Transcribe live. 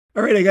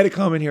All right, I got a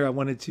comment here.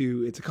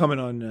 It's a comment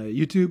on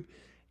YouTube,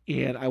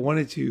 and I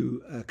wanted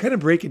to kind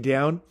of break it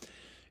down.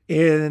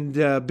 And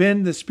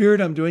Ben, the spirit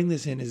I'm doing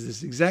this in is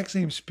this exact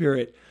same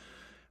spirit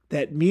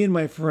that me and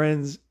my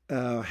friends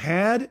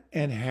had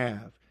and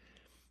have.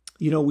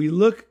 You know,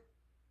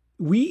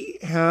 we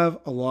have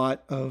a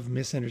lot of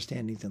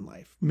misunderstandings in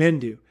life. Men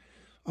do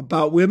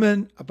about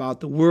women, about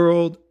the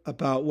world,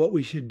 about what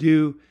we should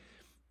do.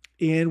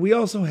 And we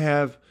also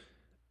have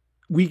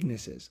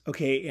weaknesses,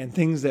 okay, and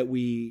things that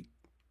we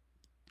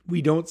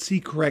don't see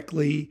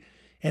correctly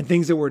and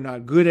things that we're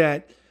not good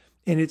at.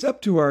 And it's up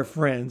to our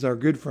friends, our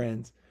good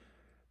friends,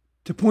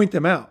 to point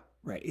them out,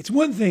 right? It's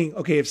one thing,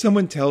 okay, if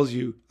someone tells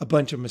you a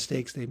bunch of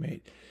mistakes they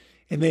made,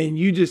 and then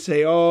you just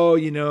say, oh,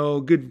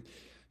 good,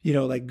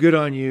 like good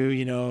on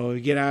you,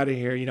 get out of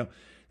here,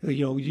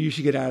 you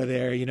should get out of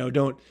there,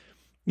 don't,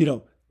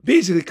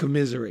 basically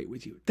commiserate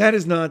with you. That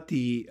is not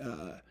the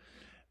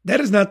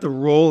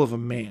role of a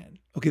man.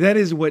 Okay, that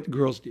is what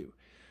girls do.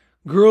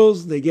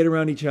 Girls, they get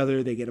around each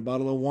other, they get a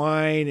bottle of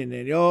wine, and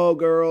then, oh,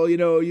 girl, you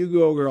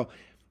go, girl.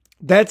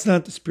 That's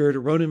not the spirit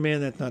of Ronin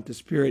Man. That's not the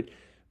spirit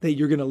that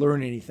you're going to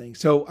learn anything.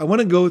 So I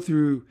want to go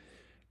through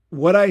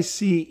what I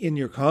see in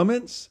your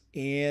comments,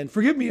 and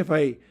forgive me if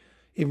I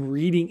am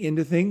reading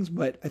into things,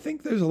 but I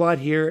think there's a lot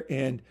here,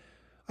 and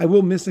I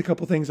will miss a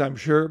couple things, I'm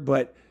sure,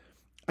 but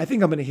I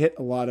think I'm going to hit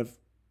a lot of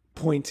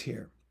points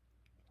here.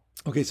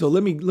 Okay, so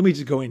let me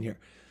just go in here.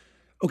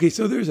 Okay,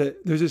 so there's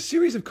a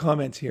series of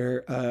comments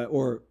here,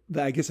 or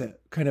I guess a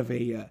kind of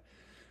a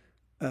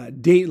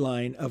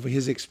dateline of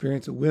his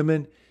experience with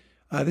women.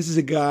 This is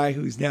a guy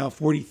who's now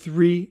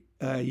 43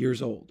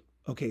 years old.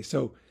 Okay,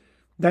 so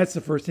that's the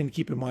first thing to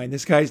keep in mind.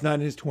 This guy's not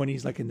in his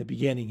 20s like in the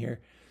beginning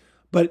here.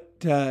 But,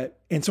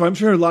 and so I'm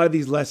sure a lot of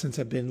these lessons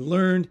have been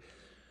learned,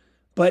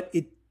 but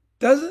it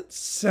doesn't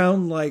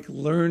sound like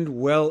learned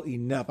well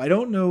enough. I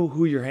don't know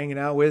who you're hanging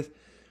out with.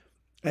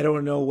 I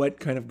don't know what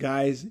kind of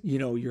guys,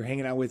 you're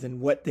hanging out with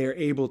and what they're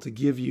able to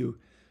give you,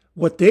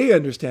 what they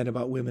understand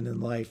about women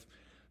in life.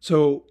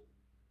 So,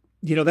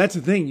 that's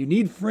the thing. You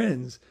need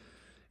friends.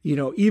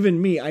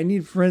 Even me, I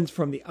need friends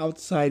from the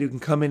outside who can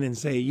come in and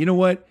say, you know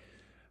what?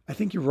 I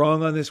think you're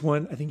wrong on this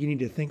one. I think you need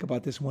to think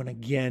about this one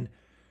again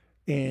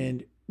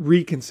and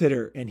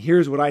reconsider. And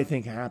here's what I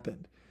think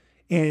happened.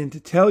 And to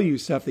tell you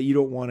stuff that you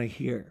don't want to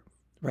hear,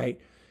 right?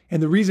 And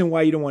the reason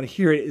why you don't want to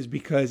hear it is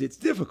because it's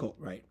difficult,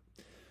 right?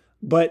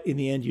 But in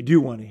the end, you do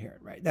want to hear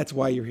it, right? That's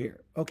why you're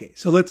here. Okay,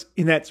 so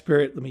in that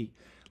spirit, let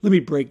me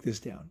break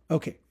this down.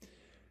 Okay,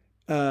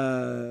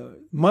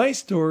 my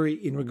story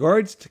in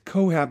regards to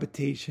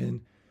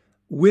cohabitation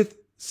with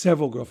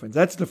several girlfriends.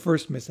 That's the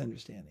first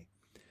misunderstanding.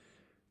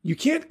 You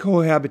can't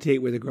cohabitate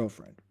with a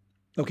girlfriend,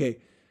 okay?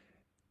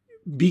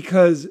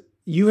 Because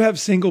you have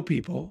single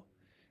people,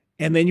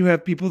 and then you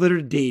have people that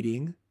are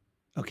dating,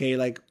 okay,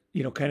 like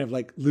kind of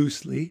like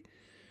loosely,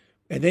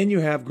 and then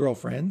you have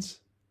girlfriends.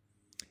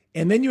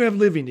 And then you have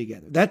living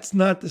together. That's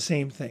not the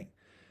same thing.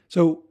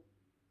 So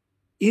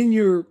in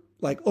your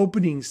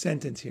opening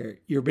sentence here,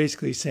 you're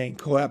basically saying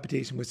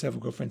cohabitation with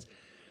several girlfriends.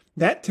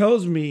 That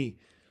tells me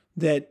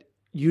that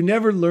you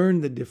never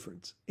learned the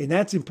difference. And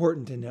that's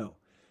important to know.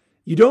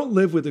 You don't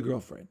live with a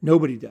girlfriend.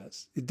 Nobody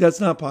does. That's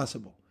not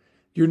possible.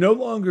 She's no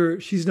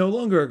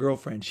longer a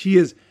girlfriend.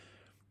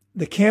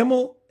 The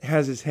camel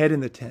has his head in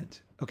the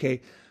tent.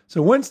 Okay.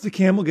 So once the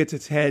camel gets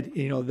its head,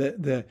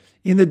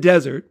 in the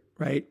desert,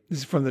 right? This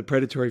is from the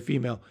predatory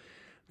female.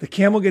 The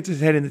camel gets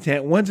his head in the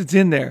tent. Once it's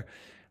in there,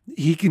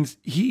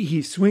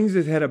 he swings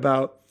his head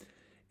about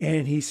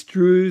and he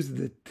strews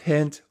the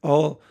tent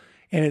all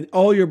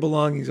your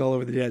belongings all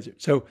over the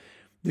desert. So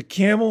the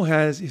camel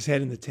has his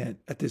head in the tent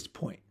at this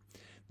point.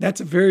 That's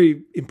a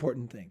very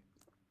important thing.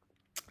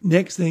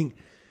 Next thing,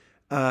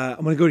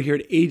 I'm going to go to here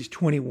at age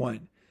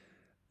 21.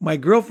 My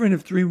girlfriend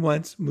of 3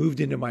 months moved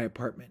into my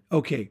apartment.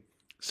 Okay.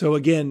 So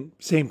again,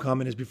 same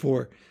comment as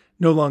before,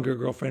 no longer a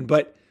girlfriend,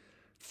 but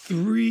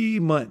 3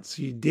 months.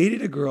 You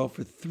dated a girl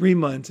for 3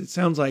 months. It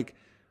sounds like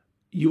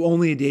you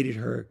only dated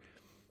her.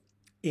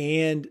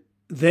 And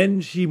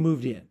then she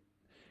moved in.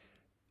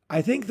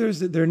 I think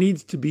there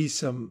needs to be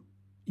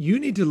you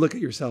need to look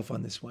at yourself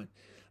on this one.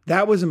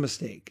 That was a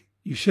mistake.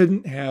 You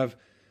shouldn't have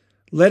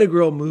let a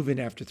girl move in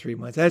after 3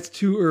 months. That's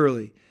too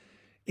early.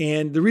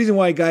 And the reason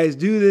why guys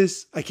do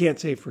this, I can't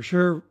say for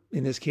sure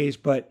in this case,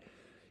 but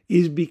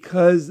is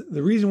because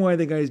the reason why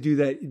the guys do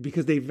that is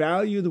because they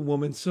value the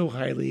woman so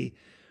highly,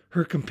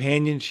 her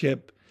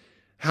companionship,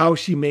 how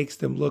she makes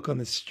them look on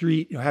the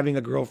street. Having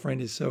a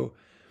girlfriend is so,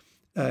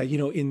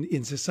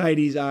 in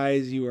society's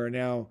eyes, you are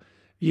now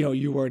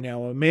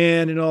a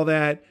man and all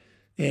that.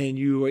 And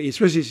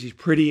especially if she's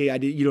pretty,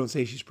 you don't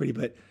say she's pretty,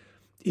 but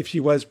if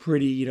she was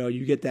pretty,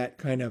 you get that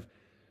kind of,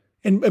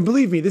 and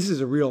believe me, this is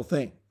a real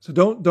thing. So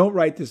don't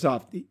write this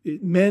off.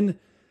 Men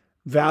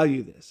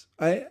value this.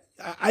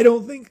 I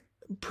don't think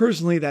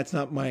personally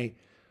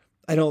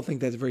I don't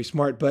think that's very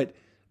smart, but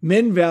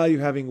men value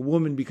having a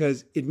woman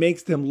because it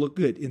makes them look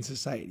good in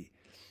society.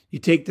 You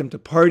take them to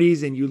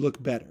parties and you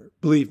look better.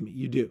 Believe me,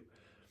 you do.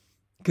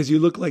 Because you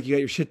look like you got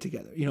your shit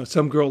together.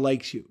 Some girl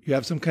likes you. You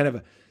have some kind of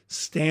a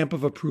stamp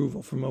of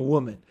approval from a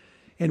woman.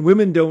 And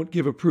women don't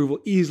give approval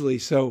easily,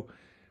 so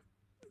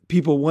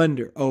people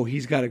wonder, oh,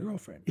 he's got a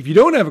girlfriend. If you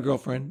don't have a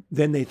girlfriend,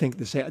 then they think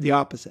the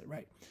opposite,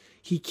 right?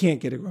 He can't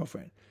get a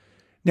girlfriend.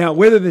 Now,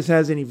 whether this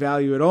has any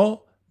value at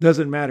all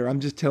doesn't matter. I'm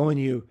just telling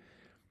you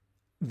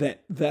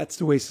that that's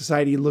the way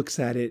society looks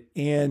at it.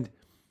 And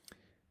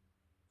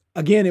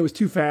again, it was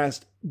too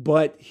fast.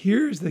 But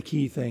here's the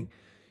key thing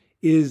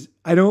is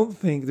I don't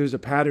think there's a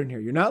pattern here.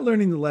 You're not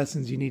learning the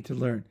lessons you need to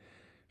learn.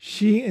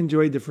 She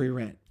enjoyed the free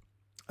rent.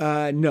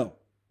 No,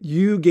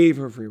 you gave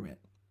her free rent.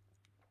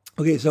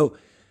 Okay, so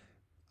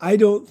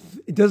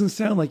it doesn't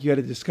sound like you had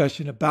a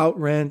discussion about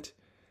rent.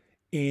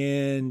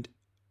 And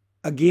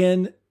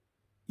again,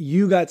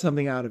 you got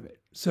something out of it.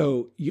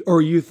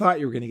 Or you thought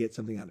you were going to get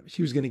something out of it.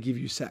 She was going to give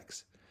you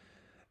sex.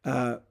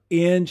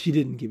 And she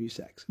didn't give you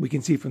sex. We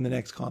can see from the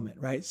next comment,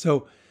 right?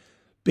 So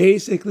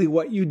basically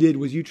what you did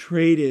was you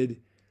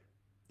traded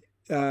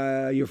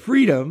your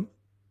freedom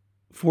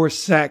for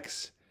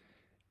sex,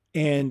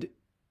 and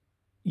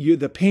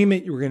the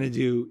payment you were going to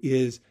do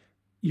is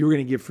you were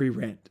going to give free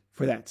rent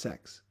for that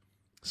sex.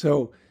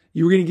 So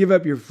you were going to give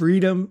up your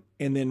freedom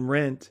and then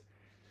rent,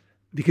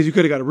 because you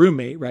could have got a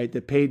roommate, right,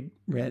 that paid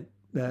rent,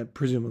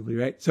 presumably,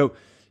 right? So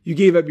you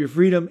gave up your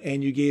freedom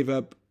and you gave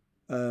up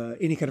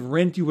any kind of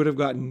rent you would have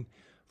gotten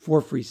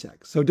for free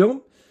sex.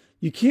 So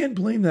you can't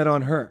blame that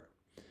on her.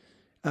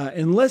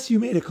 Unless you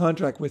made a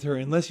contract with her,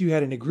 unless you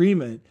had an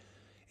agreement,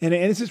 and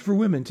this is for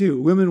women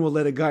too. Women will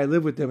let a guy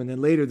live with them and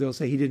then later they'll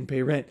say he didn't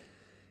pay rent.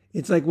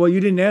 It's like, well, you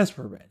didn't ask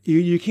for rent.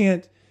 You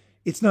can't,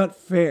 it's not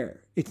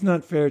fair. It's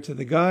not fair to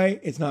the guy.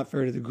 It's not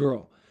fair to the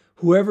girl.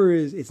 Whoever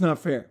is, it's not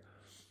fair.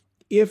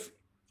 If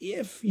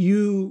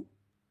you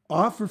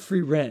offer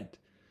free rent,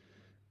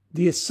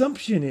 the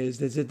assumption is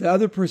that the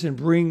other person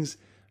brings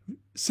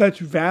such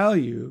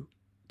value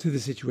to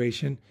the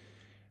situation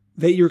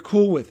that you're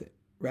cool with it,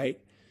 right?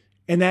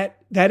 And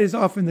that is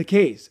often the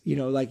case.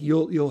 Like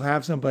you'll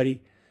have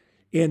somebody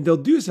and they'll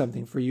do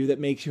something for you that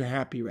makes you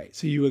happy, right?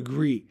 So you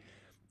agree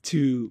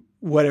to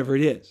whatever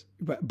it is.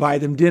 Buy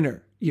them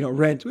dinner,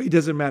 rent, it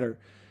doesn't matter.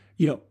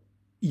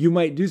 You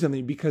might do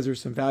something because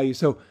there's some value.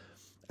 So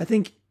I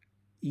think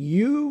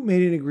you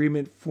made an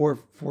agreement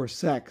for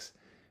sex,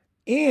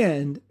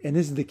 and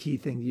this is the key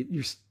thing,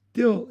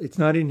 it's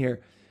not in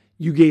here,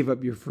 you gave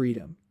up your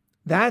freedom.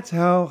 That's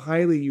how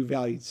highly you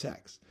valued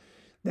sex.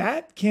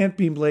 That can't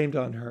be blamed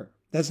on her.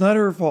 That's not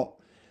her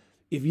fault.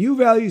 If you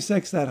value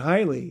sex that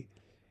highly,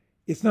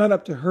 it's not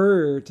up to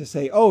her to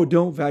say, oh,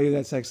 don't value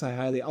that sex that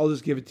highly, I'll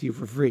just give it to you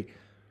for free.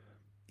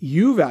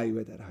 You value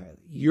it that highly.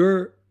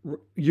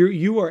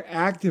 You are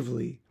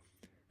actively,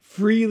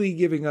 freely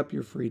giving up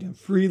your freedom,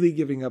 freely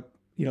giving up,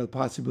 the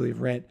possibility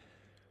of rent.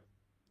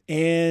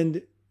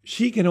 And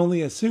she can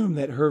only assume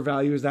that her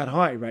value is that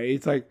high, right?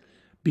 It's like,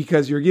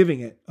 because you're giving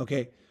it,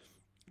 okay?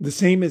 The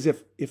same as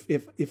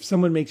if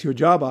someone makes you a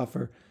job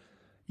offer,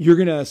 you're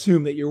going to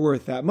assume that you're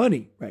worth that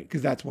money, right?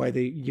 Because that's why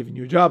they've given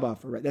you a job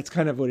offer, right? That's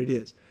kind of what it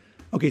is.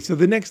 Okay, so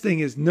the next thing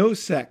is no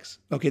sex.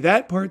 Okay,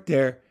 that part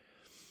there,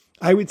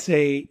 I would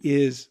say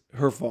is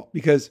her fault,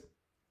 because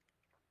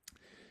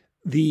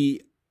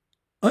the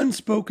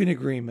unspoken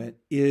agreement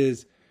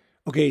is,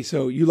 okay,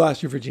 so you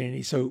lost your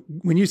virginity. So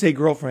when you say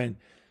girlfriend,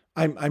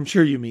 I'm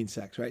sure you mean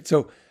sex, right?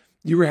 So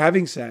you were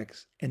having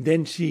sex and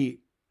then she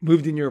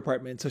moved in your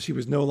apartment. So she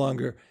was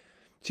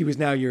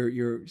now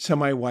your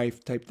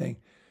semi-wife type thing.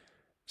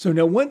 So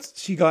now once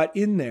she got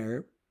in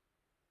there,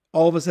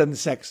 all of a sudden the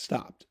sex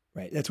stopped,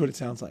 right? That's what it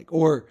sounds like.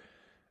 Or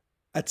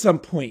at some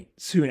point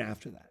soon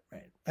after that,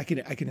 right? I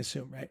can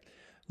assume, right?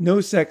 No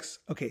sex.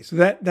 Okay, so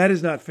that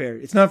is not fair.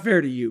 It's not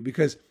fair to you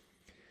because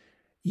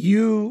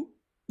you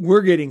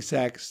were getting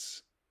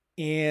sex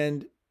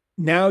and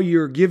now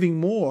you're giving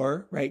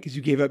more, right? Because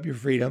you gave up your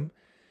freedom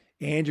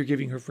and you're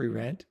giving her free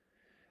rent.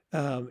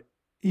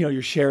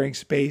 You're sharing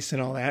space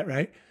and all that,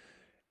 right?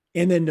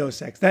 And then no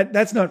sex.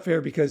 That's not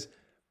fair, because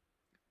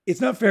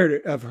it's not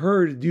fair of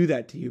her to do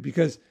that to you,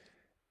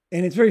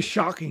 and it's very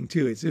shocking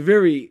too. It's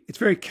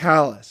very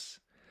callous.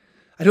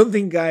 I don't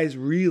think guys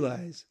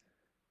realize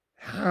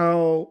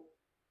how,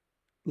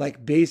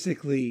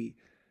 basically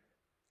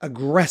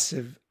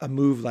aggressive a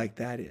move like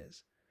that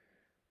is.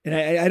 And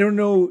I don't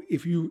know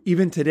if you,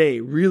 even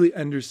today, really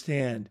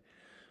understand.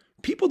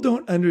 People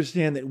don't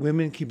understand that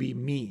women can be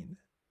mean.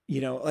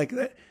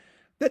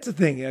 That's the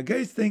thing.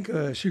 Guys think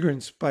sugar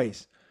and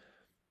spice.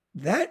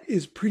 That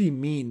is pretty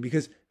mean,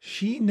 because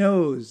she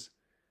knows,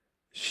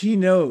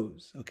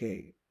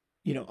 okay,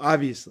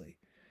 obviously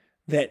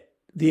that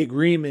the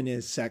agreement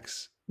is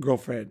sex,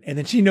 girlfriend. And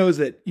then she knows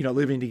that,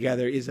 living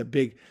together is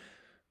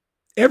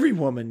every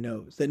woman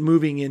knows that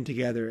moving in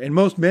together, and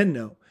most men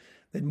know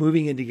that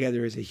moving in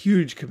together is a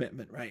huge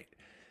commitment, right?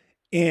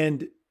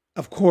 And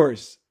of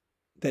course,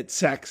 that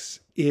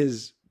sex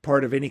is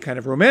part of any kind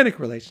of romantic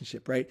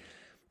relationship, right?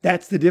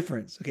 That's the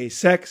difference. Okay,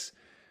 sex,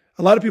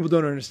 a lot of people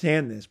don't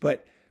understand this,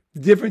 but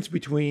the difference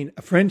between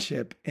a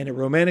friendship and a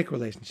romantic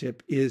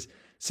relationship is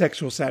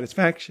sexual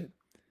satisfaction.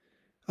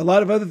 A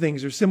lot of other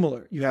things are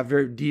similar. You have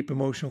very deep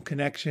emotional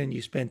connection.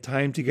 You spend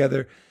time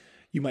together.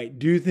 You might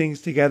do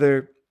things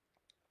together.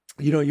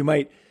 You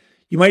might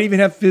even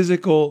have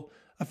physical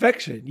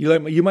affection.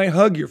 You might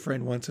hug your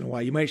friend once in a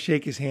while. You might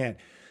shake his hand.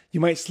 You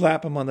might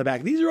slap him on the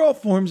back. These are all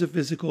forms of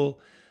physical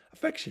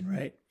affection,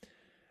 right?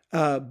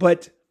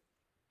 But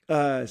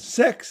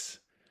sex,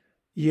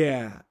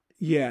 yeah,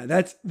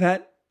 that's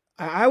that.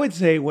 I would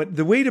say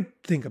the way to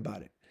think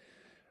about it.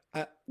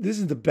 This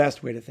is the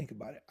best way to think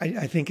about it.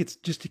 I think it's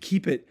just to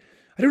keep it.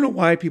 I don't know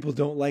why people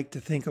don't like to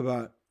think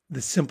about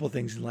the simple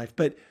things in life,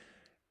 but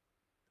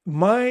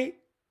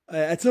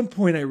at some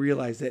point I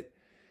realized that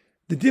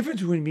the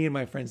difference between me and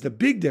my friends, the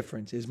big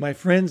difference is my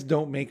friends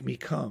don't make me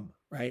come,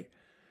 right?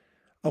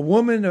 A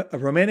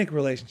romantic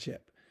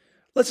relationship,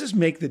 let's just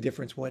make the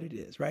difference what it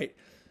is, right?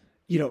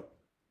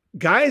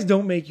 Guys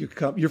don't make you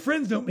come. Your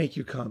friends don't make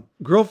you come.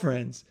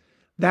 Girlfriends,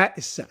 that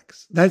is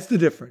sex. That's the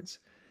difference.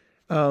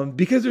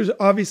 Because there's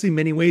obviously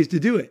many ways to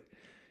do it.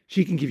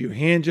 She can give you a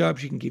hand job.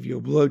 She can give you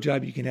a blow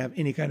job. You can have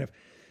any kind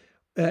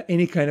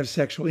of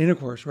sexual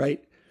intercourse,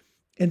 right?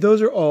 And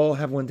those all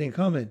have one thing in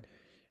common.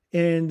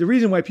 And the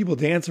reason why people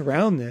dance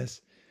around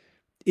this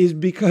is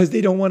because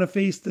they don't want to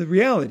face the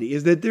reality,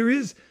 is that there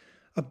is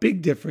a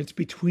big difference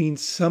between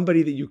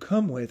somebody that you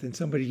come with and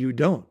somebody you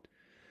don't.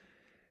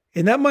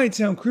 And that might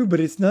sound crude, but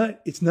it's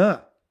not.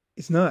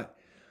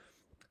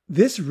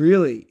 This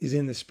really is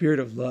in the spirit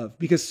of love,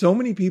 because so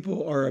many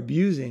people are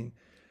abusing.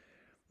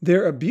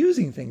 They're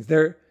abusing things.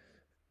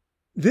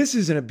 This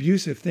is an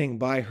abusive thing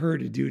by her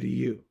to do to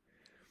you,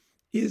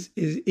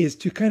 is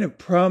to kind of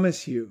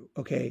promise you,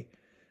 okay,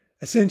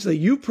 essentially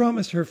you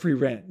promised her free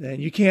rent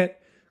and you can't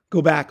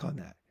go back on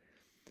that.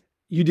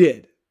 You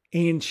did.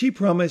 And she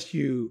promised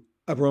you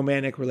a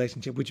romantic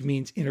relationship, which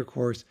means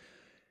intercourse,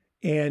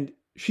 and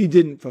she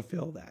didn't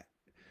fulfill that.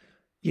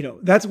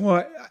 That's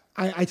why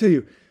I tell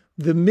you,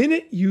 the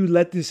minute you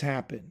let this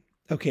happen,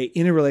 okay,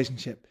 in a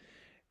relationship,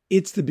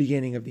 it's the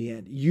beginning of the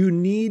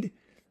end.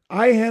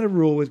 I had a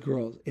rule with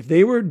girls.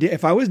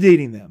 If I was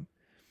dating them,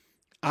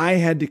 I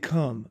had to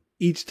come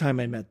each time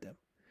I met them.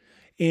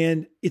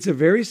 And it's a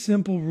very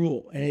simple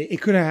rule. And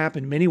it could have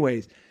happened many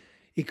ways.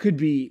 It could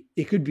be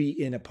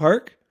in a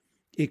park.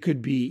 It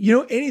could be,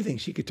 anything.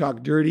 She could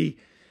talk dirty,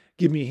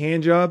 give me a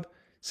hand job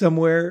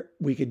somewhere.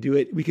 We could do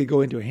it. We could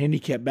go into a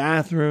handicapped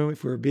bathroom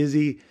if we're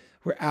busy,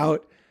 we're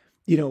out.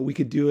 We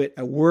could do it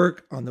at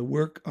work on the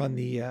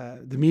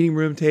meeting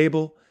room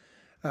table.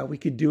 We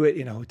could do it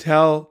in a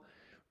hotel,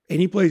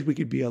 any place we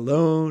could be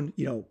alone,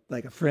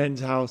 like a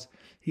friend's house.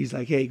 He's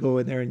like, hey, go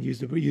in there and use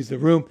the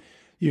room.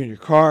 You're in your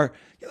car.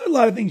 There are a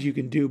lot of things you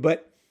can do,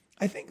 but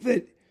I think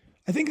that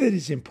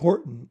it's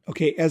important,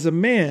 okay, as a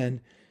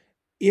man,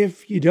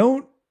 if you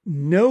don't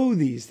know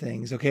these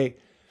things, okay,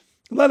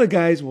 a lot of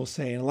guys will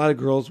say, and a lot of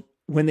girls,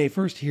 when they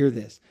first hear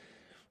this,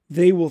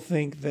 they will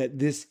think that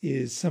this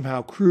is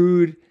somehow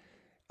crude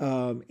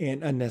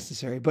and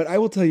unnecessary. But I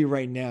will tell you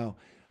right now,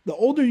 the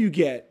older you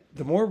get,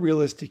 the more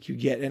realistic you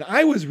get. And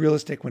I was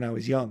realistic when I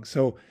was young,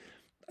 so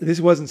this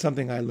wasn't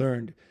something I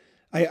learned.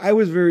 It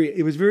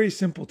was very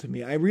simple to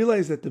me. I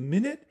realized that the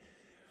minute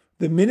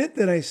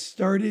that I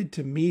started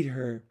to meet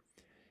her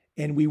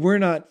and we were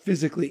not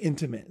physically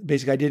intimate,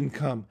 basically I didn't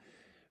come,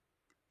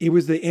 it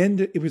was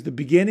the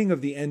beginning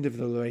of the end of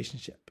the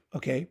relationship,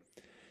 okay?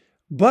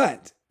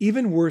 But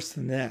even worse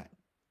than that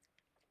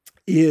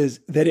is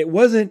that it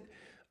wasn't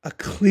a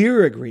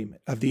clear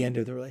agreement of the end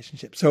of the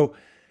relationship. So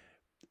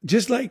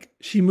just like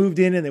she moved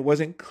in and it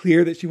wasn't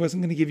clear that she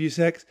wasn't going to give you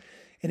sex,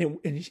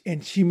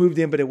 and she moved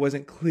in, but it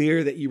wasn't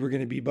clear that you were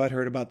going to be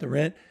butthurt about the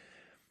rent,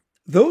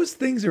 those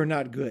things are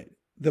not good.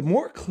 The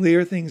more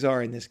clear things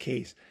are in this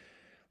case,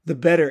 the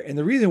better. And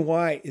the reason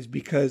why is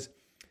because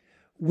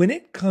when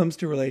it comes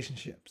to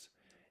relationships,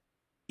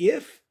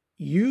 if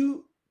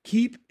you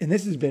keep, and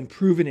this has been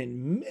proven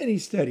in many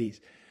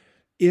studies,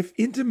 if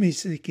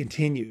intimacy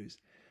continues,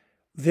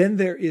 then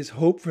there is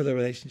hope for the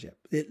relationship,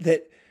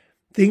 that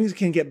things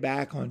can get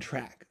back on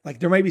track. Like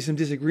there might be some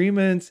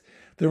disagreements,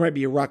 there might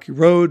be a rocky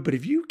road, but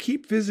if you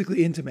keep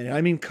physically intimate, and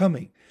I mean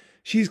coming,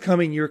 she's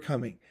coming, you're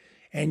coming,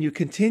 and you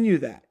continue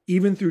that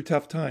even through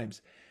tough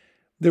times,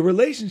 the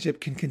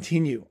relationship can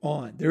continue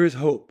on. There is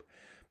hope.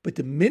 But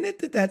the minute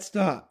that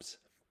stops,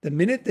 the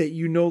minute that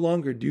you no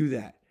longer do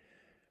that,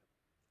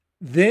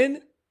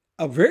 then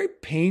a very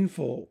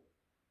painful,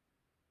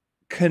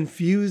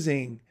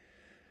 confusing,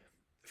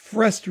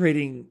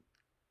 frustrating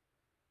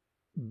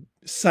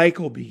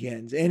cycle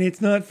begins. And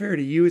it's not fair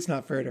to you. It's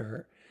not fair to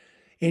her.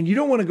 And you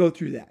don't want to go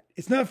through that.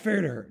 It's not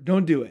fair to her.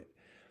 Don't do it.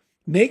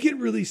 Make it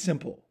really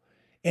simple.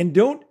 And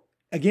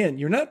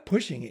you're not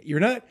pushing it.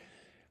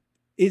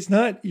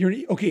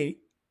 Okay.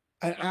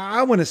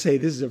 I want to say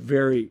this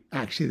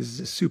is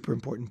a super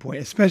important point,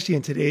 especially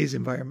in today's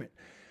environment.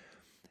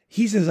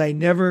 He says, I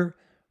never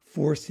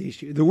force the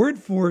issue. The word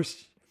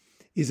force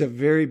is a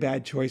very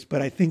bad choice,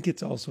 but I think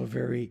it's also a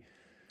very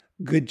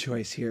good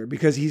choice here,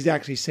 because he's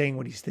actually saying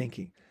what he's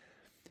thinking.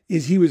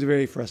 Is he was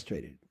very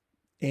frustrated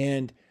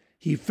and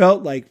he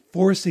felt like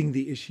forcing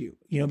the issue,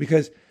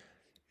 because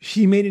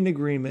she made an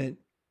agreement.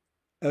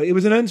 It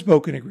was an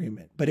unspoken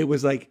agreement, but it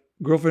was like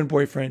girlfriend,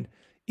 boyfriend,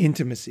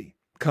 intimacy,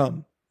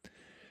 come.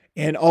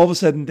 And all of a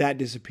sudden that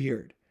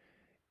disappeared.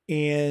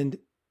 And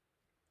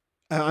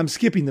I'm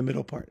skipping the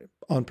middle part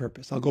on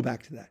purpose. I'll go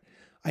back to that.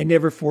 I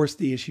never forced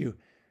the issue.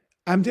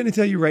 I'm going to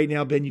tell you right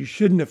now, Ben, you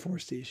shouldn't have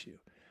forced the issue.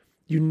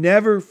 You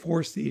never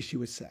force the issue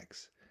with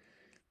sex.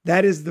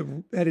 That is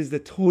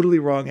the totally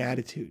wrong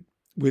attitude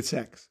with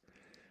sex.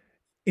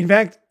 In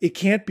fact, it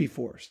can't be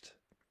forced.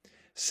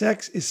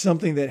 Sex is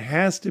something that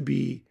has to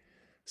be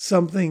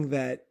something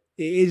that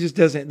it just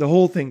doesn't, the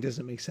whole thing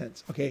doesn't make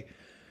sense. Okay.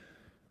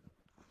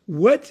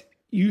 What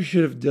you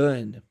should have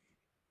done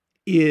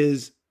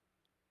is,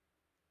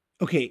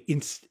 okay,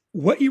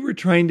 what you were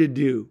trying to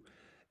do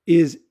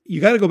is,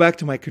 you got to go back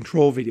to my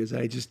control videos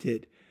that I just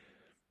did.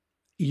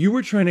 You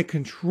were trying to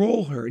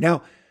control her.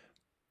 Now,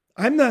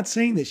 I'm not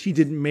saying that she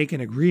didn't make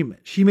an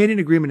agreement. She made an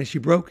agreement and she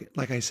broke it,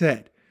 like I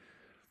said.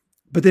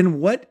 But then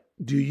what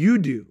do you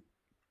do?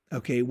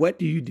 Okay, what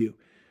do you do?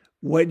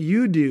 What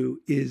you do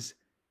is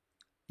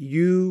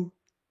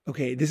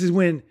this is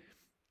when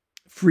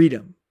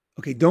freedom.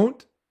 Okay,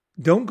 don't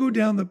go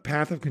down the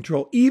path of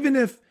control, even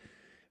if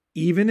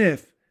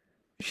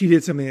she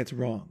did something that's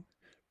wrong,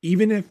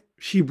 even if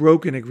she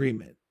broke an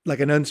agreement, like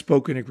an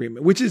unspoken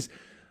agreement, which is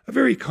a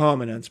very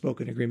common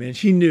unspoken agreement. And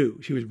she knew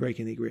she was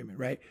breaking the agreement,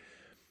 right?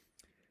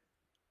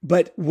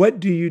 But what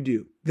do you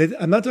do?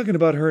 I'm not talking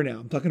about her now.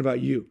 I'm talking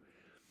about you.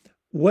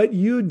 What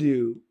you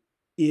do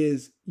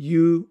is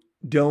you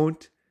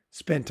don't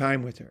spend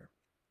time with her.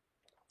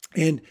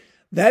 And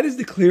that is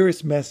the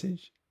clearest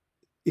message.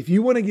 If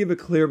you want to give a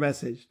clear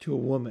message to a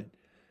woman,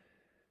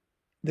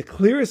 the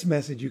clearest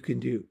message you can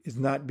do is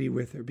not be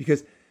with her,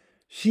 because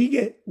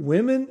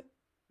women,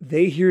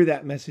 they hear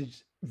that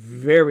message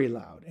very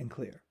loud and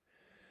clear.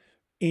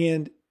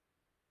 And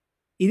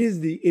it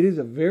is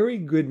a very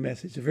good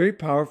message, a very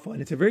powerful,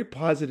 and it's a very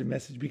positive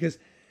message, because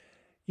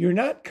you're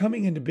not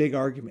coming into big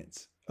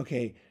arguments.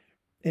 Okay.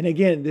 And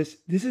again, this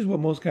is what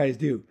most guys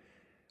do.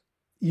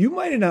 You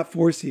might have not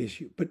forced the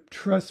issue, but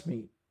trust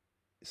me,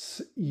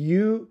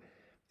 you,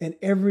 and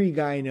every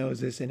guy knows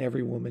this and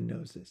every woman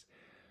knows this.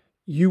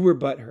 You were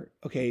butthurt.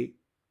 Okay.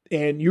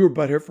 And you were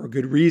butthurt for a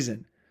good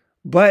reason.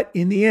 But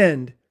in the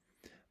end,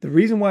 the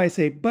reason why I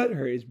say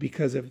butthurt is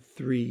because of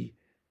 3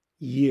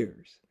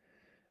 years.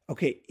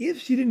 Okay, if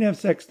she didn't have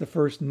sex the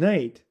first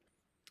night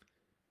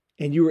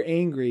and you were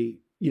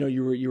angry,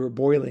 you were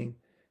boiling,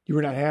 you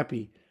were not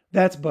happy,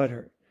 that's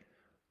butthurt.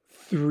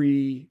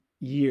 3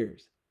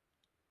 years.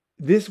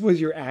 This was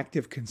your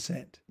active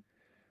consent.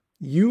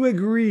 You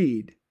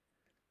agreed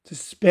to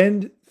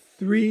spend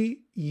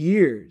 3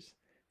 years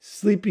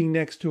sleeping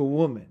next to a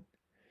woman.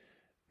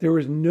 There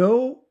was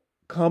no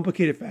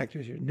complicated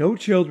factors here, no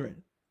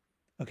children,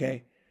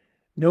 okay,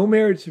 no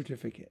marriage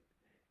certificate,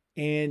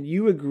 and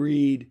you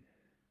agreed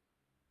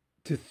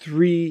to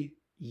 3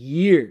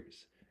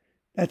 years.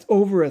 That's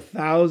over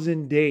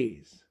 1,000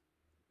 days.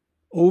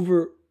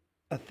 Over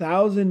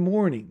 1,000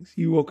 mornings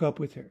you woke up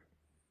with her.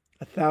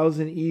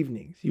 1,000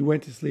 evenings you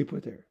went to sleep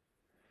with her.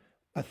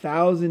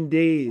 1,000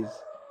 days,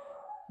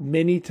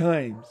 many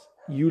times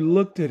you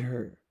looked at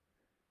her.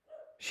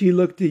 She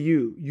looked at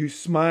you. You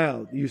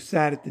smiled. You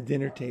sat at the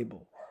dinner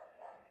table.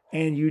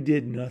 And you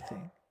did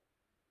nothing.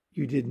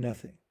 You did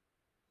nothing.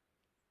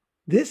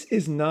 This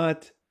is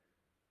not,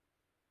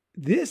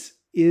 this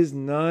is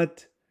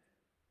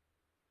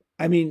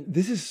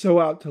so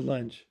out to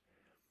lunch.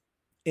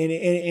 And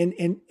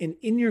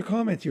in your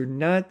comments, you're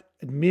not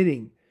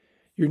admitting,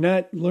 you're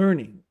not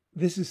learning.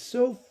 This is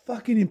so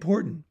fucking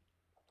important.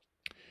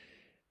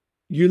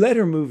 You let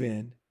her move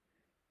in,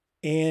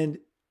 and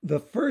the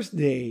first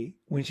day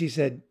when she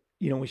said,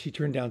 when she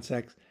turned down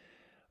sex,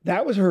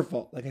 that was her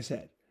fault, like I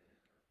said.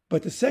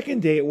 But the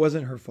second day, it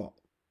wasn't her fault.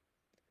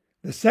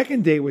 The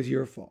second day was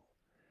your fault,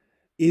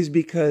 is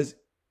because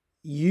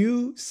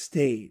you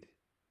stayed.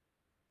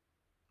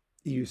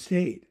 You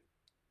stayed.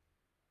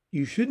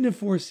 You shouldn't have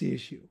forced the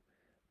issue,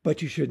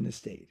 but you shouldn't have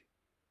stayed.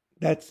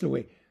 That's the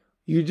way.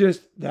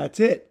 That's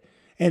it.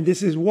 And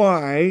this is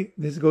why,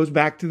 this goes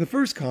back to the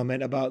first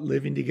comment about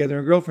living together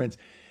and girlfriends.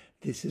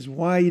 This is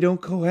why you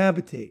don't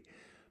cohabitate.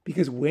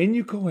 Because when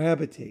you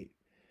cohabitate,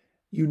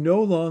 you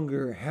no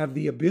longer have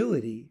the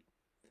ability.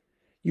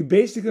 You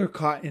basically are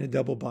caught in a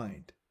double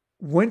bind.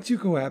 Once you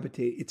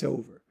cohabitate, it's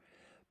over.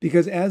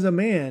 Because as a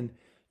man,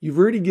 you've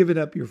already given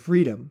up your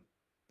freedom,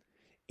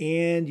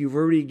 and you've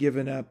already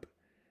given up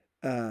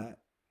a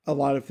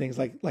lot of things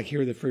like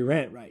here, the free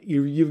rent, right?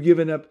 You've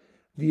given up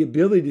the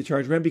ability to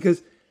charge rent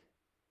because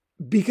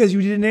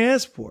you didn't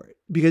ask for it,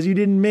 because you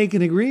didn't make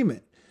an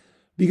agreement,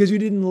 because you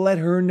didn't let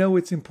her know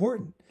it's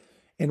important.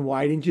 And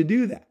why didn't you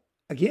do that?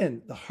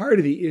 Again, the heart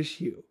of the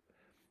issue,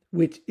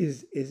 which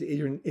is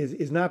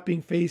not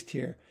being faced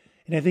here,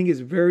 and I think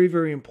is very,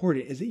 very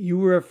important, is that you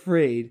were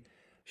afraid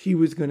she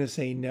was going to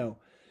say no.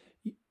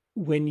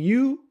 When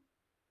you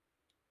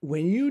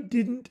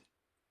allowed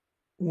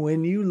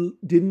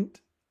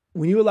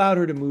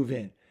her to move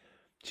in,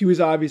 she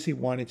was obviously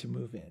wanting to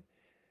move in,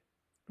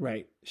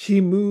 right?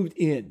 She moved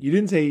in. You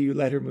didn't say you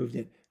let her move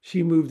in.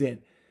 She moved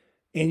in,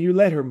 and you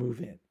let her move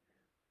in.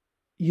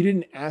 You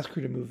didn't ask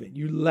her to move in.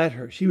 You let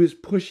her. She was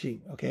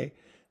pushing, okay?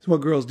 That's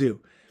what girls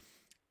do.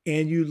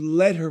 and you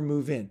let her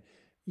move in.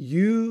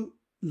 You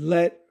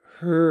let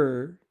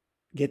her,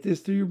 get this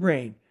through your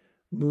brain,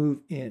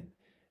 move in.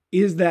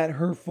 Is that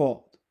her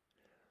fault?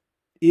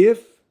 If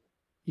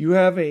you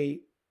have a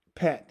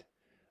pet,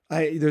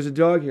 there's a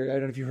dog here. I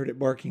don't know if you heard it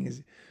barking.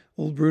 Is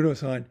old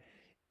Bruno's on.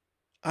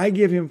 I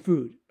give him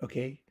food,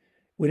 okay?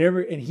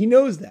 Whenever, and he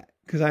knows that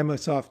because I'm a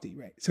softie,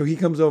 right? So he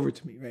comes over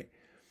to me, right?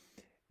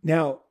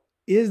 Now,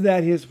 is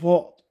that his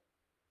fault?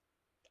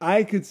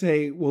 I could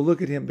say, well,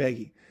 look at him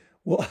begging.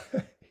 Well,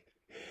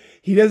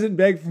 he doesn't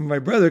beg from my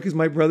brother because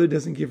my brother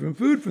doesn't give him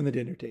food from the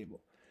dinner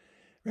table,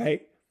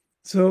 right?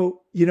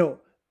 So,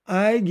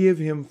 I give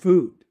him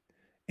food.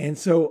 And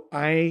so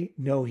I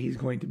know he's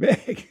going to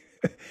beg.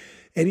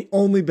 And he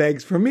only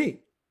begs from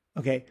me,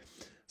 okay?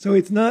 So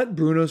it's not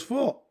Bruno's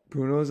fault.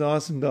 Bruno's an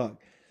awesome dog.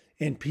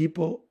 And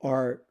people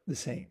are the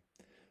same.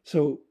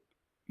 So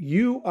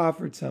you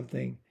offered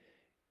something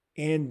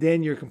and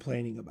then you're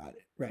complaining about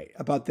it, right?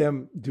 About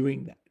them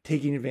doing that,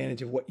 taking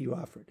advantage of what you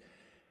offered.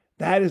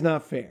 That is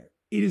not fair.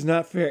 It is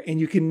not fair. And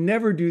you can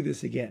never do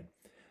this again.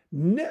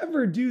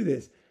 Never do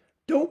this.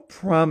 Don't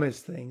promise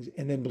things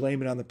and then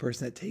blame it on the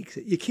person that takes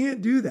it. You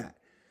can't do that.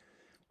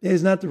 That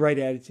is not the right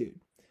attitude.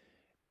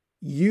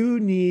 You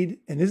need,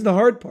 and this is the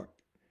hard part,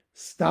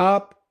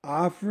 stop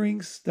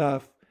offering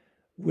stuff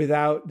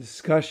without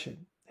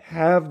discussion.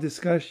 Have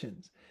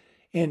discussions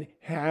and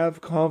have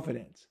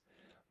confidence.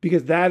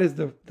 Because that is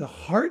the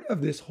heart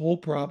of this whole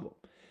problem,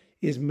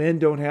 is men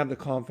don't have the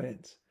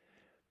confidence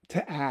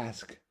to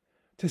ask,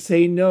 to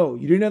say no.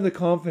 You didn't have the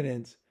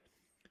confidence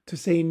to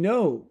say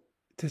no,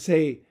 to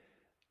say,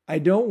 I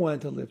don't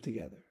want to live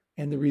together.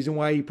 And the reason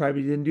why you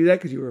probably didn't do that,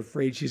 because you were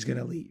afraid she's going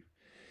to leave.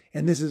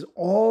 And this is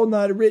all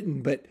not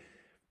written, but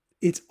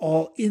it's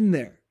all in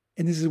there.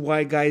 And this is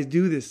why guys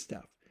do this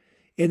stuff.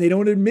 And they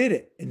don't admit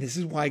it. And this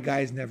is why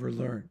guys never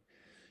learn.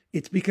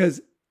 It's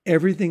because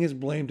everything is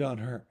blamed on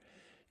her.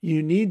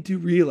 You need to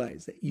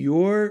realize that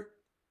your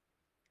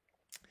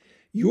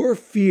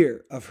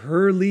fear of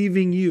her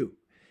leaving you,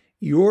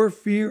 your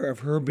fear of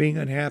her being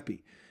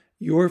unhappy,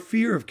 your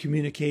fear of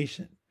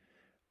communication,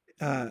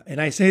 and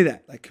I say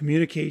that, like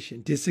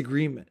communication,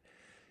 disagreement,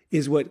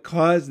 is what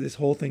caused this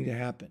whole thing to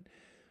happen.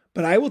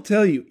 But I will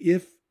tell you,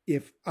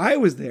 if I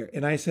was there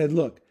and I said,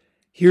 look,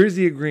 here's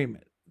the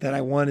agreement that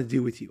I want to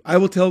do with you, I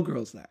will tell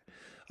girls that.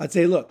 I'd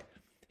say, look,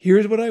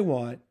 here's what I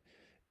want.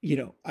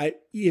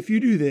 If you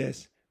do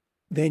this,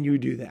 then you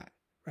do that,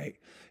 right?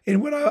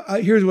 And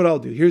here's what I'll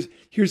do.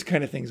 Here's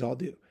kind of things I'll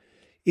do.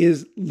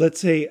 Is,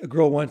 let's say a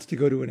girl wants to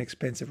go to an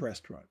expensive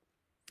restaurant,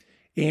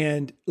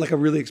 and like a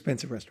really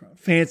expensive restaurant,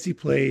 fancy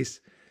place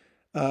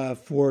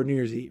for New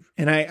Year's Eve.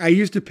 And I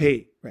used to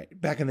pay, right,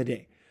 back in the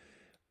day,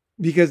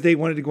 because they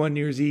wanted to go on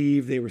New Year's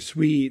Eve. They were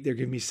sweet. They're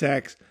giving me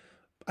sex.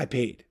 I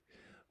paid.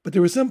 But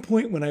there was some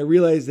point when I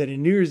realized that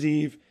in New Year's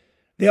Eve,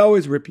 they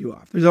always rip you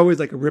off. There's always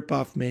like a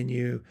rip-off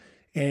menu,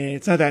 and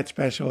it's not that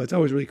special. It's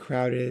always really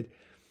crowded.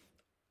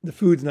 The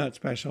food's not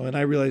special. And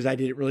I realized I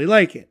didn't really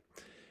like it.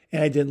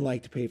 And I didn't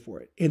like to pay for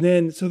it. And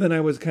then I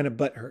was kind of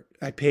butthurt.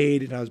 I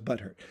paid and I was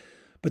butthurt.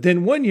 But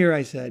then one year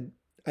I said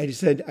to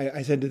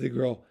the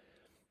girl,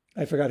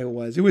 I forgot who it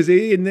was.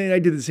 And then I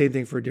did the same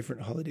thing for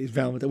different holidays,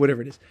 Valentine,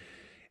 whatever it is.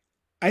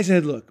 I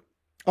said, look,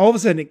 all of a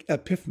sudden, an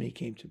epiphany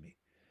came to me.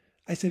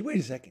 I said, wait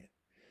a second.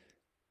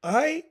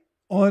 I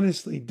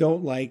honestly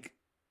don't like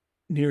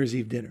New Year's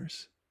Eve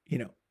dinners,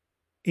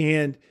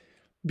 and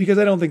because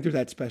I don't think they're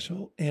that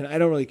special, and I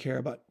don't really care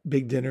about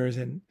big dinners,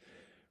 and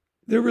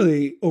they're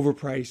really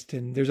overpriced,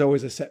 and there's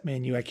always a set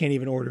menu. I can't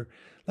even order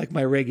like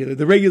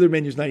the regular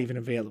menu's not even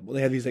available.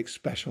 They have these like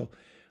special,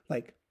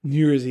 like New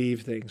Year's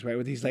Eve things, right?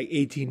 With these like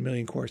 18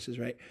 million courses,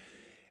 right?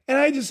 And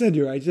I just said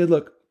to her, I said,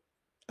 look,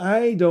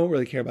 I don't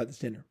really care about this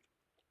dinner.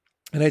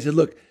 And I said,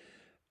 look,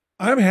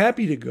 I'm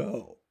happy to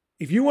go.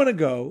 If you want to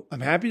go,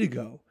 I'm happy to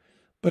go,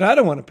 but I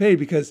don't want to pay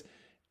because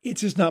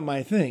it's just not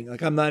my thing.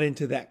 Like, I'm not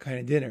into that kind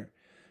of dinner.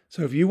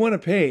 So if you want to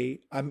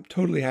pay, I'm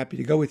totally happy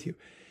to go with you.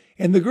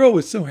 And the girl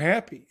was so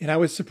happy. And I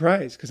was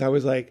surprised because I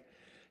was like,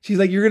 she's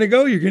like, you're going to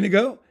go? You're going to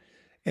go?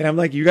 And I'm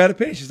like, you got to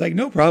pay. She's like,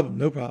 no problem,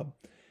 no problem.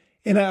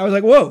 And I was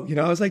like, whoa,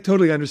 I was like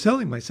totally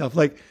underselling myself.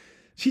 Like,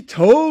 she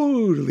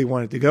totally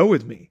wanted to go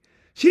with me.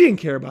 She didn't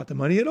care about the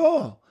money at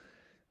all.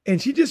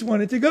 And she just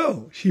wanted to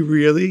go. She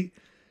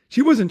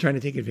wasn't trying to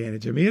take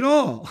advantage of me at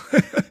all.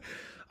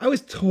 I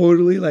was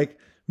totally like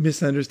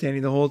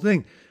misunderstanding the whole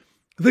thing.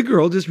 The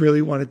girl just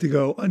really wanted to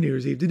go on New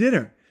Year's Eve to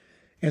dinner.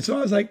 And so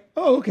I was like,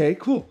 oh, okay,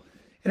 cool.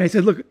 And I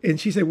said, look, and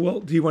she said, well,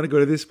 do you want to go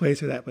to this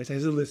place or that place? I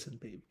said, listen,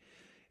 baby.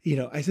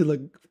 I said, look,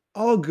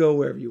 I'll go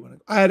wherever you want to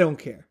go. I don't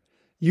care.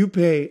 You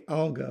pay,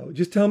 I'll go.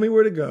 Just tell me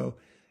where to go.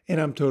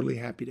 And I'm totally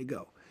happy to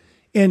go.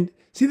 And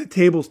see, the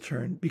tables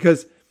turned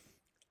because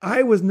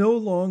I was no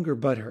longer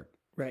butthurt,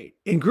 right?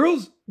 And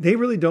girls, they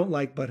really don't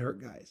like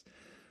butthurt guys.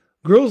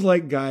 Girls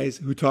like guys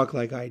who talk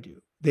like I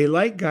do. They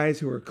like guys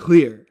who are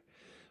clear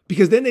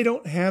because then they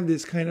don't have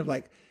this kind of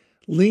like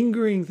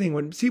lingering thing.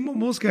 What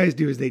most guys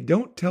do is they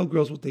don't tell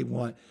girls what they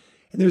want.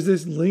 And there's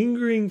this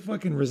lingering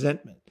fucking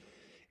resentment.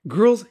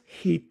 Girls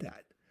hate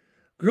that.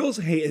 Girls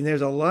hate, and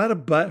there's a lot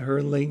of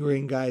butthurt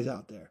lingering guys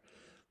out there.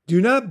 Do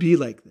not be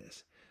like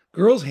this.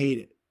 Girls hate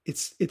it.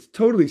 It's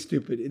totally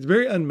stupid. It's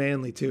very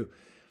unmanly too.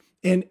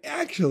 And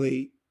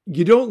actually,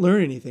 you don't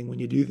learn anything when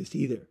you do this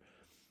either.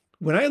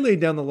 When I laid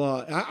down the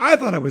law, I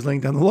thought I was laying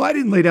down the law. I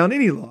didn't lay down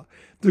any law.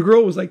 The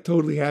girl was like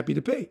totally happy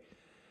to pay.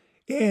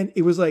 And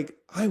it was like,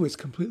 I was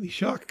completely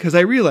shocked because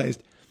I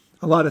realized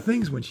a lot of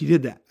things when she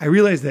did that. I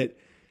realized that,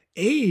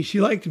 A, she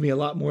liked me a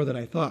lot more than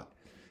I thought.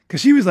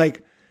 Because she was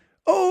like,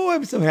 oh,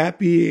 I'm so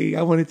happy.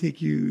 I want to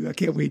take you. I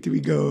can't wait till we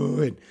go.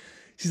 And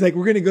she's like,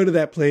 we're going to go to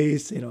that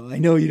place. You know, I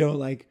know you don't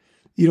like,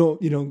 you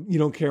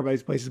don't care about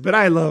these places, but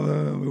I love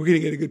them. We're going to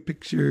get a good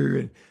picture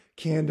and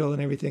candle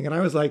and everything. And I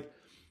was like,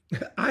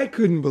 I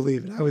couldn't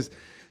believe it. I was,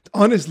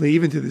 honestly,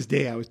 even to this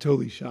day, I was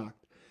totally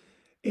shocked.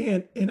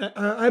 And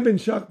I've been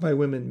shocked by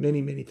women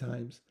many, many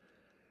times.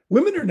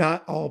 Women are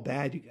not all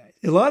bad, you guys.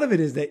 A lot of it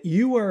is that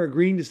you are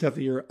agreeing to stuff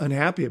that you're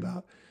unhappy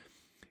about,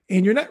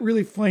 and you're not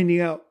really finding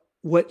out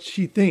what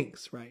she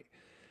thinks, right?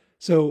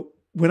 So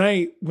when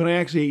I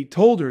actually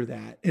told her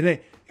that, and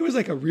it was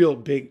like a real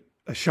big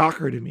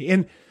shocker to me.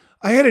 And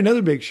I had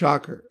another big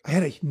shocker. I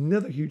had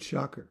another huge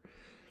shocker.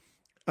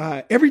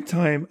 Whenever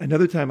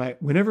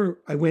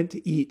I went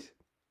to eat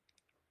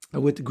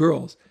with the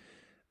girls,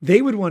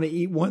 they would want to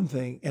eat one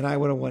thing and I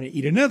would want to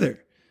eat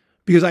another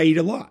because I eat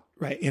a lot,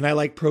 right? And I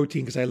like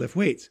protein because I lift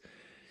weights.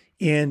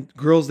 And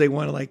girls, they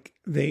want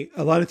to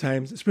a lot of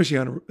times, especially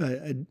on,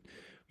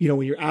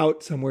 when you're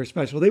out somewhere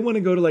special, they want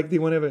to go to they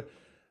want to have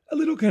a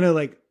little kind of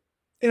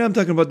and I'm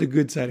talking about the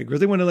good side of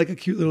girls. They want to a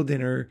cute little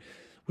dinner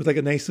with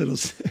a nice little,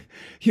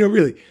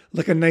 really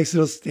like a nice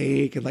little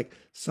steak and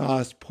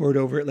sauce poured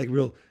over it,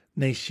 real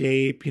nice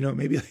shape,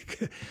 maybe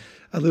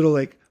a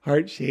little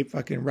heart-shaped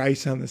fucking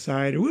rice on the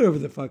side or whatever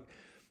the fuck,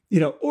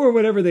 or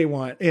whatever they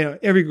want.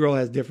 Every girl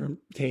has different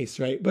tastes,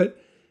 right? But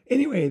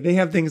anyway, they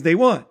have things they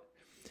want.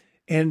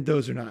 And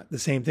those are not the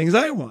same things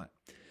I want.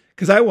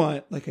 Because I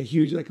want a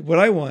huge, what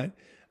I want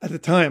at the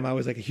time, I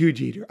was a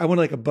huge eater. I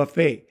wanted a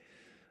buffet.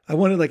 I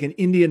wanted an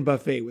Indian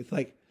buffet with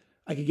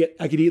I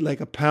could eat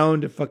a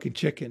pound of fucking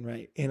chicken,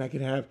 right? And I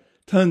could have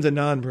tons of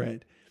naan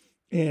bread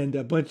and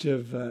a bunch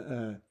of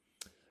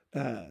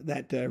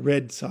that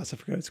red sauce. I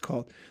forgot what it's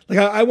called.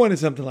 I wanted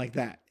something like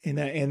that, and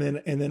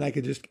then I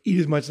could just eat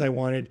as much as I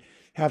wanted.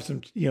 Have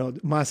some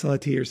masala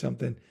tea or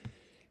something,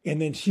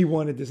 and then she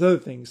wanted this other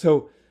thing.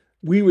 So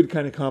we would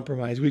kind of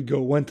compromise. We'd go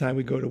to one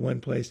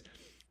place.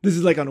 This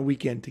is on a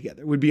weekend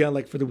together. We'd be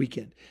on for the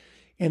weekend,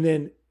 and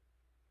then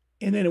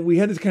we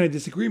had this kind of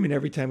disagreement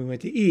every time we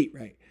went to eat,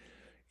 right?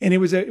 And it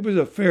was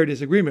a fair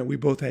disagreement. We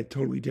both had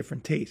totally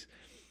different tastes.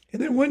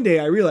 And then one day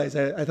I realized,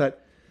 I thought,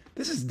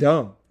 this is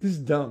dumb. This is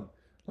dumb.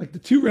 The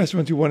two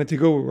restaurants we wanted to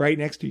go were right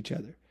next to each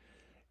other.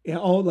 And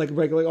all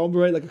all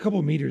right, a couple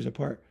of meters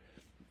apart.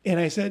 And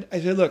I said,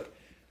 look,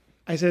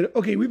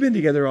 okay, we've been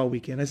together all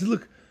weekend. I said,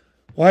 look,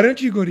 why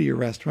don't you go to your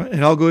restaurant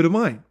and I'll go to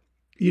mine?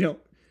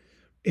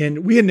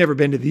 And we had never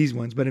been to these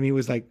ones, but it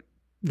was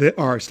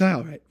our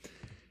style, right?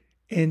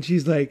 And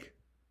she's like,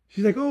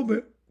 oh,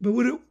 but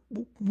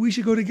we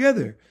should go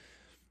together.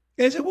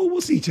 And I said, well, we'll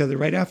see each other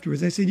right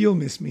afterwards. I said, you'll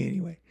miss me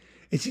anyway.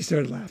 And she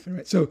started laughing,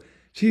 right? So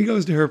she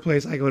goes to her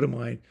place, I go to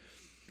mine.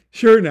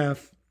 Sure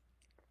enough,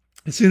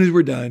 as soon as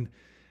we're done,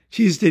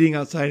 she's sitting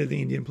outside of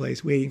the Indian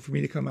place waiting for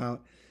me to come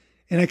out.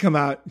 And I come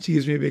out and she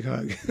gives me a big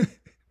hug.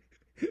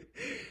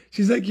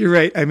 She's like, you're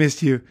right, I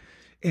missed you.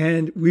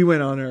 And we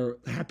went on our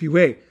happy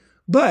way.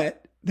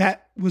 But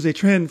that was a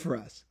trend for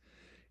us.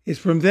 Is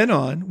from then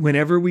on,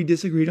 whenever we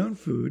disagreed on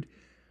food,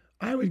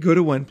 I would go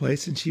to one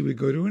place and she would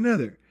go to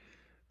another.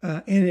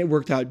 And it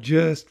worked out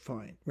just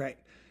fine, right?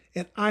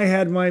 And I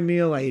had my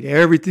meal. I ate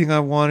everything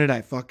I wanted.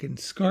 I fucking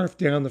scarfed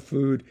down the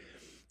food.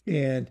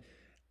 And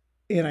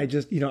I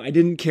just, I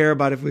didn't care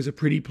about if it was a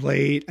pretty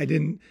plate. I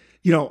didn't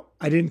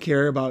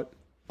care about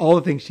all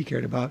the things she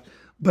cared about,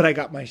 but I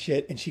got my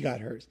shit and she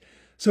got hers.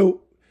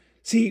 So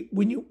see,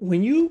 when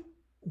you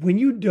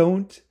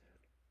don't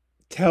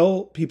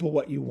tell people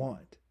what you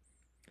want,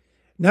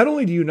 not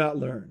only do you not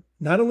learn,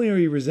 not only are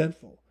you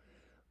resentful,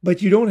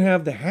 but you don't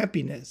have the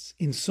happiness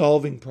in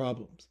solving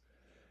problems,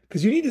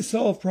 because you need to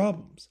solve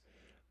problems.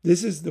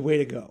 This is the way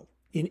to go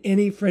in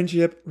any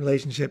friendship,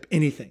 relationship,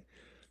 anything.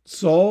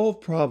 Solve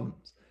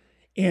problems.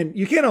 And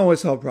you can't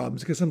always solve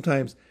problems because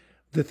sometimes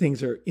the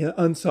things are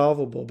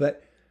unsolvable.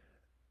 But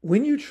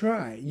when you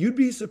try, you'd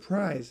be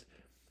surprised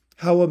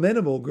how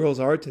amenable girls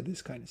are to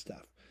this kind of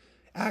stuff,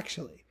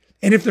 actually.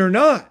 And if they're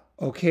not,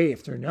 okay,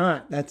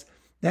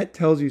 that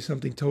tells you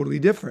something totally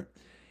different.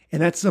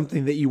 And that's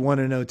something that you want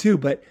to know too.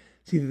 But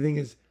see, the thing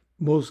is,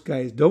 most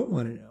guys don't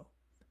want to know.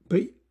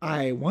 But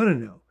I want to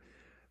know.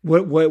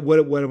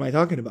 What am I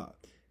talking about?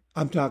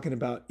 I'm talking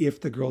about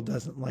if the girl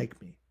doesn't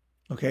like me.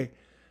 Okay?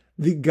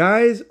 The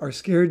guys are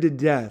scared to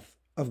death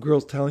of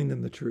girls telling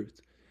them the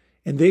truth.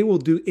 And they will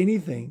do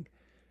anything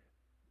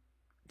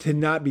to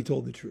not be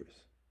told the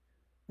truth.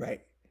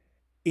 Right?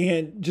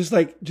 And just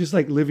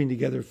like living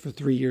together for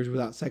 3 years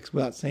without sex,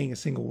 without saying a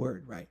single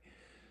word, right?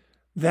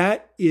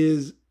 That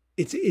is,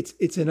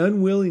 it's an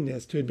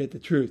unwillingness to admit the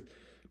truth.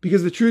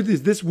 Because the truth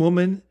is, this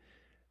woman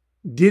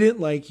didn't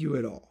like you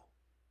at all.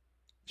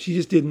 She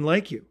just didn't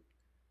like you.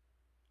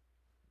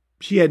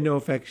 She had no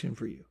affection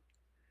for you.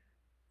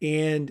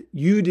 And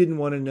you didn't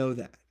want to know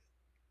that.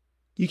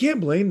 You can't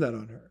blame that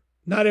on her.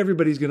 Not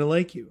everybody's going to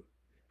like you,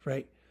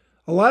 right?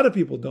 A lot of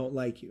people don't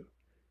like you,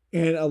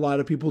 and a lot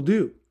of people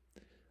do.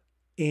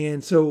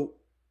 And so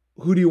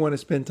who do you want to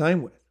spend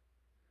time with,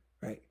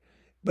 right?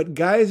 But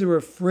guys are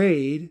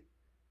afraid.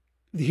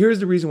 Here's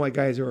the reason why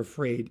guys are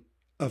afraid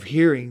of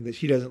hearing that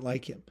she doesn't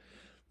like him.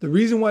 The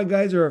reason why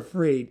guys are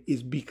afraid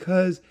is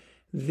because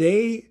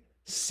they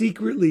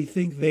secretly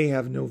think they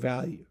have no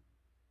value.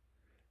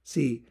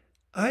 See,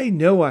 I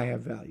know I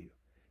have value.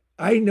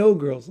 I know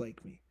girls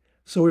like me.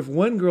 So if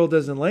one girl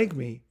doesn't like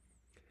me,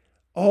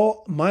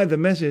 the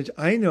message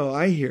I know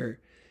I hear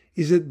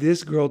is that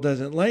this girl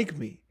doesn't like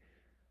me.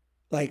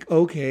 Like,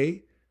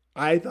 okay,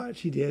 I thought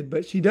she did,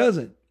 but she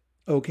doesn't.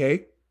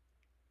 Okay,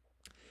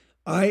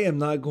 I am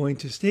not going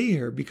to stay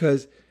here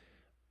because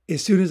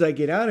as soon as I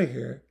get out of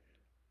here,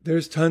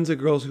 there's tons of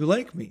girls who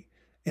like me,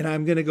 and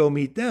I'm going to go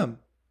meet them,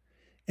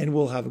 and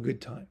we'll have a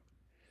good time.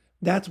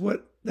 That's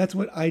what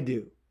I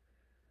do.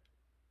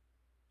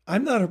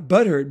 I'm not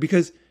butthurt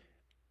because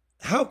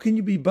how can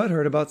you be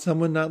butthurt about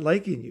someone not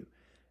liking you?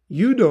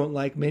 You don't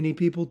like many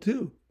people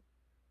too,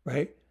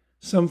 right?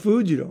 Some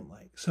food you don't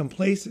like, some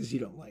places you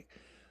don't like,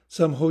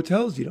 some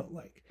hotels you don't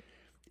like.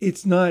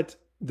 It's not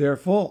their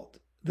fault.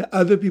 The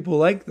other people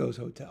like those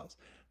hotels.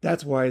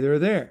 That's why they're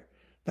there.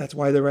 That's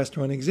why the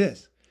restaurant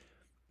exists,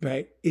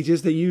 right? It's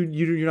just that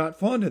you're not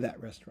fond of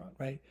that restaurant,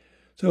 right?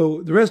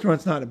 So the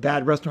restaurant's not a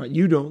bad restaurant.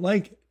 You don't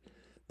like it.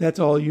 That's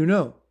all you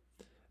know.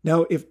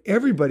 Now, if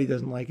everybody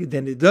doesn't like it,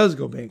 then it does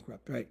go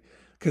bankrupt, right?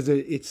 Because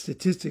it's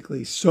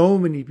statistically so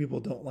many people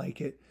don't like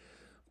it.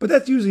 But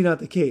that's usually not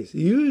the case.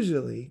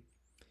 Usually,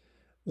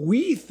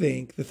 we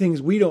think the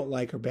things we don't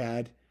like are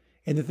bad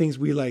and the things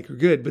we like are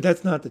good, but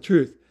that's not the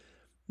truth.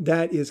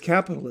 That is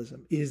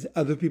capitalism, is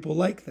other people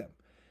like them.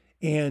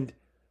 And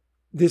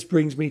this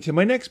brings me to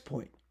my next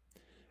point.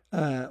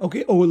 Let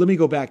me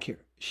go back here.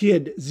 She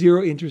had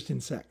zero interest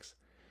in sex.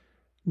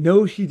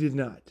 No, she did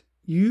not.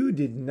 You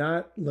did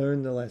not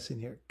learn the lesson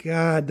here.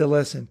 God, the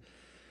lesson.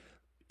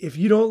 If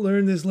you don't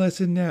learn this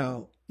lesson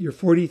now, you're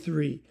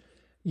 43.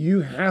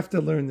 You have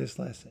to learn this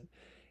lesson.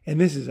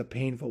 And this is a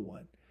painful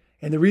one.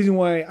 And the reason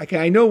why,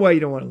 I know why you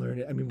don't want to learn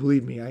it. I mean,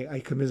 believe me, I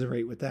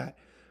commiserate with that.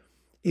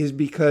 Is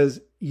because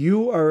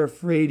you are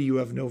afraid you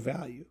have no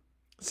value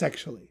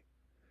sexually.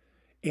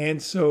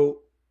 And so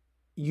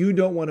you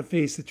don't want to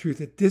face the truth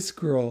that this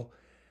girl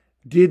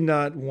did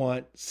not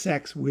want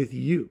sex with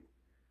you.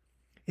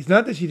 It's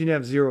not that she didn't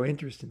have zero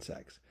interest in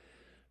sex.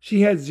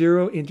 She had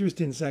zero interest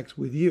in sex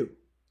with you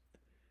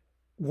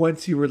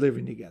once you were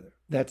living together.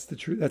 That's the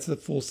truth. That's the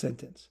full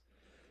sentence.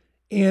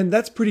 And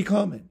that's pretty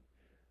common.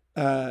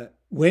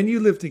 When you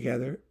live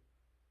together,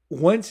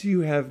 once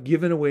you have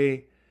given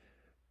away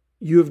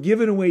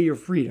your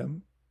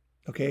freedom,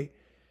 okay,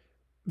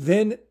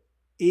 then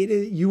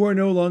you are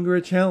no longer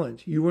a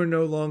challenge. You are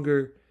no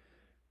longer,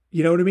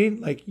 you know what I mean?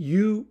 Like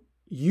you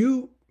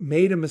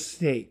made a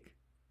mistake,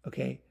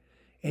 okay,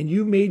 and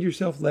you made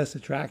yourself less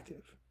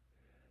attractive.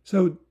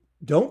 So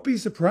don't be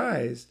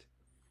surprised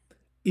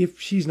if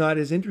she's not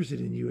as interested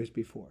in you as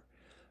before,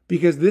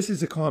 because this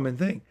is a common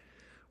thing.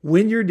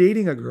 When you're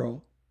dating a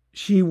girl,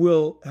 she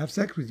will have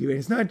sex with you, and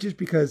it's not just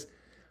because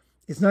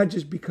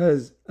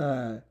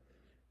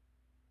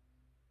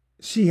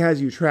she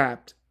has you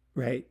trapped,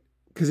 right?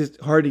 Because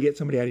it's hard to get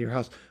somebody out of your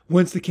house.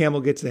 Once the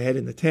camel gets the head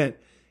in the tent,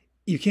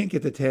 you can't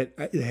get the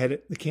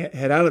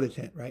head out of the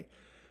tent, right?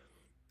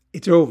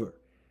 It's over.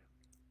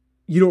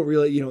 You don't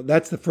really,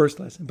 that's the first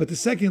lesson. But the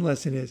second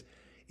lesson is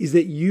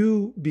that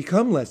you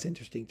become less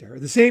interesting to her.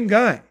 The same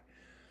guy.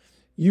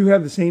 You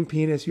have the same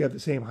penis, you have the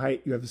same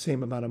height, you have the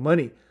same amount of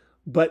money,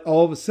 but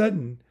all of a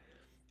sudden,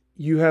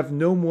 you have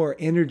no more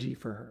energy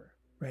for her,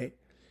 right?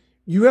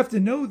 You have to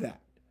know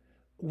that.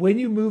 When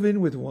you move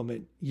in with a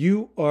woman,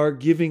 you are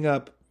giving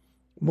up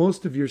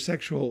most of your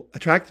sexual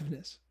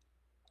attractiveness.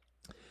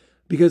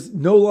 Because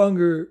no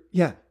longer,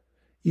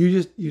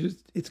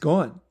 it's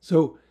gone.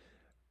 So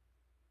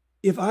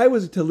if I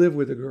was to live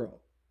with a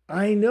girl,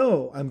 I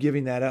know I'm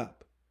giving that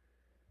up,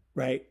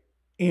 right?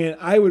 And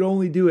I would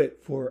only do it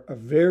for a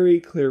very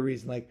clear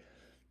reason. I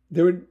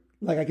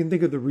can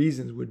think of the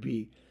reasons would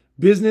be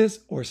business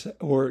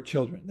or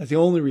children. That's the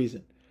only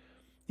reason.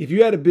 If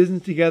you had a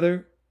business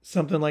together,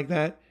 something like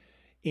that,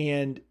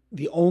 and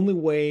the only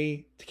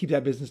way to keep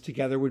that business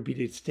together would be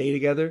to stay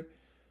together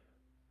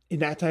in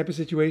that type of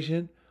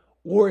situation,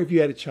 or if you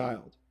had a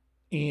child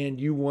and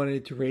you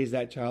wanted to raise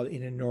that child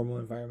in a normal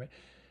environment.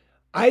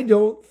 I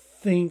don't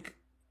think,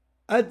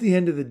 at the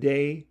end of the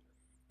day,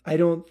 I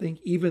don't think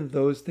even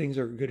those things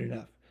are good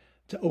enough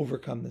to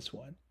overcome this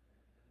one.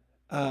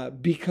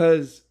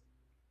 Because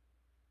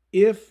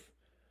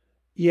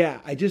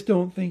I just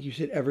don't think you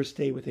should ever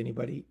stay with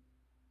anybody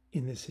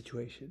in this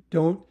situation.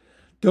 Don't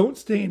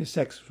stay in a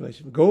sexless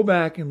relationship. Go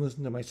back and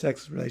listen to my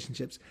sexless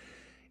relationships.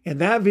 And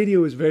that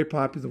video is very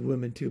popular with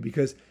women too,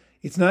 because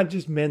it's not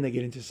just men that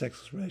get into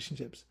sexless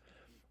relationships.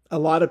 A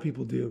lot of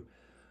people do.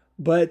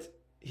 But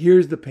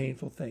here's the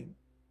painful thing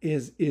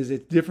is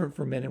it's different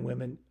for men and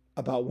women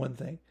about one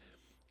thing,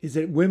 is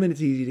that women,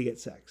 it's easy to get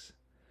sex.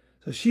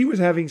 So she was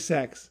having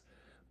sex,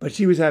 but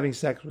she was having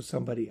sex with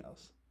somebody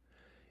else.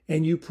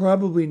 And you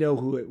probably know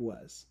who it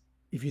was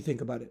if you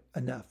think about it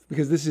enough,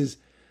 because this is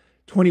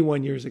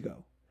 21 years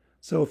ago.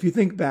 So if you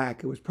think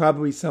back, it was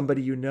probably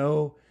somebody you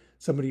know,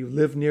 somebody who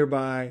lived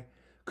nearby,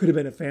 could have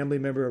been a family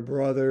member, a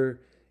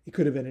brother, it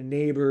could have been a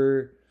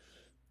neighbor,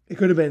 it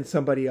could have been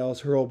somebody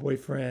else, her old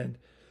boyfriend,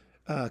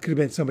 could have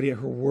been somebody at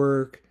her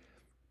work,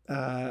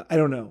 I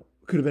don't know,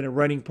 could have been a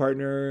running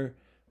partner,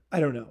 I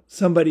don't know,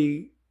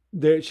 somebody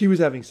there, she was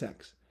having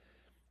sex.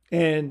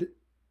 And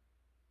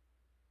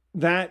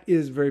that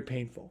is very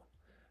painful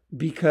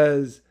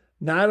because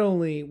not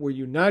only were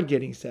you not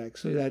getting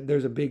sex, so that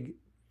there's a big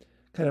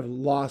kind of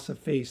loss of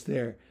face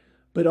there,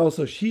 but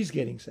also she's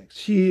getting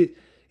sex.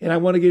 And I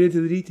want to get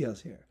into the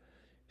details here.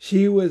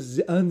 She was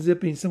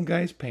unzipping some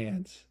guy's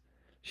pants.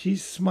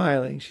 She's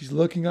smiling. She's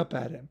looking up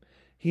at him.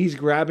 He's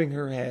grabbing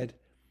her head.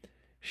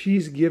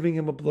 She's giving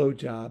him a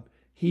blowjob.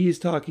 He's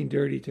talking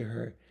dirty to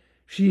her.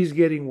 She's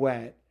getting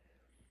wet.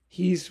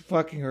 He's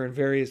fucking her in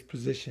various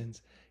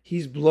positions.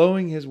 He's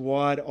blowing his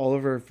wad all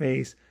over her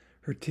face,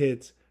 her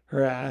tits,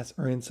 her ass,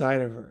 or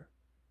inside of her.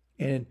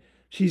 And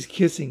she's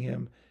kissing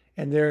him,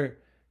 and they're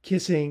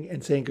kissing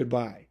and saying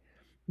goodbye.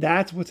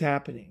 That's what's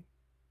happening.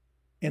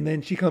 And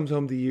then she comes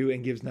home to you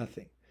and gives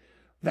nothing.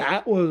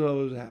 That was what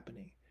was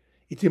happening.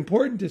 It's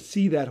important to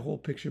see that whole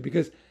picture,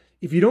 because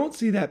if you don't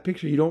see that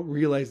picture, you don't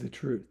realize the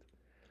truth.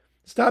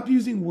 Stop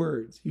using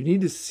words. You need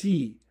to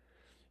see.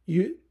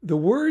 The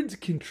words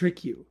can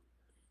trick you.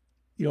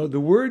 The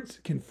words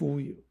can fool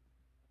you.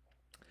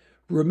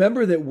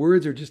 Remember that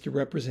words are just a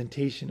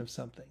representation of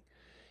something.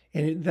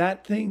 And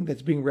that thing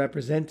that's being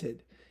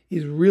represented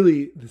is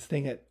really the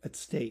thing at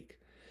stake.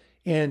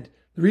 And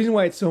the reason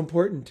why it's so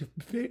important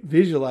to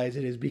visualize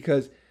it is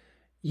because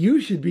you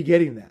should be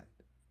getting that.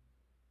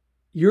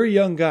 You're a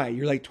young guy.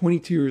 You're like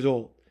 22 years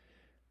old.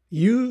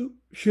 You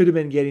should have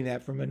been getting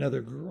that from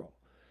another girl,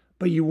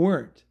 but you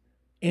weren't.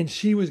 And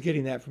she was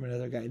getting that from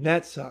another guy. And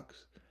that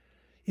sucks.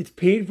 It's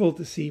painful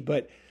to see,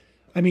 but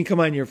I mean, come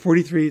on, you're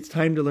 43. It's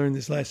time to learn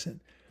this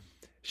lesson.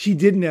 She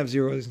didn't have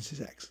zero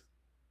sex.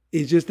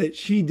 It's just that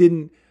she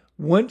didn't,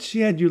 once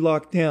she had you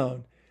locked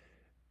down,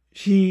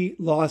 she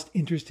lost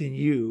interest in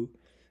you.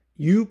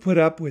 You put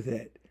up with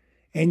it,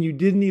 and you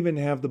didn't even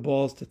have the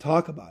balls to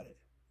talk about it.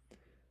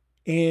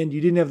 And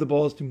you didn't have the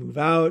balls to move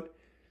out.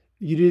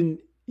 You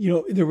didn't,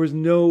 you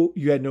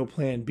had no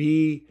plan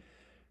B.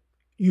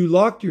 You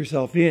locked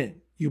yourself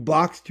in. You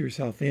boxed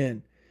yourself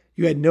in.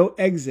 You had no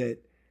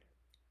exit.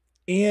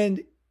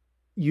 And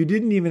you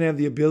didn't even have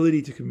the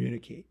ability to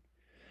communicate.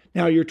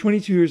 Now, you're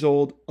 22 years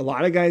old. A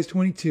lot of guys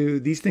 22.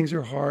 These things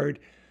are hard.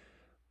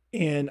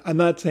 And I'm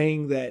not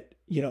saying that,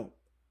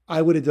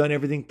 I would have done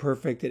everything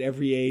perfect at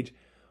every age.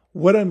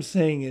 What I'm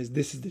saying is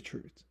this is the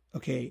truth,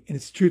 okay? And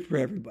it's the truth for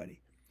everybody.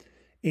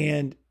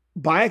 And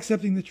by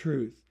accepting the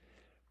truth,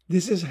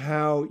 this is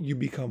how you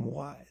become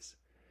wise.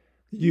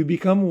 You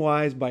become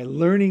wise by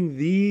learning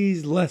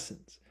these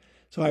lessons.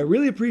 So I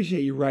really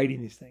appreciate you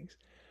writing these things.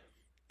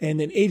 And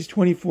then age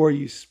 24,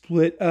 you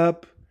split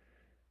up.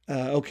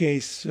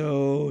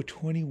 So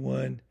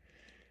 21.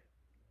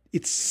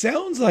 It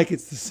sounds like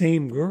it's the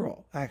same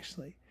girl,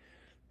 actually.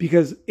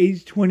 Because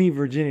age 20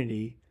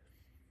 virginity,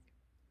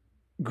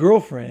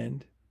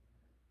 girlfriend,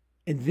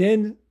 and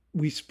then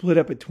we split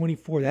up at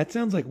 24. That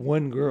sounds like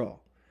one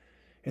girl.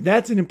 And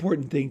that's an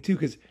important thing too,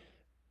 because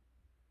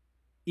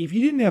if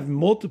you didn't have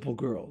multiple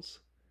girls,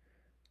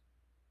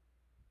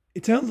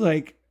 it sounds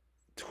like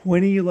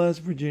 20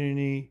 lost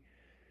virginity.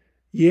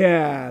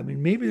 Yeah, I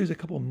mean, maybe there's a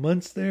couple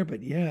months there,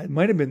 but yeah, it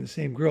might have been the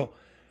same girl.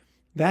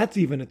 That's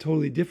even a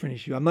totally different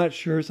issue. I'm not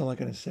sure, so I'm not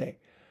going to say.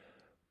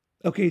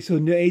 Okay, so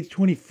age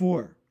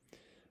 24.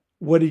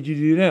 What did you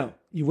do now?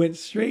 You went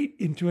straight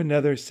into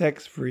another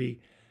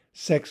sex-free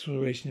sexual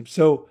relationship.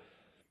 So,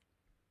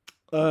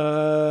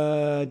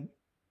 I'm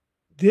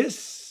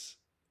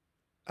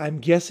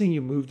guessing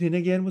you moved in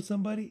again with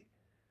somebody?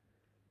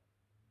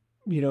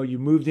 You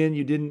moved in,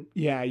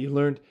 you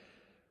learned.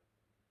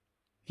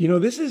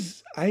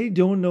 I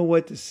don't know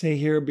what to say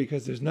here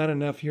because there's not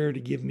enough here to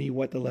give me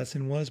what the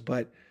lesson was,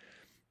 but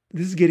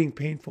this is getting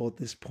painful at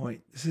this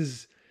point. This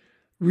is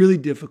really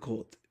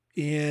difficult.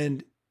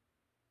 And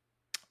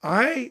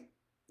I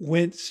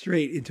went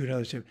straight into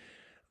another step.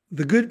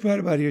 The good part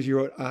about it is you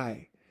wrote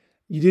I.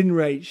 You didn't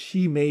write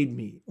she made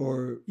me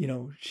or,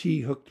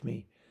 she hooked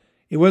me.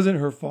 It wasn't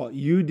her fault.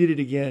 You did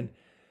it again.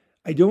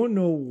 I don't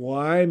know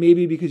why.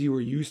 Maybe because you were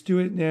used to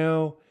it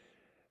now.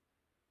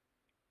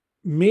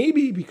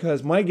 Maybe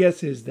because my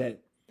guess is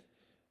that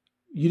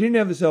you didn't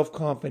have the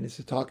self-confidence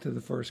to talk to the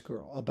first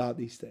girl about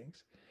these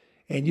things.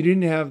 And you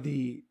didn't have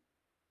the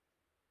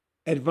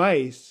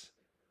advice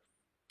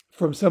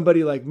from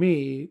somebody like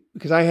me,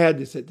 because I had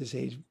this at this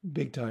age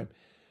big time,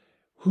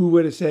 who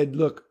would have said,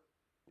 look,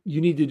 you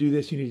need to do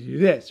this, you need to do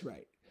this,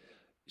 right?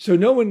 So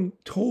no one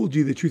told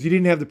you the truth. You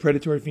didn't have the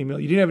predatory female.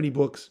 You didn't have any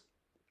books.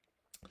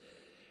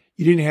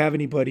 You didn't have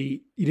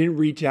anybody. You didn't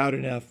reach out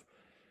enough.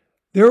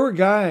 There were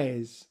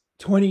guys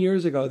 20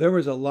 years ago, there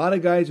was a lot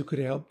of guys who could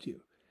have helped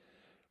you.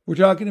 We're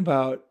talking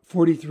about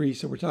 43,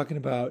 so we're talking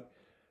about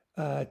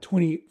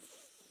 19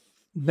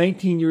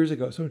 years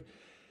ago. So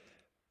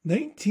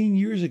 19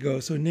 years ago,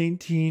 so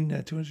 20,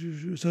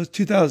 so it's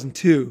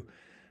 2002,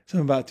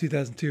 something about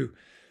 2002.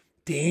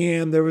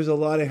 Damn, there was a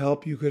lot of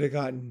help you could have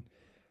gotten.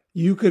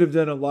 You could have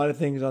done a lot of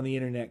things on the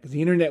internet because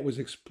the internet was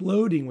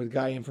exploding with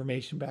guy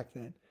information back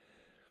then.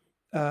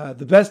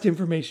 The best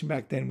information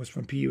back then was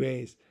from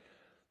PUAs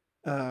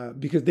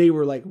because they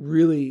were like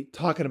really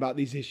talking about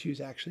these issues,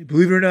 actually.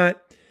 Believe it or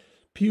not,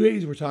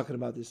 PUAs were talking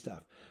about this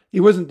stuff.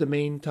 It wasn't the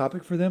main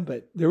topic for them,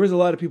 but there was a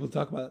lot of people to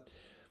talk about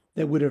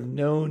that would have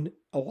known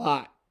a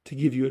lot to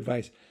give you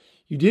advice.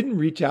 You didn't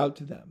reach out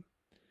to them.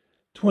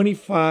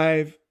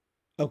 25,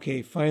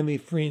 okay, finally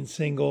free and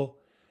single.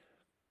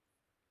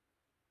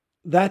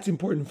 That's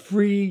important.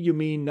 Free, you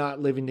mean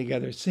not living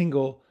together.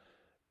 Single,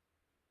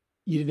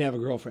 you didn't have a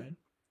girlfriend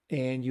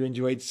and you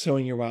enjoyed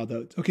sowing your wild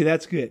oats. Okay,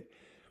 that's good.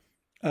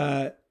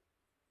 30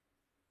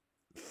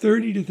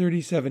 to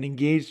 37,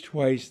 engaged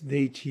twice,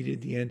 they cheated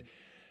at the end.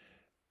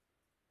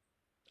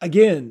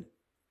 Again,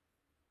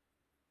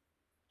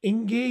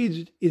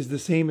 engaged is the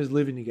same as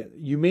living together.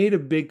 You made a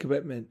big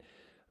commitment.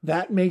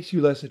 That makes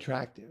you less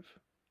attractive.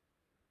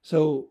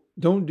 So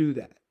don't do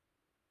that.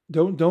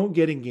 Don't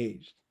get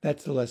engaged.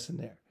 That's the lesson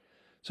there.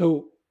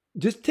 So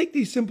just take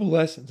these simple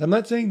lessons. I'm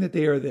not saying that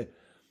they are the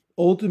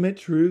ultimate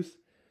truth,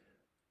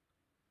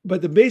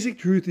 but the basic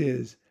truth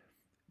is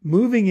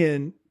moving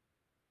in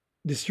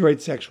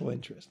destroyed sexual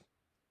interest.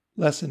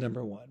 Lesson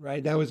number one,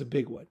 right? That was a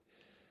big one.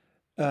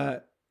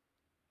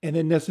 And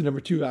then lesson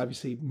number two,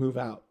 obviously, move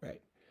out,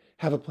 right?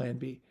 Have a plan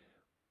B.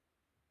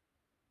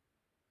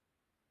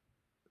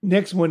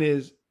 Next one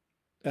is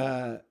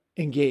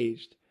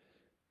engaged.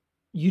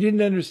 You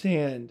didn't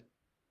understand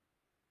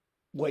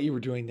what you were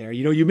doing there.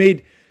 You know, you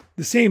made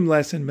the same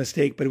lesson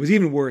mistake, but it was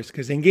even worse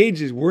because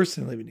engaged is worse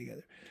than living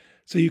together.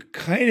 So you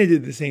kind of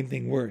did the same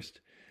thing worse.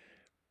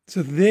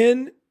 So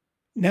then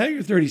now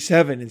you're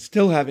 37 and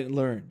still haven't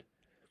learned.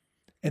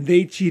 And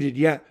they cheated.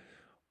 Yeah.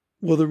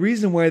 Well, the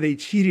reason why they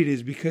cheated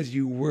is because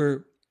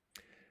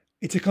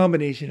it's a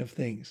combination of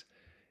things.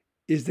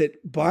 Is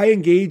that by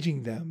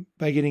engaging them,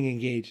 by getting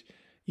engaged,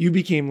 you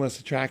became less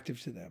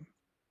attractive to them.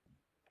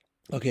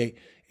 Okay.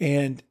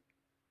 And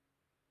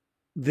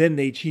then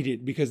they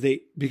cheated because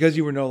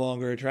you were no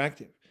longer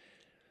attractive.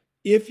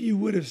 If you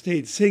would have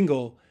stayed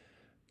single,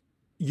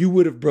 you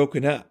would have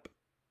broken up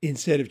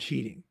instead of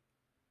cheating.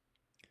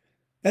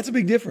 That's a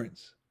big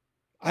difference.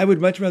 I would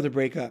much rather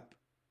break up.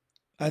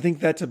 I think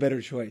that's a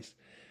better choice.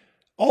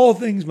 All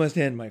things must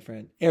end, my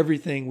friend.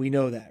 Everything, we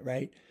know that,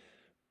 right?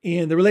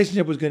 And the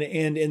relationship was going to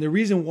end. And the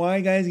reason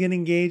why guys get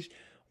engaged,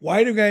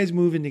 why do guys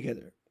move in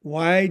together?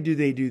 Why do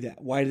they do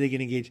that? Why do they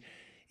get engaged?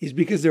 Is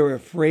because they're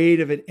afraid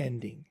of it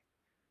ending.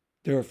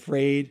 They're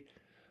afraid.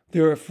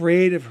 They're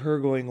afraid of her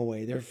going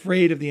away. They're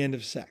afraid of the end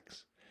of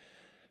sex.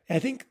 And I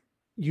think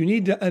you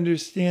need to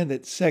understand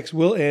that sex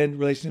will end,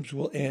 relationships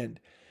will end.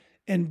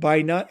 And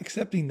by not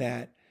accepting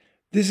that,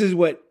 this is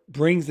what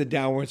brings the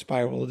downward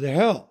spiral to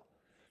hell.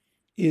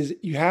 Is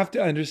you have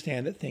to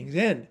understand that things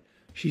end.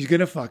 She's going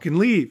to fucking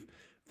leave.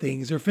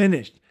 Things are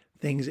finished.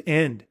 Things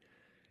end.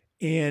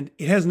 And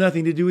it has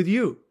nothing to do with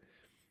you.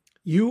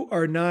 You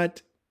are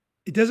not,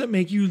 it doesn't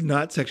make you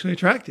not sexually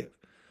attractive.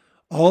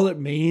 All it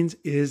means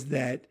is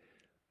that,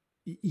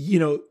 you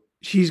know,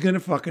 she's going to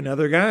fuck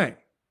another guy.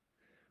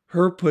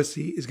 Her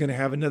pussy is going to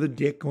have another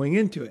dick going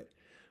into it.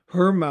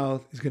 Her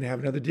mouth is going to have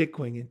another dick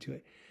going into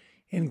it.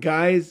 And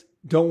guys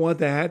don't want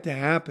that to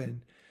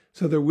happen.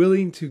 So they're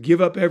willing to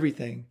give up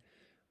everything,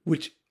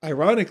 which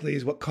ironically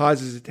is what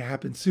causes it to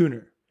happen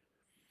sooner.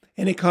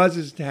 And it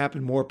causes it to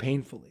happen more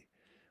painfully,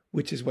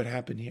 which is what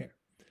happened here.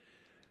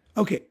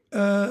 Okay,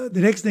 the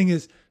next thing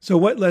is, so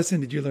what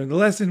lesson did you learn? The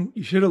lesson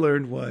you should have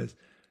learned was,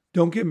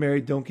 don't get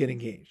married, don't get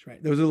engaged,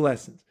 right? Those are the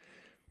lessons.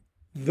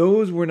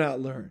 Those were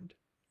not learned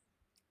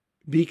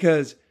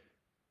because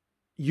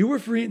you were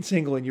free and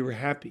single and you were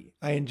happy.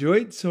 I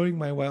enjoyed sowing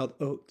my wild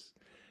oats.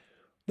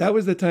 That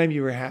was the time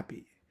you were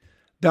happy. ...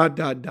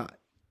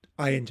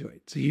 I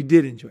enjoyed. So you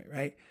did enjoy,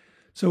 right?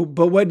 So,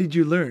 but what did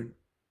you learn?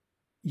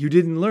 You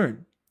didn't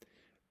learn.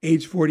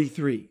 Age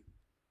 43.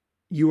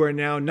 You are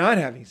now not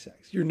having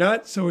sex. You're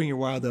not sowing your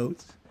wild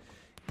oats.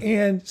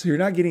 And so you're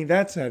not getting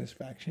that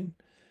satisfaction.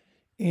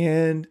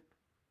 And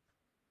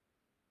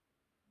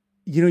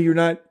you know, you're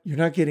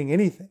not getting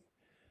anything.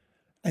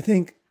 I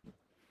think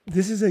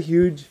this is a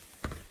huge,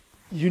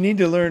 you need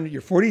to learn,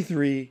 you're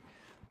 43,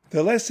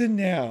 the lesson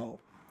now,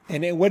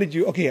 and what did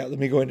you, okay, let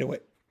me go into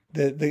what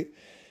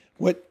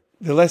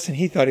the lesson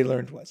he thought he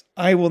learned was,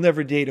 I will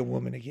never date a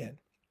woman again.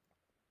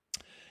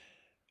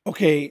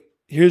 Okay,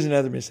 here's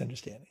another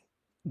misunderstanding.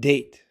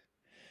 Date.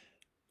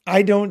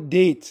 I don't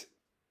date.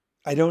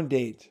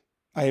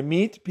 I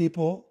meet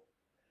people,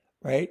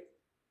 right?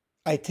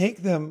 I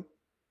take them,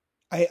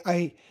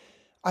 I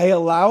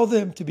allow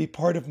them to be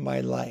part of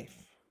my life.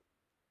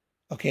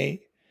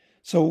 Okay?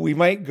 So we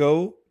might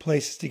go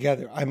places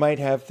together. I might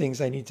have things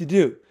I need to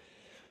do.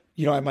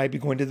 I might be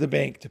going to the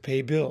bank to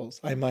pay bills.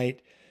 I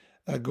might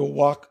go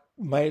walk.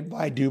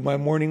 I do my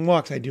morning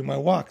walks. I do my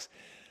walks.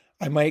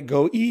 I might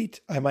go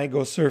eat. I might go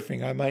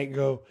surfing. I might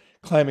go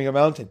climbing a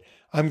mountain.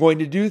 I'm going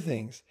to do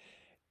things.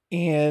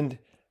 And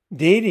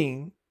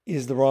dating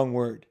is the wrong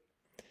word.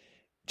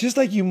 Just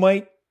like you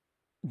might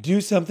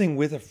do something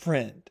with a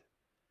friend,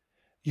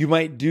 you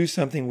might do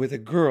something with a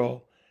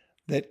girl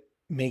that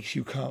makes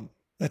you come.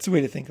 That's the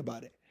way to think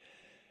about it.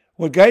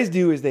 What guys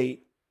do is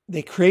they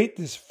create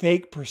this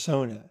fake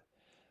persona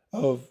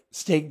of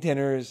steak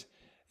dinners,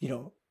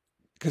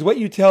 because what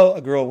you tell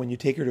a girl when you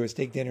take her to a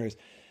steak dinner is,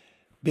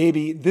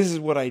 baby, this is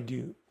what I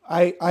do.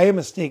 I am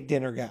a steak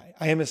dinner guy.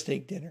 I am a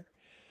steak dinner.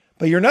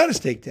 But you're not a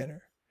steak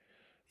dinner.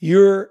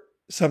 You're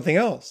something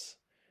else.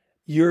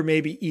 You're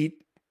maybe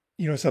eat,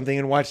 something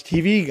and watch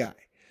TV guy.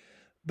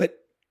 But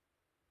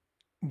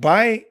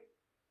by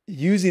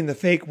using the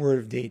fake word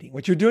of dating,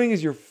 what you're doing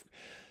is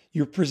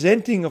you're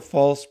presenting a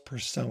false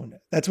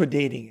persona. That's what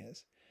dating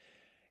is.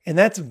 And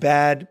that's a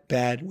bad,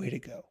 bad way to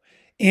go.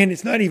 And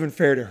it's not even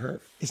fair to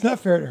her. It's not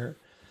fair to her.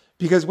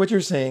 Because what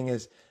you're saying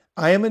is,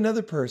 I am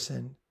another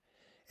person.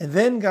 And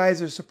then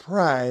guys are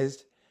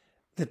surprised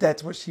that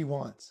that's what she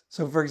wants.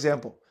 So for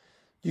example,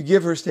 you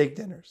give her steak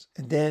dinners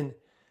and then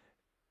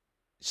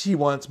she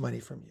wants money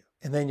from you.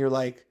 And then you're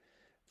like,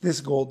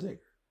 this gold digger.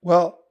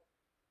 Well,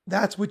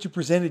 that's what you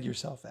presented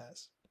yourself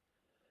as,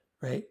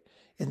 right?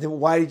 And then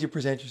why did you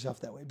present yourself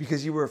that way?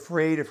 Because you were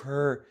afraid of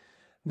her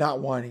not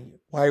wanting you.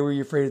 Why were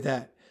you afraid of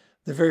that?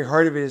 The very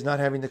heart of it is not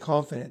having the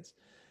confidence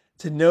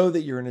to know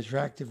that you're an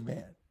attractive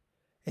man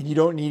and you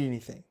don't need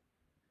anything.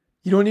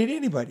 You don't need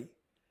anybody.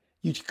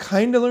 You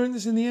kind of learn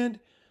this in the end,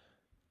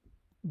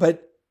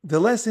 but the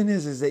lesson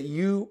is that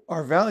you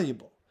are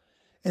valuable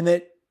and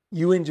that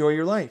you enjoy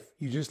your life.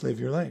 You just live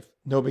your life.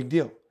 No big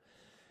deal.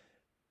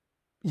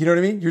 You know what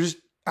I mean? You're just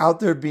out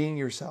there being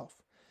yourself.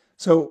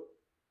 So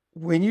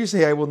when you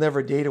say, I will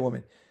never date a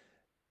woman,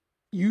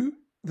 the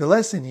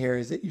lesson here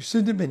is that you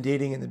shouldn't have been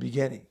dating in the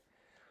beginning.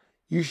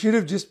 You should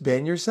have just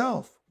been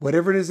yourself,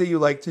 whatever it is that you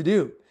like to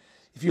do.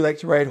 If you like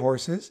to ride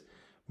horses,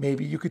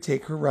 maybe you could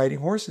take her riding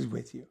horses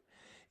with you.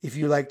 If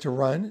you like to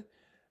run,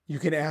 you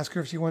can ask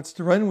her if she wants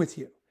to run with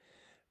you.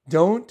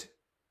 Don't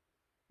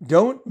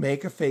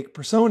make a fake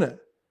persona.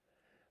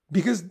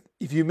 Because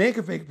if you make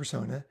a fake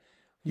persona,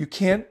 you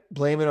can't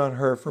blame it on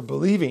her for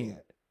believing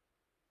it.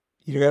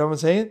 You get what I'm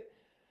saying?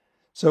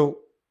 So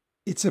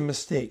it's a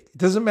mistake. It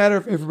doesn't matter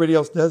if everybody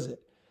else does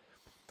it.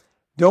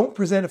 Don't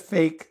present a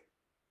fake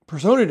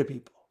persona to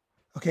people.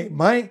 Okay,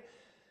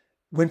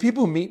 when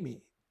people meet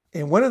me,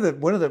 and one of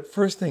the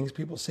first things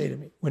people say to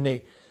me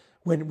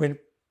when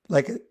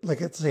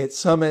let's say at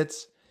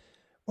summits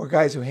or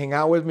guys who hang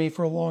out with me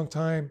for a long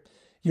time,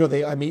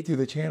 I meet through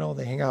the channel,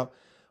 they hang out.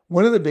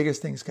 One of the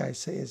biggest things guys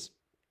say is,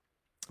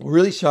 what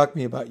really shocked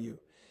me about you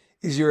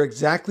is you're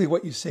exactly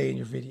what you say in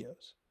your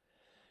videos.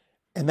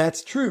 And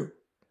that's true.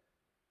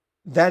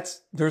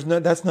 That's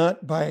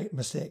not by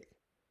mistake.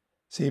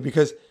 See,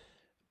 because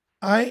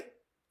I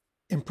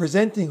am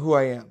presenting who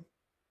I am.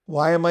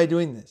 Why am I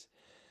doing this?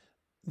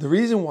 The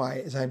reason why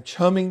is I'm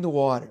chumming the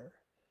water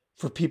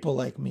for people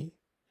like me.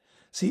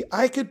 See,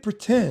 I could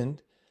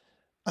pretend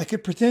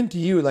to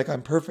you like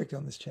I'm perfect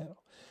on this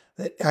channel,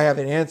 that I have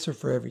an answer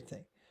for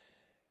everything.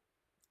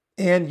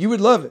 And you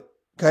would love it.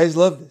 Guys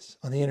love this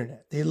on the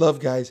internet. They love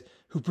guys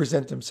who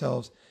present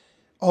themselves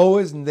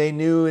always, and they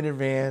knew in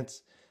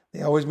advance.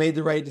 They always made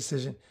the right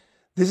decision.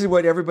 This is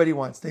what everybody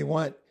wants. They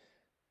want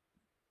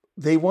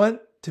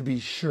to be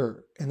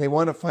sure, and they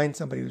want to find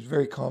somebody who's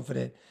very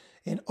confident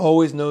and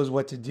always knows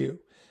what to do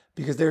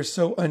because they're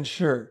so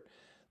unsure.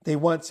 They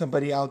want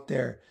somebody out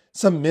there,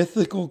 some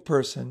mythical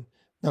person.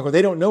 Now,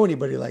 they don't know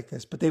anybody like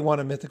this, but they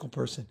want a mythical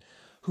person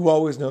who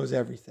always knows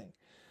everything.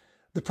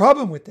 The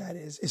problem with that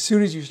is, as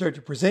soon as you start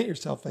to present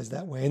yourself as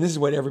that way, and this is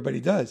what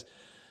everybody does,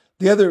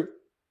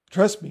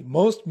 trust me,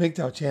 most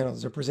MGTOW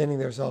channels are presenting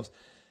themselves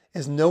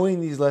as knowing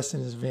these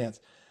lessons in advance.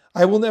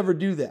 I will never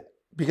do that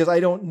because I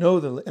don't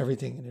know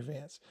everything in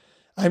advance.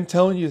 I'm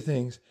telling you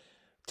things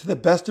to the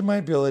best of my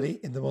ability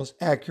in the most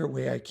accurate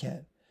way I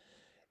can.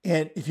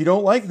 And if you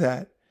don't like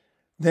that,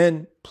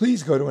 then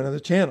please go to another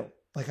channel.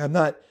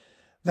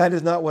 That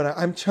is not what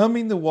I'm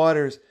chumming the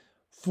waters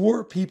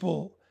for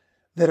people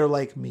that are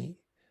like me.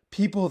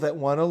 People that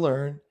want to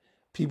learn,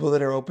 people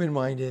that are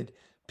open-minded,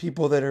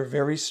 people that are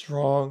very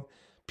strong,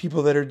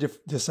 people that are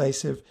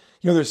decisive.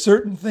 There's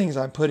certain things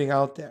I'm putting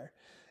out there,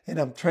 and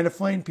I'm trying to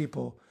find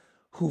people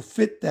who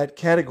fit that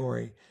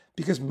category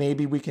because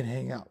maybe we can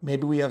hang out.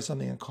 Maybe we have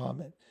something in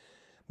common.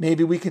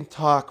 Maybe we can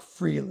talk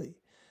freely.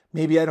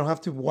 Maybe I don't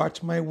have to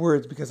watch my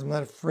words because I'm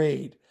not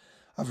afraid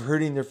of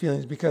hurting their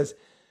feelings because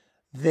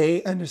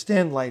they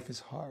understand life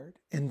is hard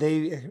and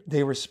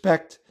they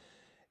respect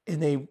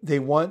and they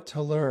want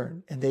to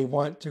learn and they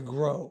want to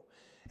grow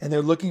and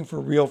they're looking for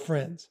real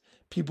friends,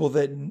 people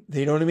that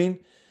they know what I mean?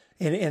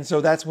 And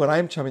so that's what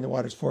I'm chumming the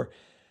waters for.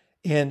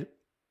 And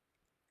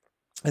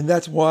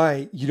that's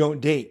why you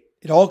don't date.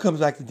 It all comes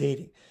back to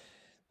dating.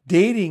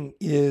 Dating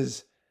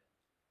is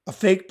a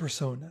fake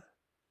persona.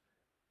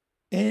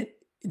 And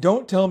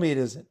don't tell me it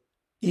isn't.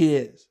 It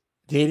is.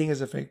 Dating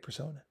is a fake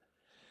persona.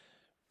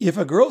 If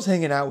a girl's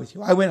hanging out with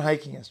you, I went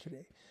hiking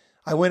yesterday.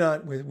 I went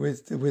on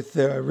with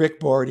Rick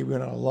Barty. We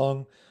went on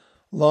a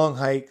long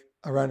hike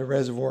around a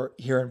reservoir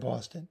here in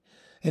Boston,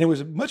 and it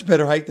was a much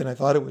better hike than I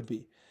thought it would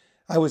be.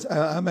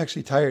 I'm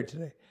actually tired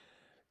today,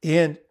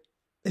 and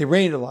it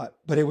rained a lot,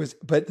 but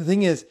the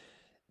thing is,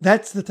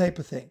 that's the type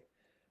of thing.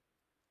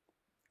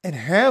 And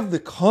have the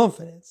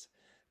confidence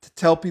to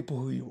tell people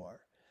who you are.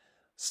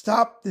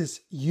 Stop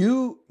this.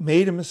 You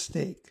made a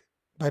mistake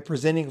by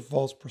presenting a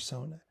false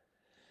persona.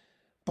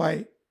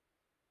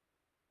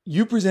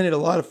 You presented a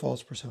lot of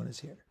false personas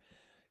here.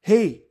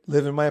 Hey,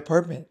 live in my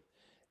apartment.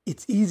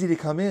 It's easy to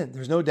come in.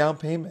 There's no down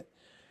payment.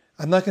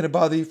 I'm not going to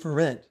bother you for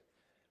rent.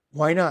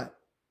 Why not?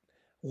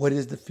 What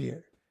is the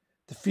fear?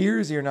 The fear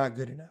is you're not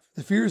good enough.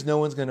 The fear is no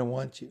one's going to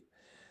want you.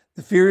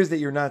 The fear is that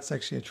you're not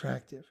sexually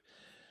attractive.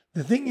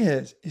 The thing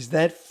is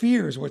that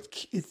fear is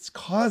it's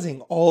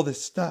causing all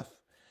this stuff.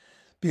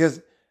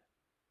 Because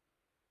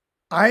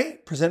I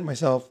present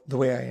myself the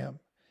way I am.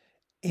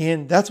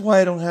 And that's why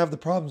I don't have the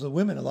problems with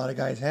women a lot of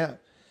guys have.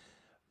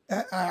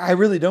 I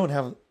really don't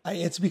have.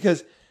 It's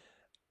because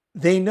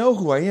they know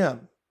who I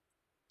am.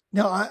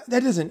 Now,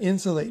 that doesn't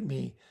insulate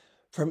me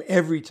from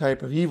every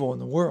type of evil in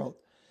the world.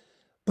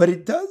 But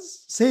it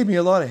does save me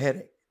a lot of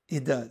headache.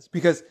 It does.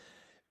 Because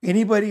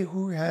anybody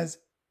who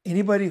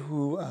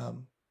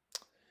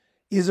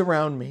is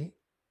around me,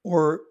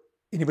 or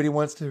anybody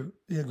wants to,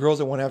 girls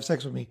that want to have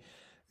sex with me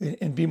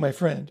and be my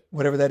friend,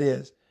 whatever that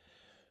is,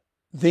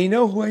 they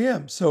know who I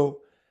am. So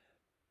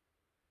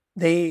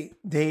they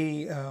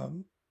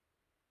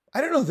I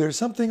don't know, there's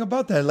something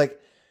about that.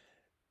 Like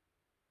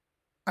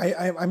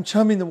I'm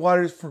chumming the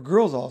waters for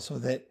girls also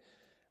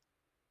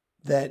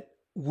that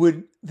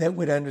would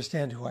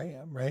understand who I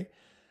am, right?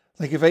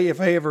 Like if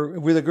I ever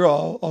with a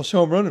girl, I'll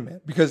show them Running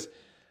Man because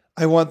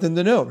I want them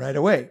to know right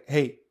away.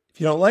 Hey, if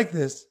you don't like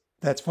this,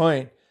 that's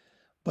fine,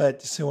 but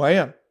this is who I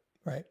am,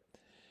 right?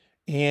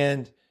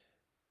 And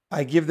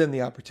I give them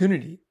the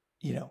opportunity,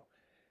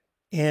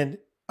 and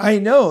I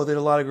know that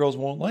a lot of girls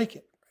won't like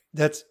it.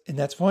 That's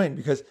fine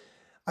because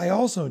I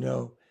also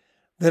know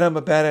that I'm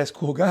a badass,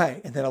 cool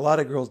guy, and that a lot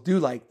of girls do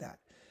like that.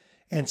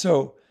 And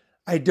so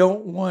I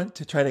don't want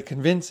to try to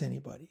convince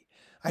anybody.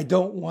 I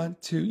don't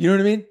want to, you know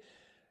what I mean?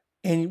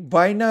 And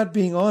by not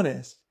being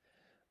honest,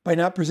 by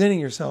not presenting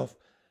yourself,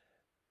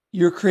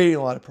 you're creating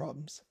a lot of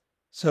problems.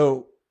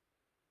 So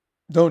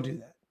don't do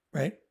that,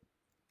 right?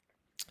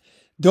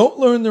 Don't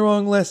learn the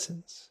wrong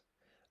lessons.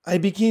 I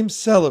became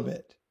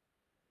celibate.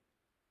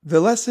 The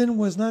lesson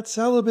was not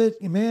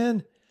celibate,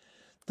 man.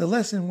 The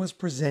lesson was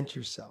present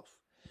yourself.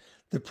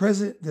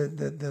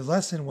 The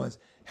lesson was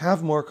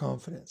have more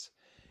confidence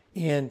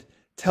and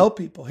tell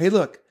people, hey,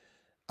 look,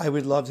 I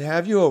would love to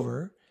have you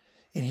over,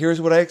 and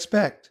here's what I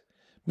expect.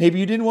 Maybe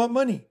you didn't want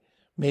money.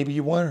 Maybe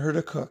you wanted her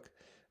to cook.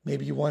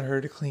 Maybe you want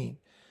her to clean.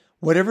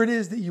 Whatever it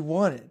is that you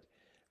wanted,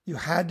 you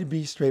had to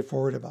be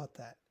straightforward about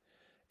that.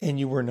 And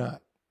you were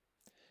not.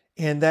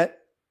 And that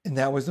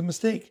was the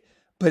mistake.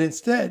 But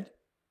instead,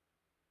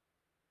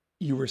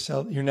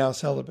 you're now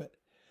celibate.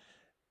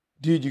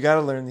 Dude, you got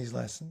to learn these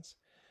lessons.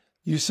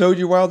 You sowed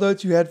your wild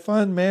oats. You had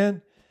fun,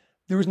 man.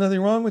 There was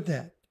nothing wrong with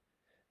that.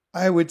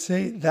 I would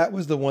say that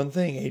was the one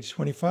thing, age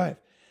 25.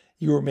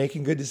 You were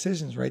making good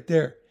decisions right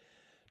there.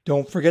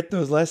 Don't forget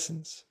those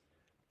lessons.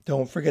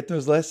 Don't forget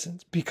those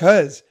lessons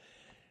because,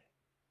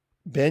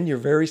 Ben, your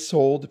very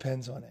soul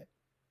depends on it.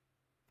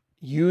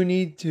 You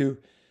need to,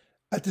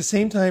 at the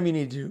same time, you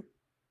need to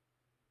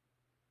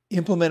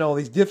implement all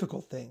these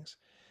difficult things.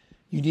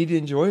 You need to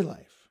enjoy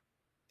life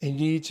and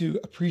you need to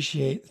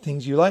appreciate the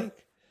things you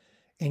like.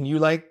 And you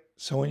like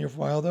sowing your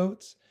wild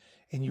oats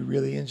and you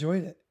really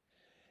enjoyed it.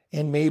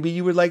 And maybe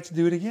you would like to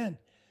do it again,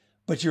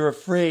 but you're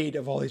afraid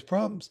of all these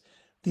problems.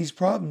 These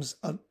problems,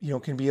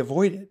 can be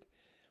avoided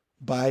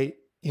by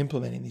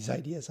implementing these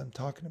ideas I'm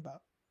talking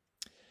about.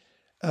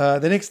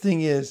 The next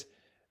thing is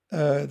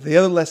the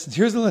other lessons.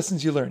 Here's the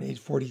lessons you learn, age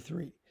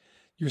 43.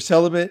 You're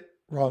celibate,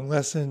 wrong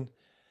lesson.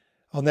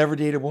 I'll never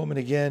date a woman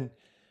again.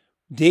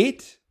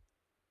 Date?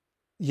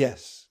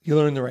 Yes, you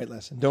learn the right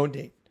lesson. Don't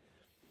date.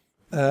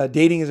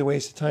 Dating is a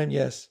waste of time,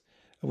 yes.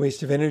 A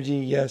waste of energy,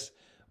 yes.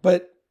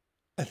 But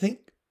I think,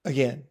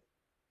 again,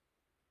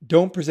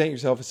 don't present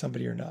yourself as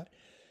somebody you're not.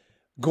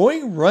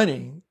 Going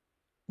running,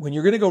 when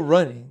you're going to go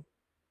running,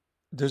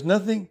 there's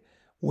nothing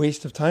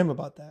waste of time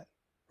about that,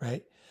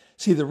 right?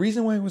 See, the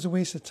reason why it was a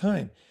waste of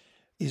time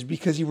is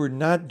because you were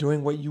not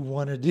doing what you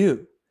want to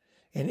do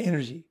and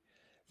energy.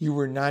 You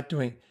were not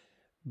doing.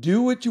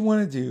 Do what you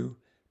want to do,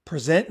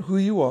 present who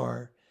you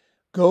are,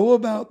 go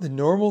about the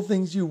normal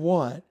things you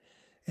want,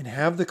 and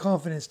have the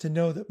confidence to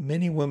know that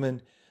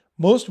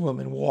most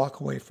women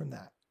walk away from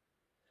that.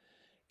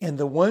 And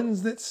the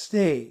ones that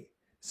stay,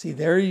 see,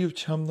 there you've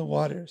chummed the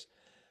waters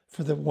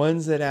for the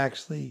ones that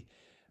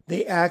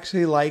they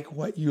actually like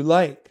what you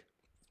like.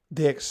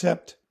 They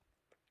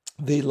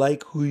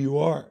like who you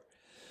are.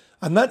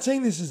 I'm not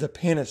saying this is a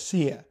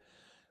panacea,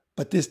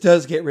 but this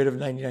does get rid of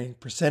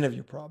 99% of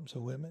your problems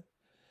with women.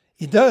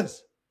 It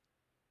does.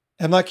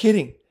 I'm not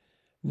kidding.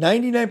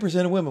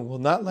 99% of women will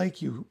not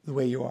like you the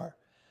way you are.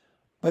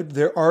 But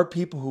there are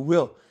people who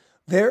will.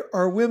 There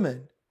are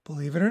women,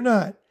 believe it or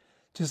not,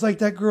 just like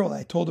that girl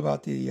I told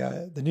about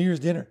the New Year's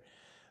dinner,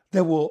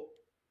 that will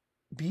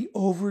be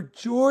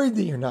overjoyed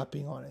that you're not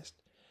being honest.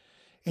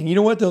 And you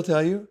know what they'll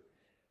tell you?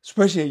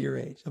 Especially at your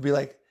age. They'll be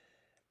like,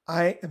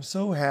 I am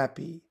so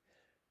happy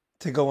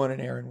to go on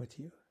an errand with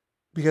you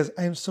because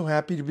I am so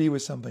happy to be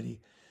with somebody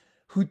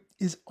who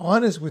is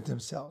honest with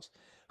themselves,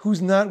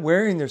 who's not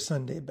wearing their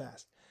Sunday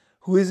best,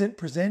 who isn't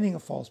presenting a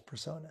false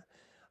persona.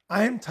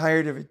 I am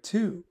tired of it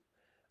too.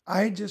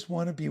 I just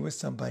want to be with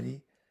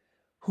somebody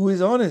who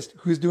is honest,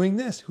 who's doing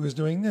this, who is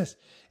doing this.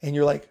 And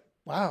you're like,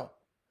 wow,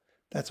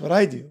 that's what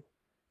I do.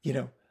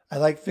 I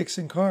like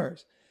fixing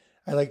cars.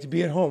 I like to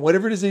be at home.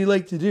 Whatever it is that you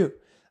like to do.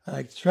 I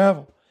like to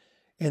travel.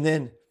 And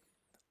then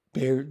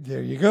there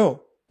you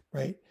go,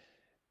 right?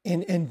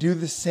 And do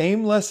the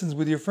same lessons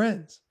with your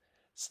friends.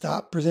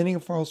 Stop presenting a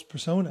false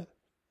persona,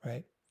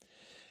 right?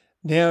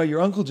 Now, your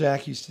Uncle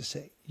Jack used to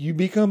say, you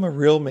become a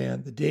real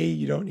man the day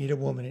you don't need a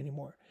woman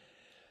anymore.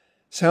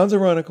 Sounds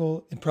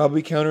ironical and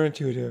probably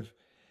counterintuitive.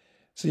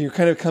 So you're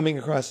kind of coming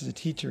across as a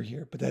teacher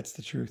here, but that's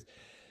the truth.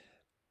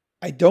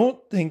 I don't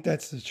think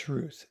that's the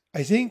truth.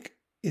 I think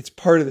it's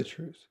part of the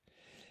truth.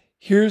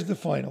 Here's the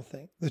final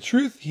thing. The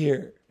truth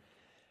here,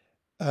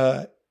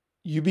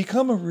 you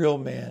become a real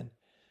man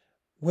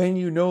when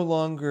you no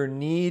longer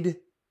need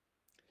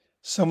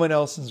someone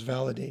else's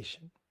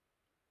validation.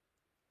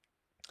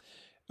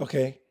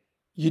 Okay?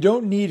 You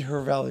don't need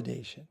her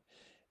validation.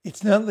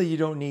 It's not that you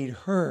don't need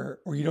her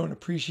or you don't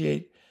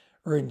appreciate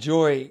or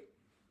enjoy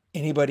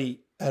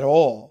anybody at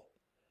all.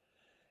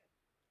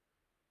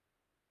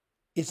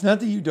 It's not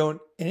that you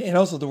don't, and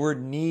also the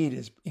word need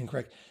is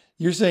incorrect.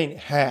 You're saying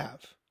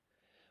have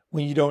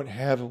when you don't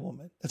have a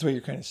woman. That's what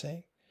you're kind of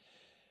saying.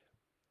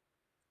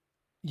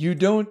 You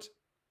don't,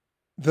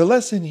 the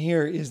lesson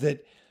here is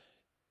that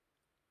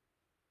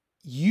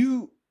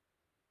you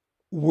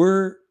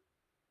were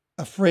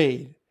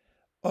afraid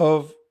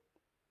of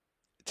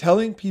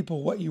telling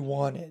people what you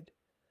wanted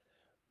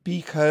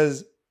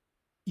because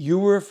you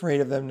were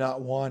afraid of them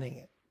not wanting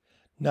it,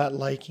 not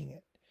liking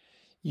it.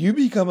 You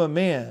become a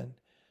man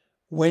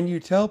when you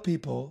tell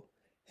people,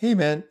 hey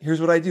man,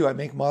 here's what I do. I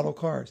make model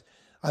cars.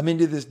 I'm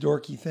into this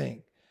dorky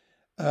thing.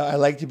 I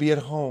like to be at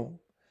home.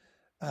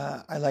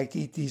 I like to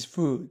eat these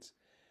foods.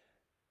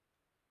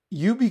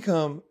 You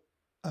become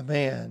a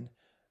man,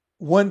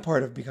 one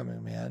part of becoming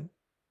a man,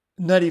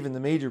 not even the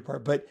major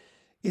part, but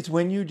it's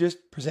when you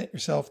just present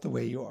yourself the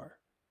way you are.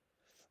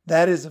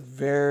 That is a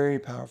very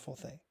powerful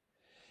thing.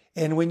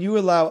 And when you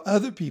allow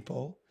other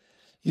people,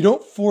 you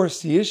don't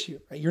force the issue,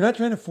 right? You're not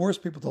trying to force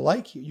people to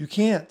like you. You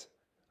can't,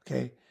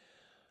 okay?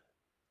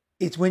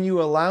 It's when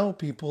you allow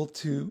people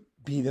to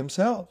be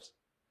themselves.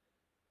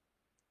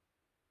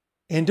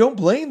 And don't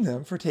blame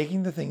them for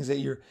taking the things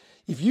that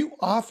if you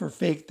offer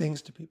fake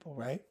things to people,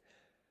 right?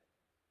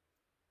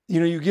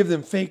 You give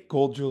them fake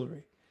gold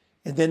jewelry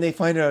and then they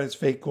find out it's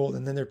fake gold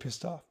and then they're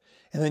pissed off.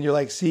 And then you're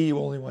like, see, you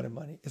only wanted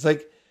money. It's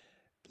like,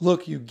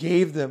 look, you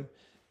gave them,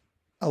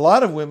 a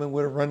lot of women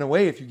would have run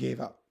away if you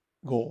gave out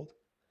gold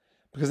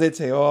because they'd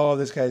say, oh,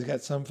 this guy's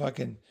got some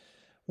fucking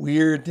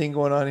weird thing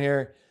going on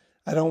here.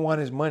 I don't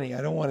want his money.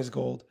 I don't want his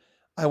gold.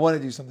 I want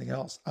to do something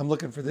else. I'm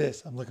looking for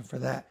this. I'm looking for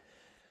that.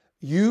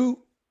 You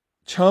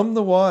chum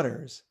the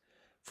waters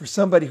for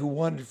somebody who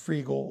wanted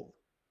free gold.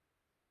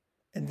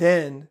 And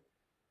then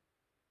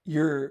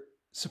you're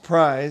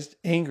surprised,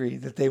 angry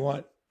that they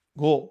want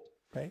gold,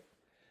 right?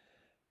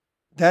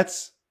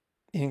 That's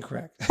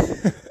incorrect.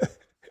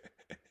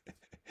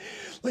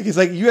 It's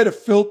like you had a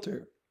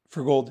filter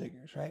for gold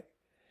diggers, right?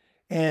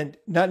 And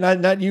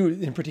not you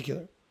in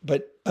particular,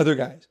 but other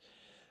guys.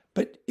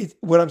 But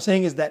what I'm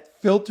saying is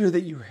that filter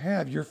that you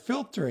have, you're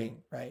filtering,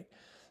 right?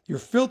 You're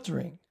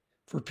filtering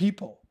for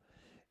people.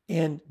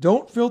 And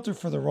don't filter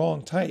for the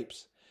wrong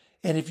types.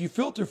 And if you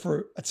filter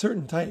for a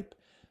certain type,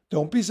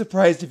 don't be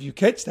surprised if you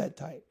catch that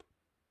type,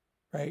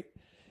 right?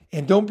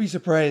 And don't be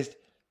surprised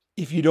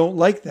if you don't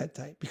like that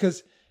type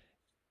because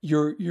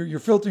you're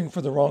filtering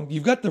for the wrong.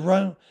 You got the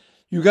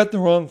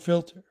wrong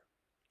filter,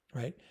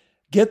 right?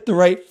 Get the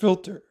right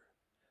filter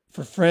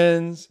for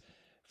friends,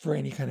 for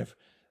any kind of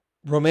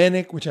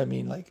romantic, which I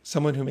mean like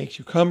someone who makes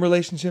you come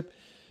relationship,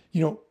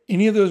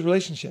 any of those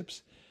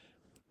relationships,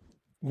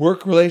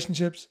 work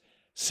relationships,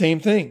 same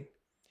thing.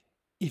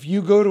 If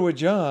you go to a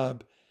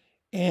job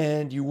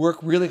and you work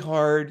really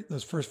hard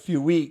those first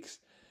few weeks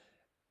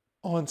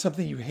on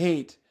something you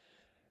hate,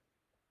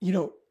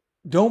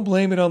 don't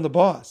blame it on the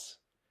boss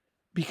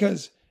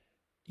because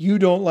you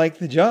don't like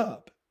the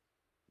job.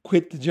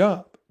 Quit the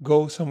job.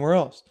 Go somewhere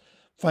else.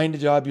 Find a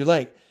job you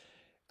like.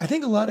 I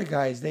think a lot of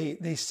guys,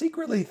 they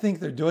secretly think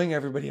they're doing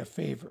everybody a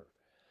favor.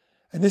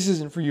 And this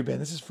isn't for you, Ben.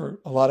 This is for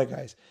a lot of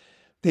guys.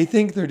 They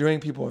think they're doing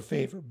people a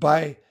favor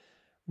by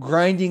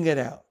grinding it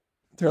out.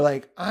 They're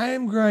like,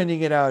 I'm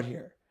grinding it out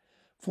here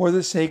for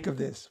the sake of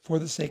this, for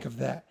the sake of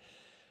that.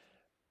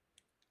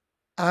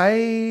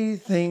 I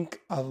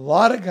think a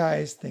lot of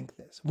guys think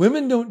this.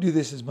 Women don't do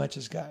this as much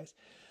as guys.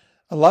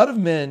 A lot of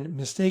men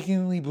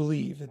mistakenly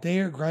believe that they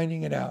are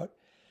grinding it out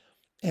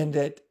and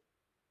that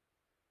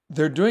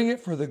they're doing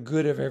it for the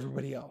good of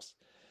everybody else.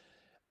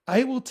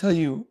 I will tell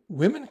you,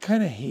 women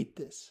kind of hate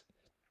this.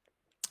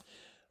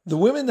 The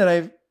women that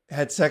I've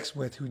had sex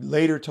with who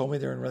later told me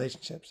they're in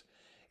relationships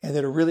and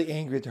that are really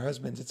angry at their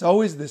husbands, it's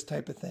always this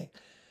type of thing.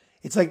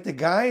 It's like the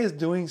guy is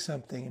doing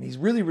something and he's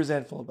really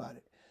resentful about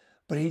it,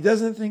 but he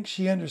doesn't think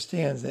she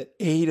understands that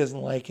A, he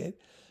doesn't like it,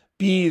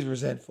 B, he's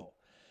resentful.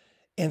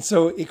 And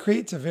so it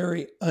creates a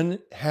very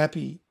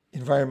unhappy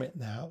environment in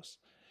the house.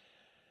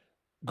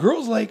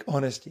 Girls like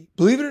honesty.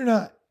 Believe it or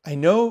not, I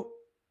know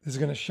this is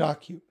going to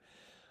shock you,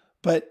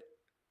 but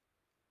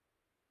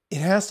it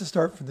has to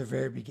start from the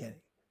very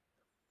beginning.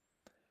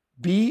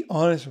 Be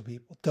honest with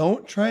people.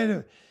 Don't try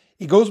to,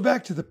 it goes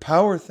back to the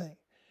power thing.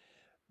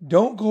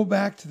 Don't go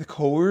back to the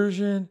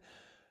coercion,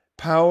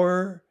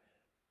 power,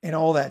 and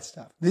all that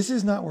stuff. This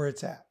is not where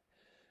it's at.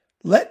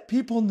 Let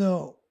people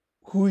know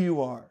who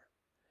you are.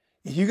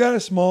 If you got a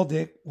small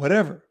dick,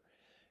 whatever,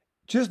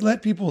 just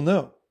let people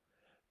know.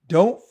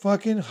 Don't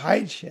fucking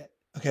hide shit,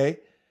 okay?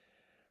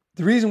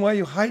 The reason why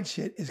you hide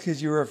shit is because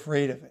you're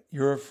afraid of it.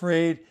 You're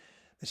afraid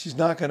that she's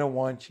not going to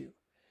want you.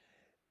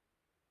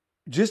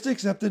 Just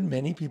accept that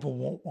many people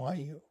won't want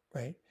you,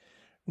 right?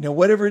 Now,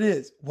 whatever it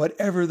is,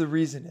 whatever the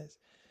reason is,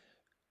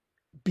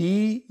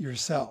 be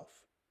yourself.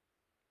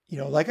 You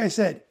know, like I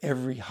said,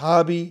 every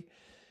hobby,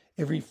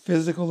 every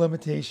physical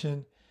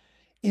limitation.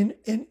 And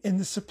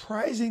the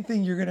surprising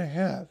thing you're going to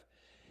have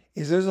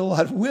is there's a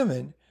lot of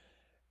women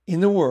in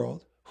the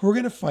world who are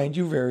going to find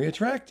you very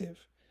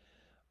attractive.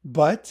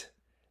 But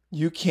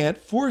you can't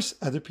force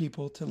other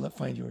people to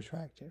find you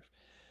attractive.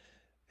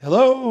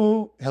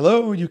 Hello,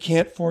 you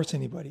can't force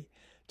anybody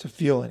to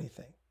feel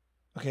anything.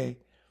 Okay?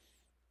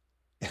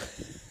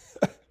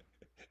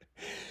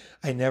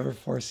 I never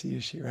force the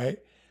issue, right?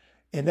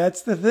 And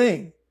that's the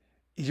thing.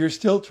 You're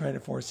still trying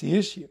to force the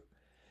issue.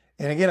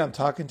 And again, I'm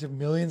talking to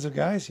millions of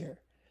guys here.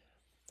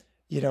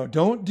 You know,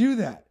 don't do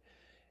that.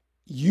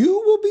 You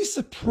will be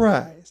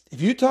surprised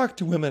if you talk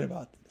to women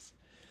about this.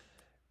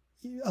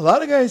 A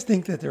lot of guys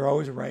think that they're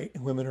always right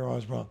and women are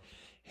always wrong.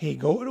 Hey,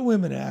 go to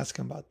women and ask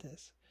them about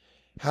this.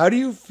 How do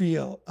you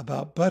feel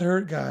about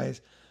butthurt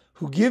guys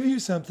who give you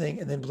something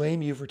and then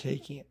blame you for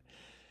taking it?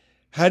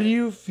 How do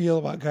you feel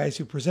about guys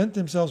who present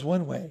themselves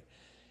one way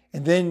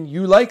and then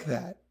you like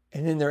that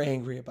and then they're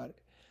angry about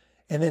it?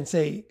 And then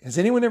say, has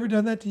anyone ever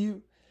done that to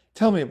you?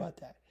 Tell me about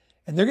that.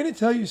 And they're going to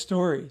tell you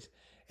stories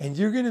and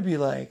you're going to be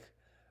like,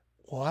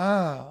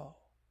 wow,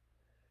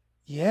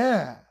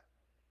 yeah.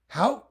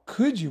 How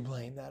could you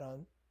blame that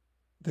on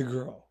the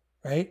girl,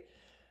 right?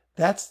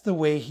 That's the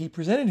way he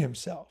presented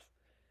himself.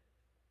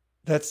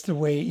 That's the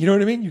way, you know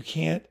what I mean? You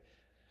can't,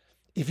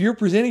 if you're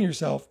presenting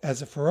yourself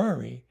as a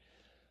Ferrari,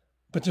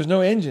 but there's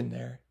no engine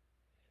there,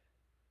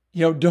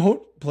 you know,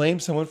 don't blame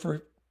someone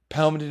for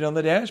pounding it on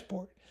the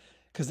dashboard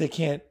because they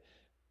can't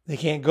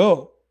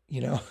go,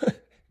 you know.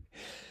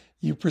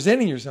 You're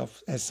presenting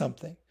yourself as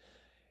something.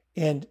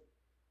 And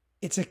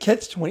it's a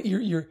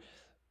catch-20.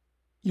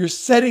 You're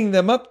setting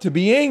them up to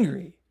be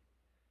angry.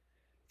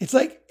 It's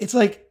like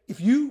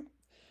if you,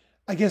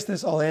 I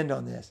guess I'll end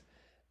on this.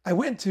 I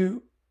was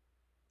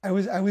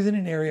in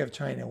an area of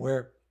China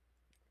where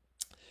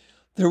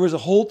there was a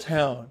whole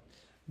town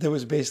that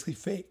was basically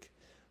fake.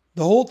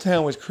 The whole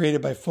town was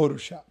created by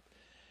Photoshop.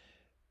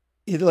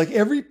 Like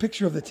every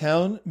picture of the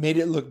town made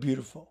it look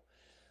beautiful.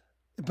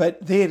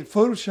 But they had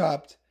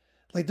Photoshopped,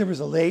 like there was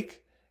a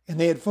lake, and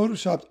they had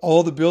Photoshopped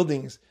all the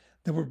buildings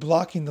that were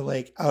blocking the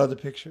lake out of the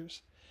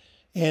pictures.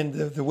 And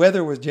the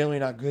weather was generally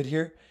not good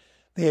here.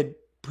 They had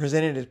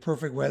presented as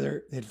perfect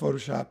weather. They had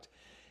Photoshopped.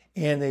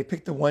 And they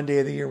picked the one day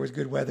of the year was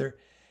good weather.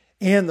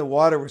 And the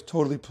water was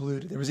totally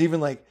polluted. There was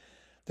even like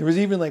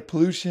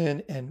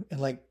pollution and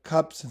like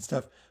cups and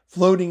stuff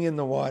floating in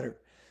the water.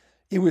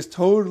 It was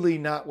totally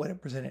not what it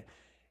presented.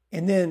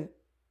 And then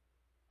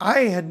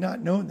I had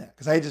not known that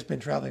because I had just been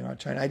traveling around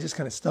China. I just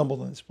kind of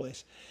stumbled on this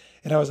place.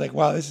 And I was like,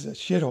 wow, this is a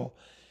shithole.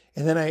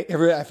 And then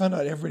I found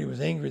out everybody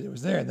was angry that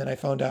was there. And then I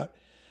found out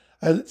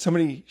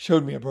somebody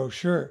showed me a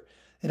brochure.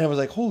 And I was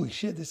like, holy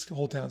shit, this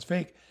whole town's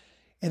fake.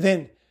 And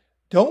then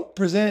don't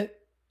present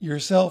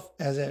yourself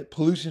as a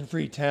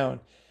pollution-free town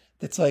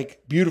that's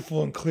like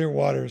beautiful and clear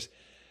waters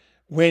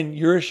when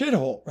you're a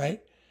shithole,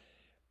 right?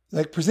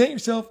 Like present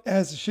yourself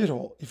as a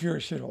shithole if you're a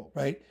shithole,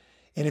 right?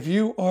 And if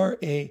you are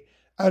a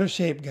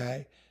out-of-shape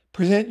guy,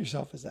 present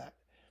yourself as that.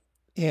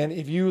 And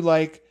if you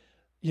like,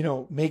 you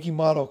know, making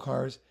model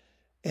cars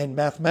and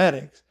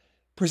mathematics,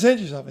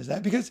 present yourself as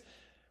that. Because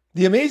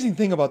the amazing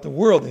thing about the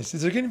world is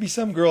there's going to be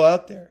some girl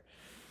out there.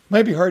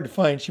 Might be hard to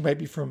find. She might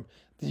be from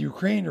the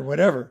Ukraine or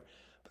whatever.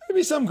 But there'll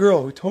be some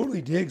girl who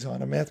totally digs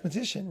on a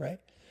mathematician, right?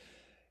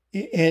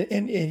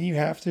 And you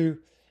have to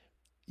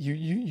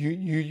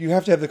you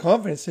have to have the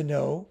confidence to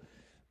know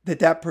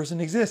that person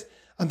exists.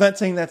 I'm not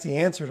saying that's the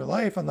answer to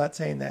life. I'm not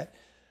saying that.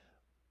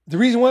 The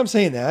reason why I'm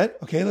saying that,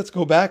 okay, let's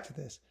go back to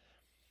this,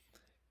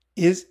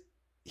 is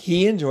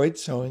he enjoyed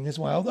sowing his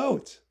wild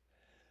oats.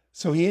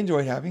 So he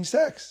enjoyed having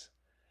sex.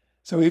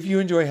 So if you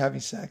enjoy having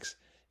sex,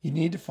 You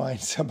need to find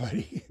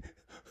somebody.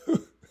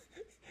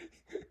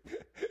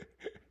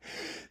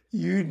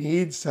 You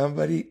need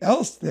somebody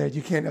else that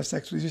you can't have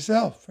sex with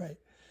yourself, right?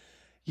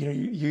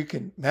 You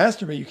can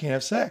masturbate, you can't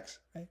have sex,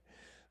 right?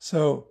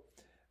 So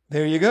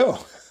there you go.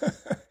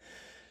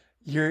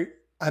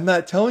 I'm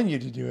not telling you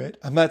to do it.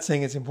 I'm not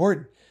saying it's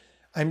important.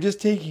 I'm just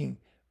taking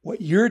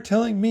what you're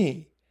telling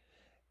me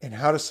and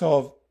how to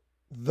solve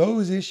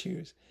those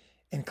issues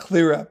and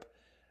clear up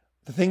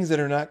the things that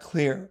are not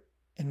clear,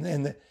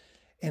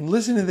 and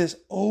listen to this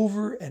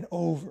over and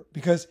over,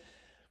 because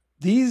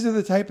these are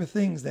the type of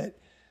things that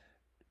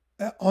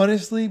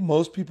honestly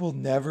most people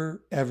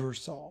never ever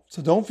solve.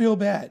 So don't feel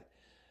bad.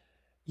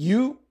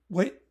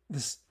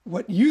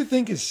 What you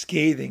think is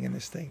scathing in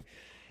this thing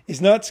is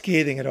not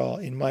scathing at all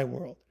in my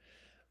world.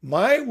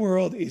 My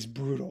world is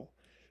brutal.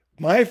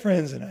 My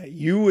friends and I,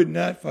 you would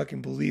not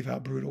fucking believe how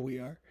brutal we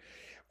are.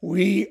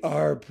 We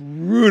are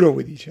brutal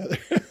with each other.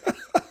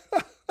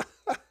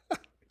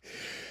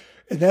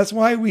 And that's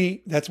why we're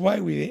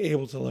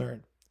able to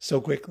learn so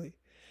quickly.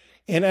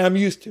 And I'm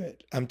used to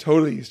it. I'm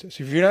totally used to it.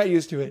 So if you're not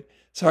used to it,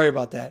 sorry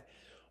about that.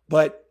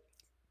 But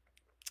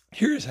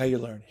here's how you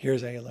learn.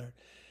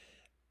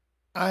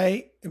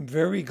 I am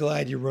very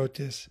glad you wrote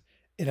this,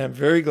 and I'm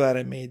very glad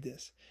I made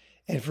this.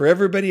 And for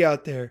everybody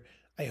out there,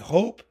 I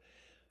hope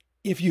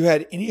if you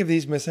had any of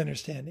these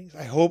misunderstandings,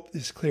 I hope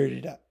this cleared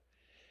it up.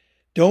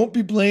 Don't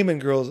be blaming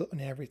girls on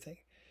everything.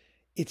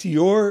 It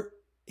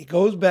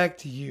goes back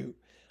to you.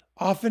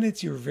 Often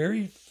it's your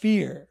very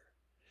fear.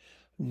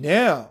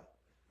 Now,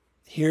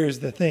 here's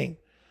the thing.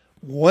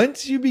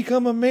 Once you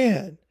become a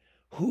man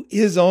who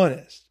is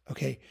honest,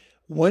 okay,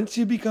 once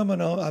you become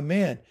a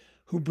man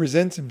who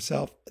presents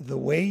himself the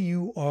way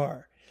you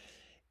are,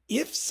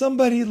 if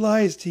somebody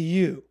lies to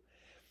you,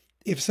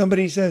 if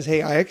somebody says,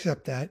 hey, I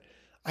accept that,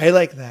 I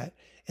like that,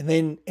 and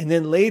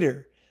then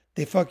later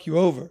they fuck you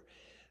over,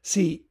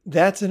 see,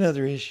 that's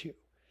another issue.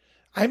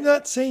 I'm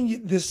not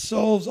saying this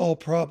solves all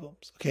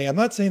problems, okay? I'm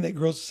not saying that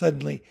girls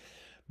suddenly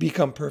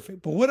become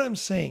perfect, but what I'm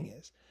saying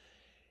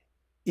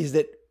is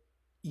that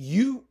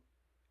you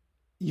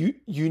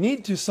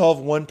need to solve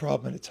one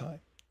problem at a time.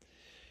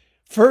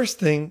 First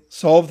thing,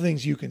 solve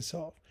things you can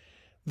solve.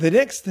 The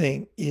next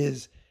thing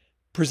is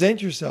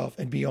present yourself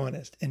and be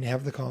honest and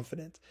have the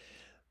confidence.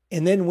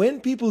 And then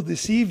when people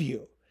deceive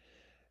you,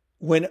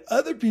 when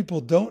other people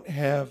don't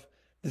have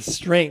the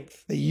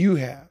strength that you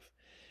have,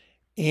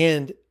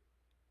 and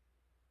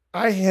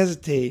I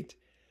hesitate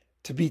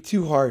to be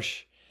too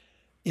harsh.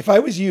 If I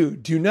was you,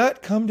 do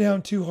not come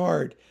down too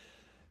hard.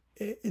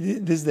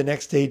 This is the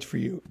next stage for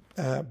you.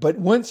 But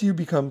once you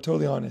become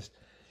totally honest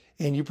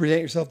and you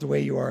present yourself the way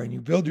you are and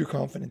you build your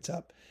confidence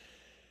up,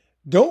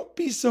 don't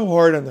be so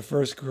hard on the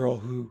first girl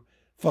who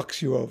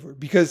fucks you over,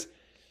 because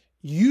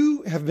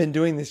you have been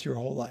doing this your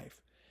whole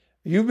life.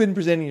 You've been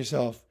presenting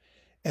yourself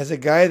as a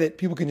guy that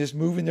people can just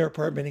move in their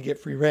apartment and get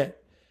free rent.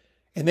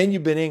 And then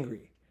you've been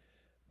angry.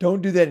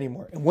 Don't do that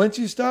anymore. And once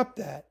you stop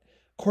that,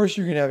 of course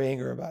you're going to have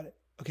anger about it.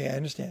 Okay, I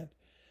understand.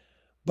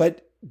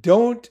 But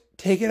don't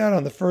take it out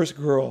on the first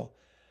girl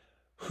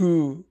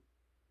who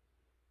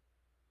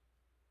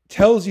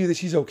tells you that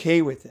she's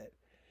okay with it,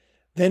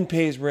 then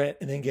pays rent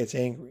and then gets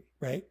angry,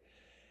 right?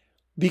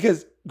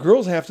 Because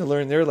girls have to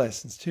learn their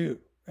lessons too,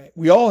 right?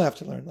 We all have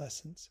to learn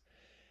lessons.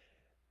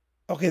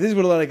 Okay, this is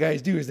what a lot of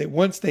guys do, is that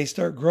once they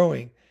start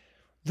growing,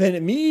 then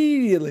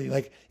immediately,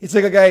 it's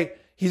like a guy,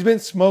 he's been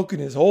smoking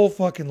his whole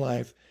fucking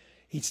life.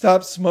 He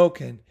stops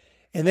smoking,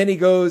 and then he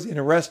goes in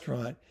a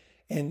restaurant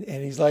and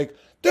he's like,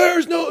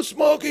 there's no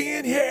smoking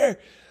in here.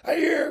 I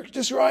hear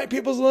destroying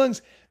people's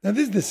lungs. Now,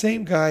 this is the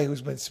same guy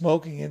who's been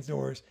smoking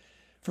indoors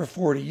for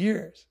 40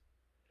 years.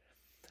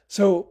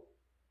 So,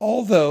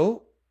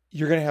 although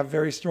you're going to have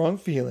very strong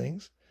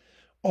feelings,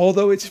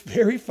 although it's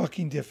very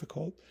fucking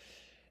difficult,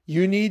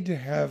 you need to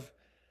have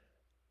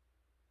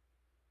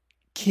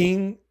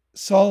King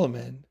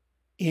Solomon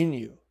in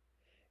you.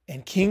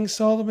 And King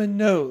Solomon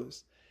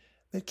knows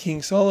that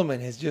King Solomon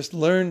has just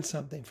learned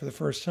something for the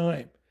first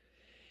time.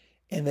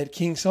 And that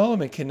King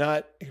Solomon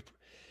cannot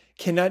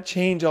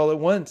change all at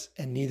once,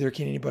 and neither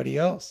can anybody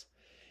else.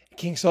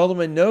 King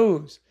Solomon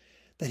knows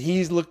that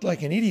he's looked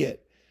like an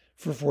idiot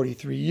for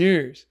 43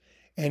 years.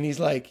 And he's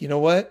like, you know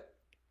what?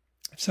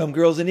 If some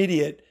girl's an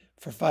idiot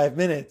for 5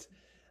 minutes,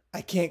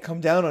 I can't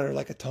come down on her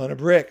like a ton of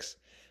bricks.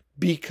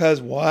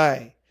 Because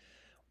why?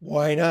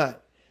 Why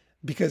not?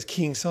 Because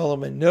King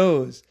Solomon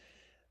knows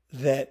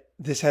that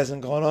this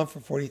hasn't gone on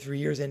for 43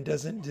 years and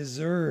doesn't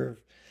deserve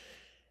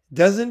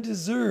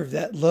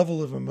that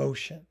level of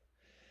emotion.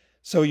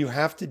 So you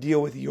have to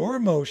deal with your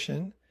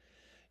emotion,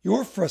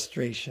 your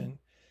frustration,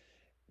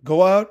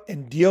 go out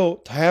and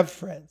have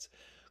friends,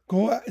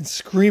 go out and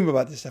scream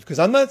about this stuff. Because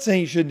I'm not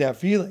saying you shouldn't have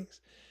feelings.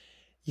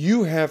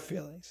 You have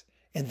feelings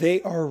and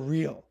they are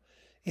real.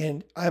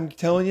 And I'm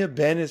telling you,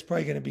 Ben is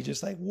probably going to be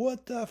just like,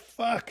 what the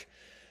fuck?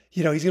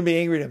 He's going to be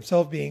angry at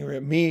himself, be angry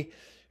at me,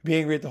 be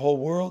angry at the whole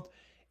world.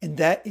 And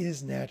that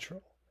is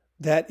natural.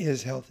 That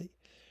is healthy.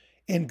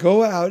 And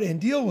go out and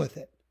deal with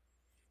it.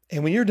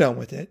 And when you're done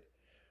with it,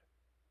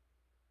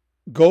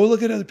 go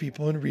look at other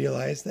people and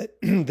realize that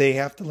they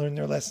have to learn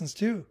their lessons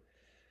too.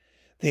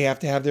 They have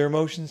to have their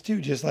emotions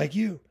too, just like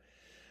you.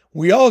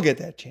 We all get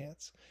that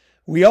chance.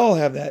 We all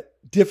have that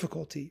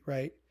difficulty,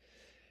 right?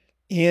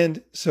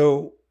 And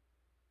so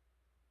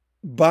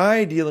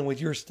by dealing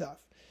with your stuff,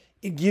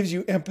 it gives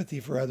you empathy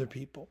for other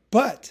people.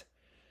 But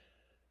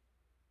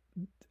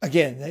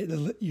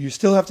again, you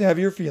still have to have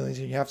your feelings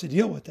and you have to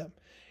deal with them.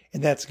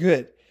 And that's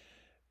good.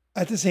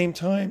 At the same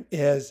time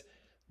as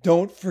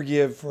don't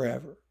forgive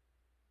forever.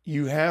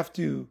 You have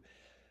to,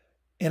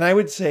 and I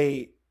would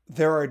say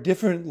there are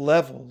different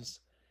levels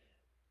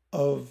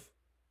of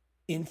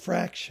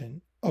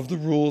infraction of the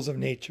rules of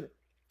nature.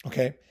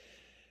 Okay.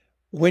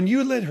 When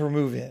you let her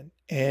move in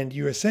and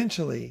you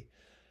essentially,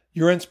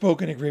 your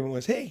unspoken agreement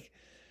was, hey,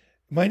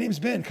 my name's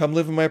Ben, come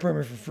live in my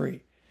apartment for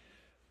free.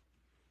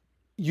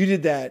 You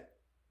did that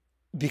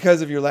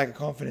because of your lack of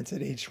confidence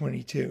at age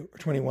 22 or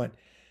 21.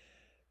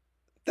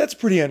 That's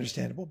pretty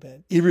understandable,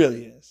 Ben. It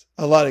really is.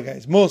 A lot of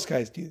guys, most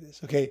guys do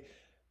this. Okay.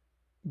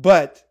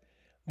 But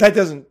that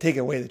doesn't take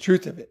away the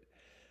truth of it.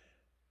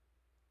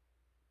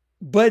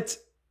 But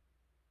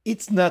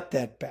it's not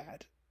that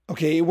bad.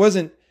 Okay. It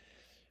wasn't,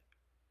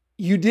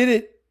 you did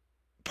it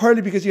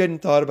partly because you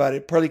hadn't thought about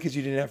it, partly because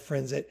you didn't have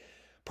friends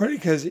partly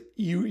because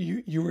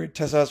you were,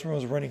 testosterone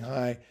was running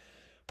high,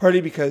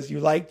 partly because you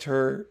liked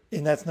her.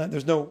 And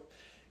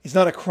it's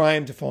not a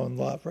crime to fall in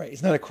love, right?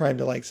 It's not a crime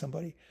to like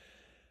somebody.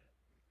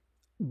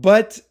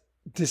 But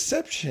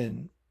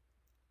deception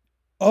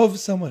of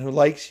someone who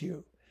likes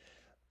you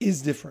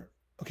is different.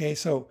 Okay,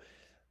 so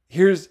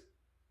there's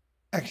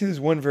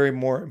one very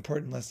more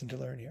important lesson to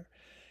learn here.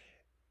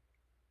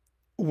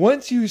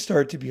 Once you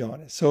start to be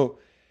honest, so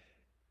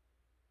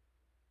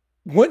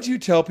once you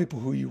tell people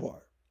who you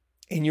are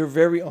and you're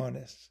very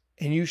honest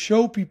and you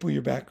show people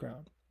your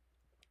background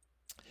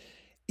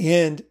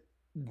and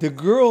the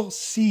girl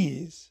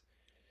sees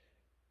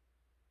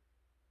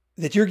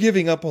that you're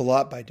giving up a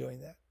lot by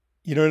doing that.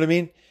 You know what I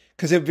mean?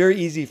 Because it's very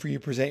easy for you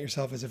to present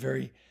yourself as a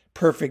very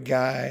perfect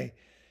guy,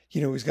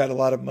 who's got a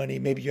lot of money.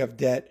 Maybe you have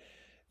debt,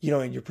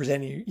 and you're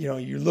presenting,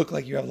 you look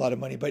like you have a lot of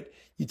money, but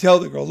you tell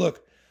the girl,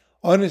 look,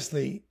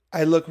 honestly,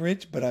 I look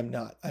rich, but I'm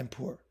not. I'm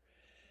poor.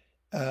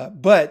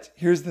 But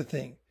here's the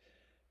thing.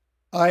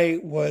 I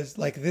was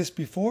like this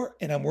before,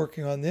 and I'm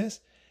working on this,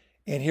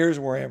 and here's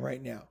where I am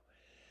right now.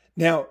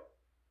 Now,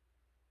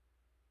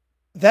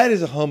 that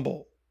is a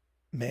humble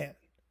man.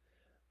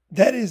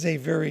 That is a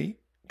very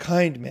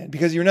kind man,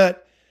 because you're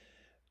not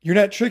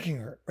tricking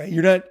her,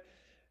 right?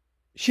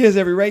 She has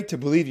every right to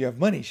believe you have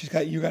money.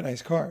 You got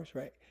nice cars,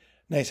 right?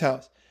 Nice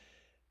house.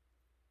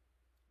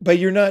 But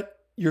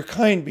you're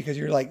kind because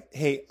you're like,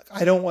 hey,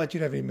 I don't want you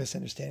to have any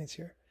misunderstandings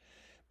here.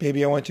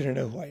 Baby, I want you to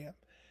know who I am.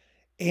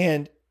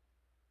 And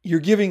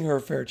you're giving her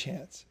a fair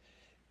chance.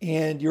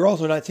 And you're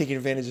also not taking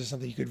advantage of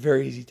something you could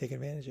very easily take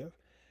advantage of.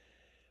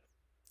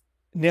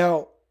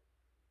 Now,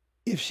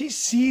 if she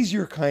sees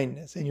your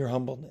kindness and your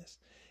humbleness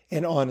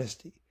and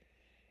honesty,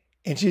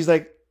 and she's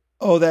like,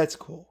 oh, that's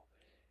cool.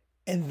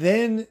 And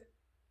then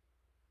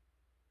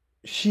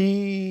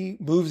she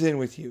moves in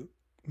with you,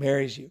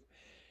 marries you.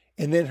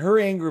 And then her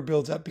anger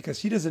builds up because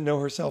she doesn't know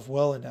herself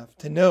well enough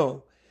to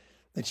know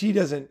that she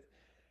doesn't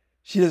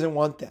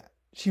want that.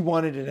 She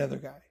wanted another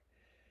guy.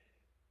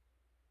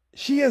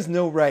 She has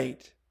no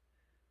right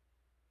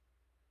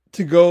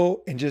to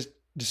go and just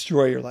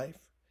destroy your life.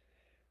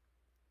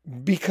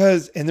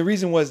 And the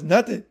reason was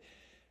not that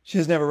she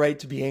doesn't have a right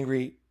to be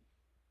angry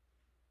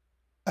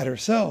at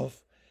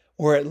herself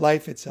or at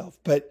life itself,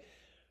 but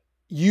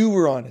you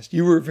were honest.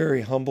 You were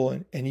very humble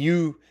and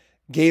you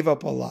gave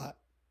up a lot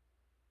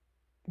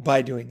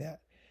by doing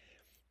that.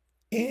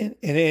 And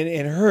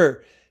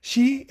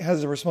she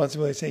has the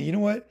responsibility to say, you know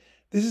what?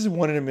 This is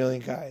 1 in a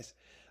million guys.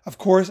 Of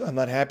course, I'm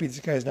not happy this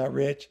guy's not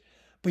rich,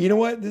 but you know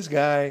what? This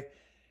guy,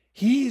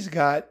 he's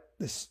got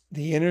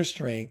the inner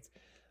strength.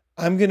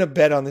 I'm going to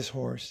bet on this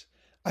horse.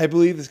 I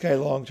believe this guy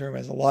long-term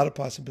has a lot of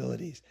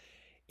possibilities,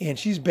 and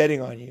she's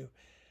betting on you.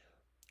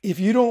 If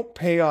you don't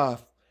pay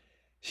off,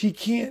 she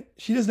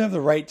doesn't have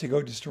the right to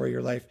go destroy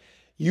your life.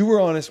 You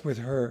were honest with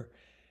her.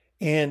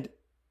 And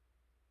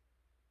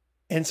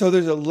so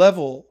there's a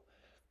level,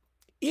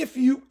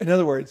 in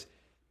other words,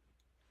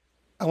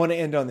 I want to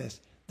end on this.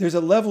 There's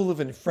a level of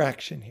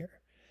infraction here.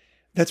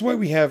 That's why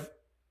we have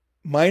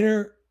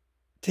minor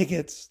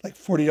tickets, like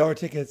 $40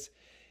 tickets,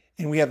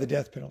 and we have the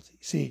death penalty.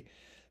 See,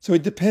 so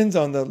it depends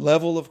on the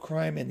level of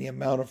crime and the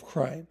amount of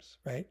crimes,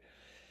 right?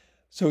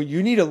 So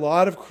you need a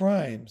lot of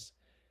crimes.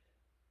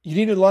 You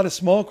need a lot of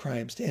small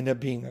crimes to end up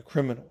being a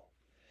criminal.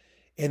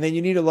 And then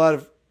you need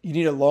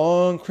a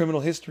long criminal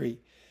history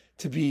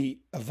to be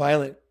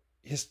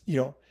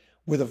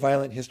with a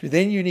violent history.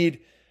 Then you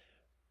need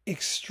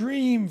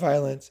extreme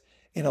violence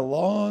and a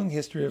long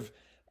history of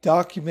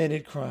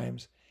documented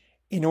crimes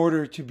in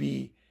order to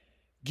be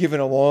given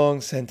a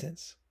long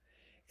sentence.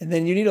 And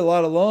then you need a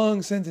lot of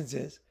long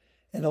sentences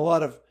and a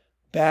lot of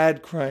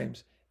bad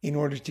crimes in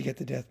order to get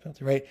the death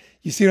penalty, right?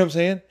 You see what I'm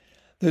saying?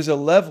 There's a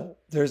level,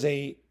 there's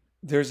a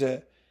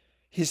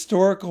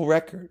historical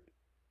record,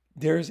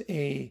 there's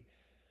a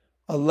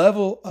a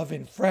level of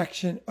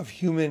infraction of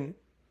human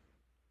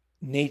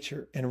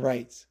nature and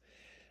rights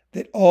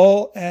that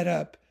all add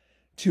up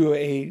to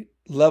a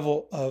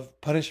level of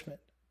punishment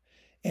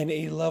and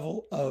a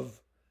level of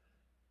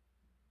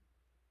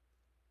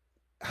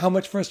how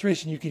much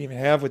frustration you can even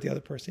have with the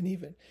other person,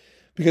 even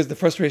because the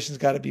frustration's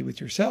got to be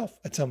with yourself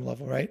at some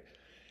level, right?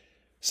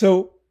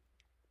 So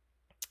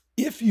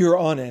if you're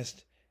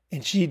honest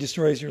and she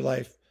destroys your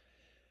life,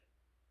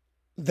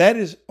 that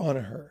is on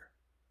her.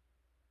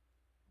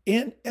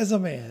 And as a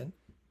man,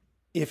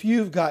 if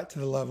you've got to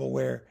the level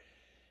where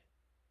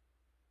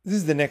this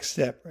is the next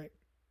step, right?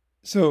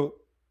 So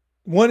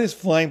one is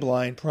flying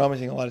blind,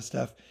 promising a lot of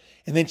stuff,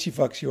 and then she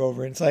fucks you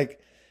over. And it's like,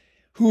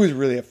 who is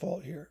really at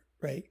fault here,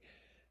 right?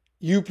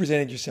 You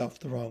presented yourself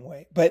the wrong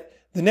way. But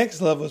the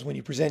next level is when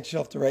you present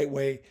yourself the right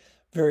way,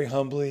 very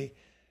humbly,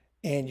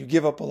 and you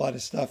give up a lot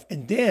of stuff.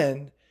 And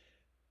then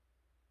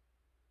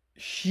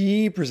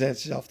she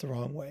presents herself the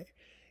wrong way.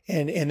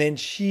 And then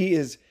she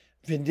is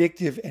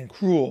vindictive and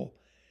cruel.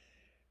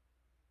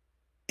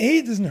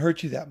 It doesn't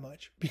hurt you that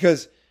much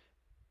because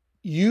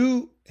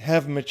you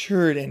have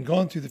matured and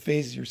gone through the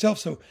phases yourself.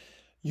 So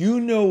you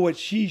know what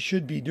she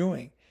should be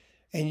doing.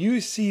 And you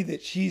see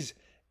that she's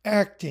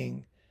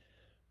acting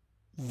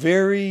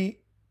very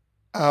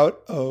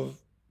out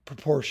of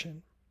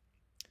proportion,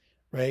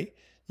 right?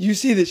 You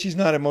see that she's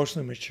not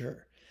emotionally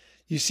mature.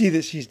 You see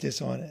that she's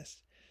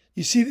dishonest.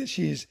 You see that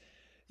she's,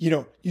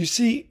 you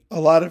see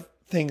a lot of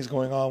things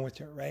going on with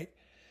her, right?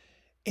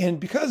 And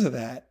because of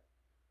that,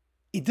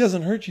 it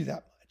doesn't hurt you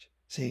that much.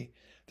 See,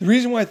 the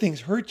reason why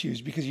things hurt you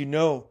is because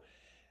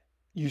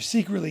you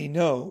secretly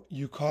know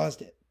you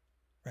caused it,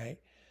 right?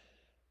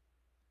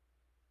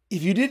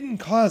 If you didn't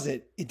cause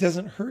it, it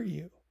doesn't hurt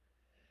you.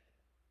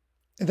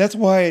 And that's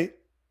why,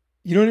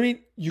 you know what I mean?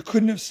 You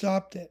couldn't have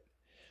stopped it.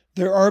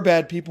 There are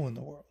bad people in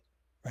the world,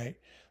 right?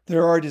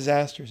 There are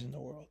disasters in the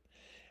world.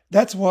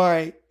 That's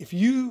why if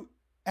you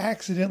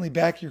accidentally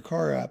back your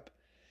car up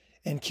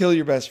and kill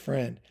your best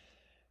friend,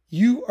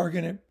 you are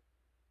going to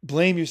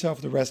blame yourself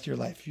the rest of your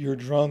life. If you're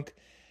drunk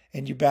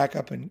and you back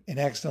up and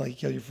accidentally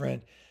kill your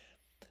friend.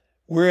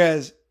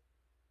 Whereas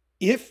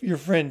if your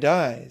friend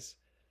dies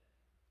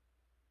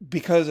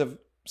because of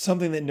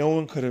something that no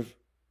one could have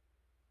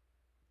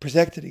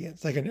protected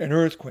against, like an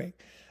earthquake,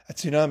 a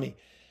tsunami,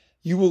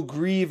 you will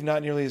grieve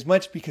not nearly as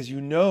much because you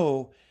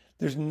know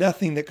there's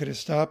nothing that could have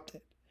stopped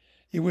it.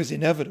 It was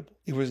inevitable.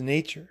 It was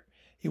nature.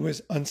 It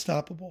was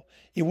unstoppable.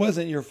 It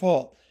wasn't your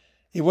fault.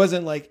 It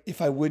wasn't like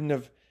if I wouldn't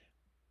have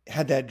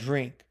had that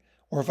drink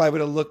or if I would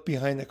have looked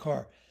behind the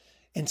car.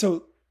 And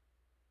so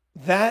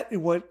that is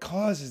what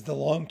causes the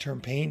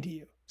long-term pain to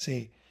you.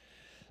 See?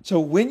 So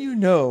when you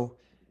know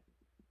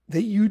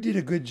that you did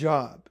a good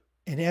job,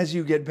 and as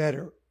you get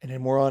better and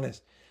more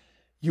honest,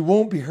 you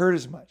won't be hurt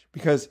as much,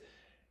 because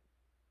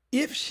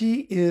if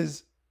she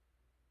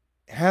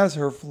has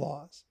her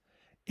flaws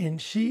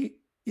and she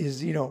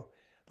is,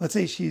 let's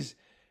say she's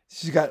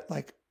got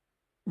like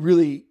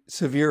really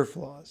severe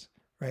flaws,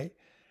 right?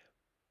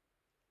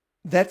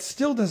 That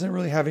still doesn't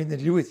really have anything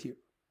to do with you,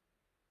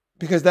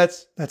 because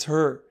that's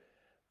her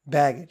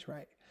baggage,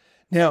 right?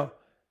 Now,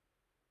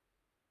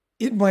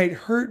 it might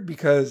hurt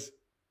because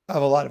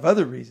of a lot of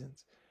other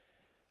reasons.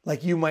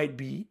 Like you might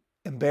be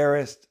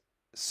embarrassed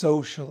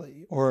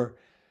socially, or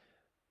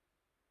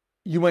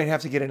you might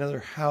have to get another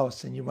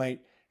house and you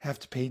might have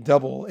to pay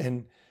double.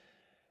 And,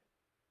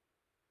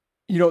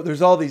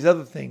 there's all these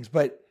other things,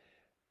 but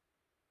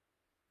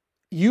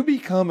you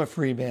become a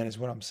free man is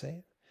what I'm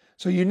saying.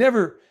 So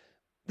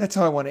that's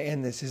how I want to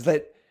end this, is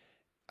that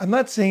I'm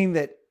not saying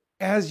that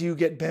as you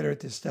get better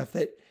at this stuff,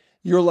 that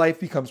your life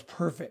becomes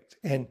perfect.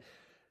 And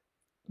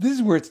this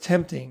is where it's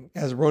tempting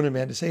as a Ronin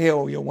man to say, hey,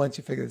 once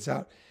you figure this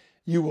out,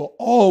 you will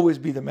always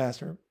be the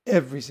master of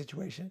every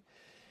situation.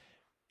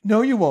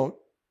 No, you won't.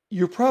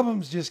 Your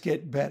problems just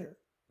get better.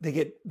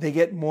 They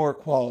get more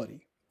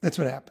quality. That's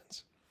what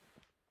happens.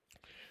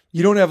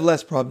 You don't have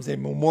less problems, they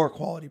have more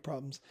quality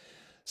problems.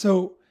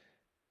 So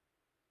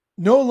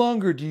no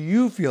longer do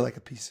you feel like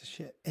a piece of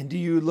shit. And do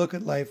you look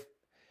at life,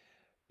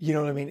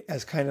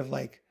 as kind of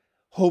like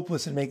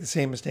hopeless and make the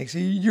same mistakes. So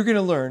you're going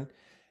to learn,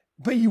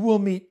 but you will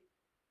meet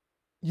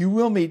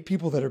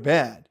people that are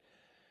bad,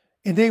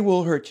 and they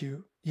will hurt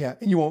you. Yeah.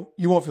 And you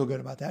won't feel good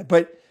about that.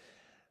 But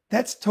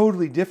that's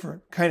totally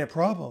different kind of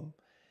problem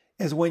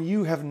as when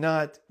you have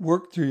not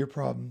worked through your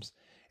problems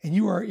and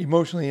you are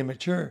emotionally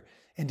immature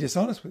and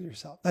dishonest with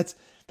yourself. That's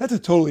a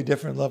totally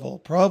different level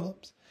of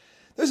problems.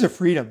 There's a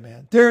freedom,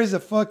 man. There is a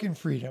fucking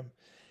freedom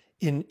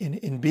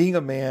in being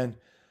a man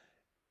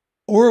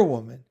or a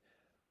woman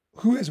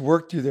who has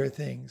worked through their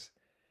things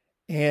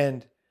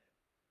and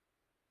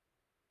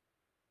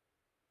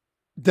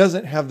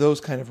doesn't have those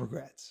kind of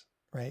regrets,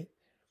 right?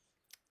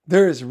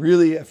 There is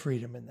really a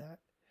freedom in that.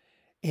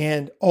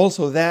 And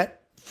also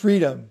that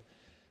freedom,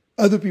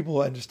 other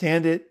people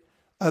understand it,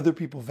 other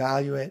people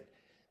value it,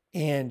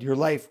 and your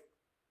life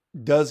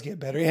does get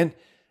better. And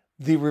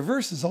the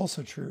reverse is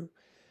also true.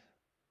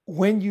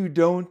 When you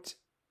don't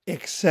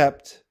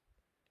accept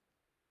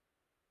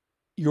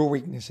your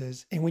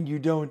weaknesses and when you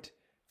don't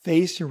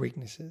face your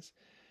weaknesses.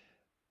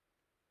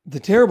 The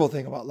terrible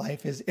thing about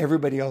life is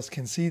everybody else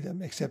can see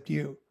them except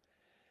you.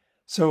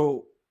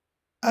 So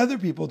other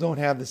people don't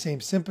have the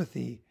same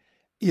sympathy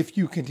if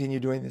you continue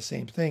doing the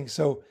same thing.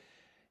 So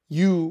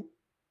you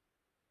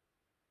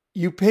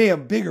pay a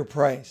bigger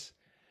price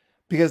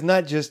because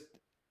not just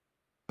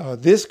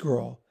this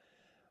girl,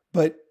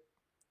 but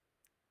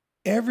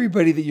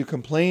everybody that you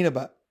complain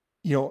about,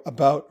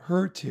 about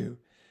her to,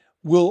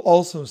 will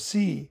also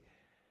see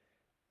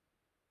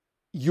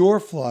your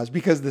flaws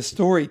because the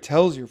story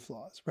tells your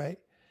flaws, right?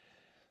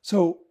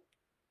 So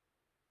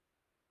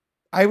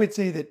I would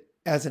say that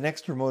as an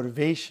extra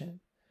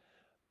motivation,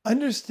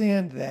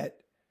 understand that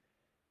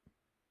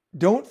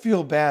don't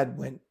feel bad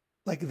when,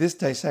 like this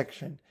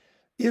dissection,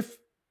 if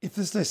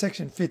this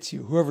dissection fits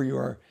you, whoever you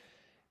are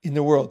in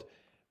the world,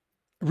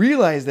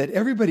 realize that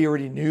everybody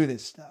already knew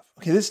this stuff.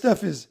 Okay, this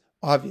stuff is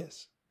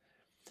obvious.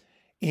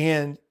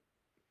 And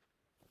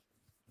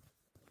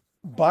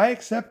by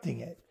accepting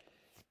it,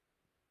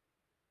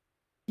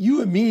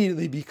 you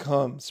immediately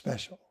become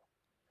special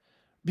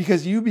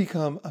because you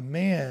become a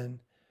man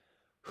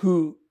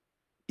who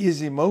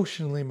is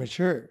emotionally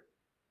mature,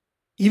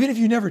 even if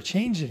you never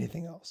change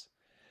anything else.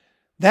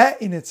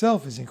 That in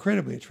itself is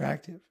incredibly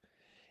attractive,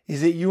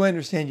 is that you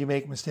understand you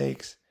make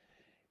mistakes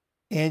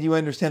and you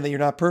understand that you're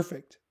not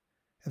perfect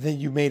and then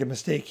you made a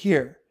mistake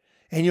here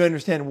and you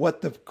understand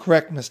what the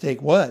correct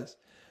mistake was.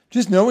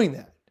 Just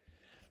knowing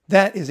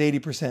that is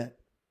 80%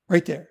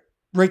 right there.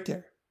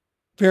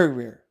 Very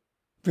rare,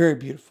 very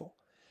beautiful.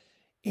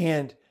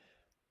 And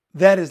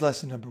that is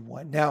lesson number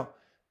 1. Now,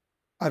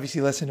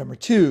 obviously lesson number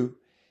 2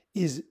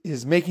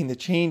 is making the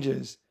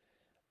changes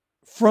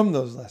from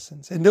those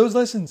lessons. And those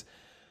lessons,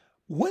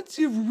 once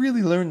you've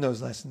really learned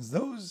those lessons,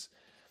 those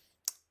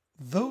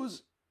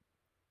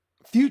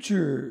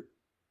future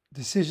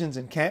decisions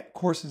and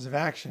courses of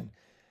action,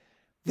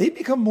 they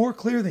become more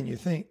clear than you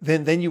think,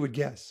 than you would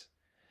guess.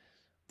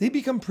 They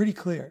become pretty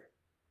clear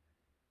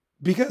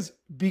because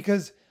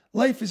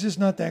life is just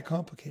not that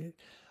complicated.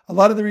 A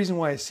lot of the reason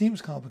why it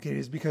seems complicated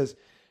is because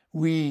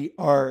we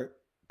are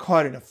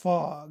caught in a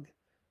fog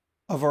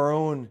of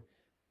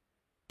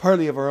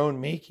partly of our own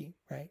making,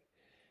 right?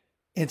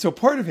 And so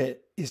part of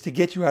it is to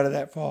get you out of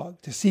that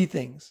fog, to see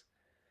things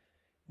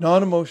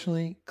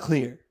non-emotionally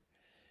clear.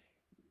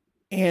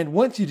 And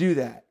once you do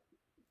that,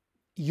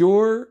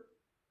 your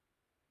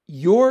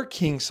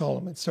King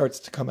Solomon starts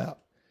to come out.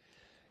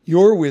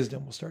 Your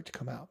wisdom will start to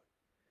come out.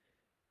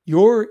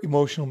 Your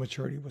emotional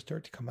maturity will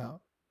start to come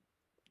out.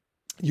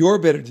 Your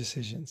better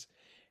decisions,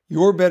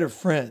 your better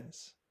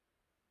friends,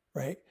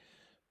 right?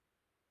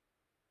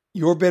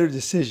 Your better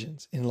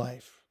decisions in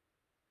life.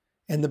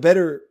 And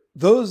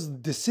those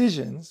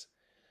decisions,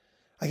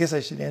 I guess I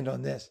should end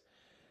on this.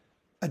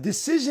 A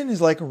decision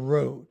is like a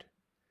road.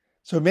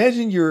 So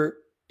imagine you're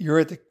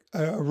at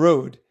a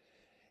road,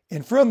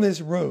 and from this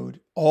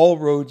road, all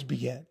roads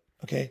begin,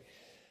 okay?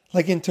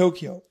 Like in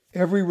Tokyo,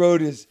 every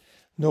road is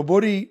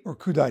Nobori or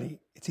Kudari.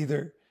 It's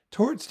either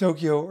towards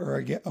Tokyo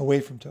or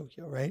away from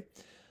Tokyo, right?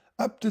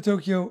 Up to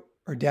Tokyo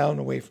or down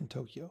away from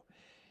Tokyo.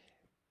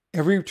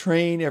 Every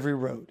train, every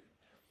road.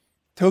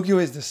 Tokyo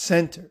is the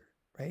center,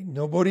 right?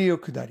 Nobori or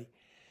Kudari.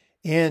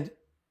 And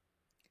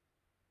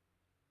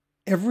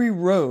every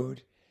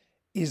road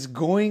is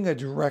going a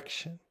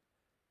direction.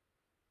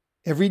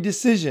 Every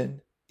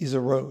decision is a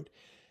road.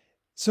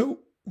 So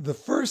the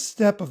first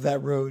step of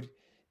that road,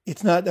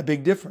 it's not a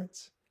big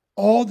difference.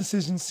 All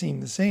decisions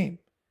seem the same.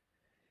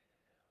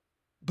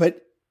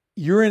 But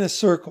you're in a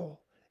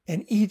circle,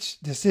 and each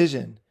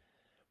decision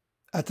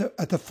at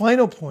the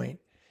final point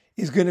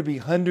is going to be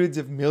hundreds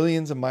of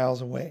millions of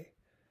miles away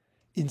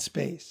in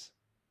space.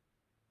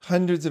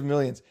 Hundreds of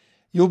millions.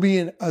 You'll be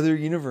in other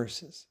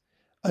universes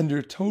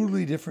under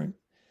totally different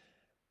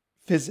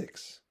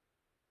physics.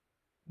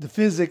 The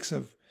physics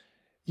of,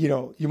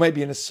 you might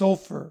be in a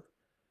sulfur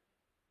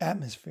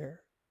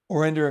atmosphere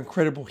or under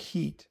incredible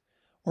heat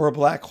or a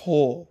black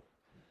hole,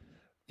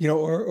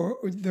 or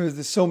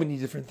there's so many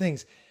different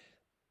things.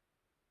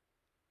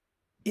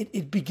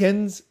 It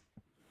begins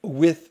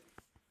with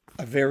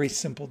a very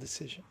simple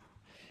decision.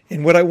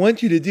 And what I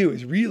want you to do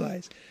is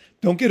realize,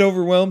 don't get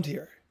overwhelmed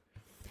here.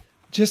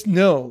 Just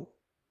know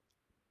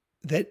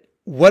that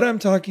what I'm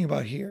talking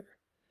about here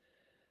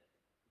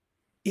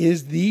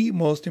is the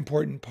most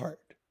important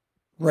part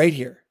right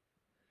here.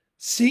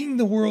 Seeing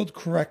the world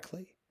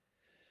correctly.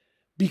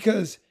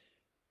 Because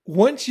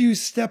once you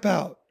step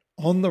out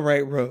on the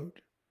right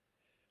road,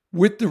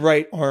 with the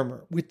right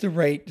armor, with the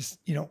right,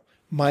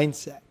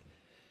 mindset,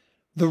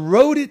 the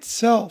road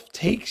itself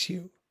takes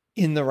you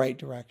in the right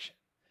direction.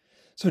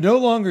 So no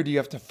longer do you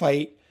have to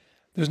fight.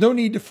 There's no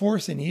need to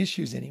force any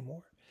issues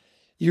anymore.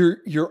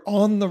 You're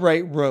on the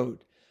right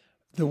road.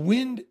 The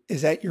wind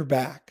is at your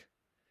back.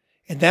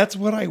 And that's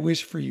what I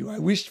wish for you. I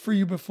wished for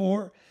you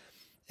before.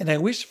 And I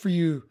wish for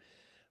you,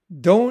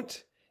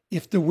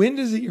 if the wind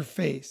is at your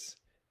face,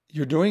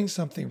 you're doing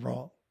something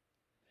wrong.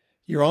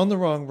 You're on the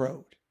wrong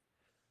road.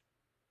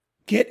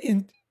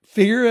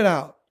 Figure it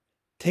out.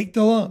 Take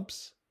the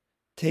lumps.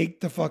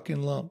 Take the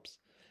fucking lumps.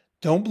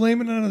 Don't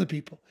blame it on other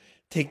people.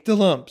 Take the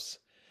lumps.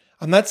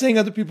 I'm not saying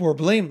other people are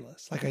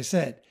blameless, like I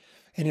said.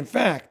 And in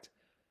fact,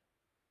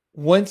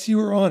 once you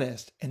are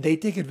honest and they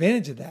take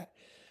advantage of that,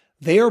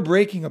 they are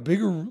breaking a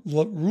bigger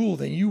rule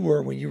than you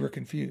were when you were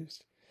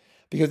confused,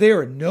 because they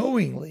are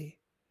knowingly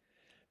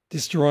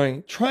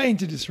trying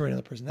to destroy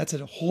another person. That's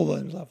at a whole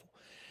other level.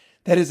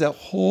 That is a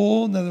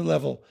whole nother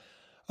level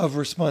of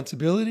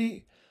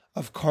responsibility,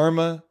 of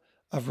karma,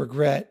 of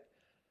regret,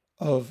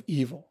 of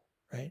evil,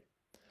 right?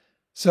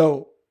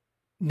 So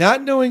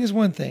not knowing is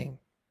one thing.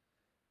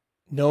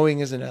 Knowing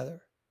is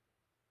another.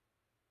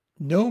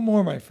 Know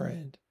more, my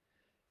friend,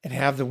 and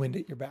have the wind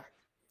at your back.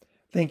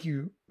 Thank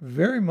you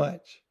very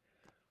much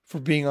for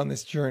being on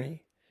this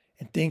journey.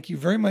 And thank you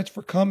very much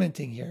for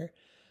commenting here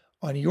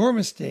on your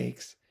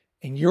mistakes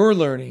and your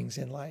learnings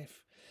in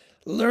life.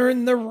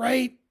 Learn the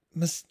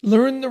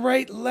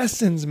right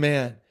lessons,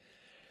 man.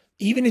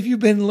 Even if you've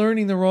been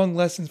learning the wrong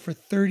lessons for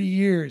 30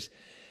 years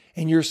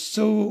and you're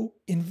so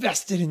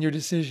invested in your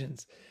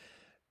decisions,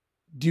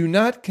 do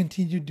not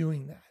continue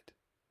doing that.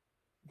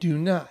 Do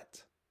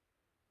not.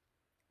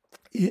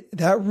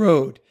 That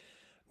road,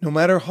 no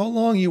matter how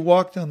long you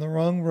walked on the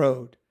wrong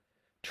road,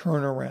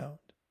 turn around.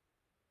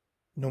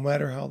 No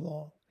matter how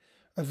long.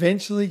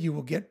 Eventually you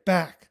will get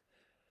back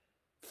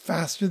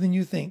faster than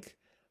you think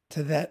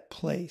to that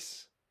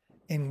place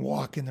and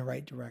walk in the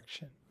right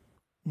direction.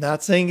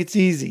 Not saying it's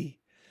easy,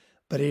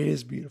 but it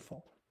is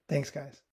beautiful. Thanks, guys.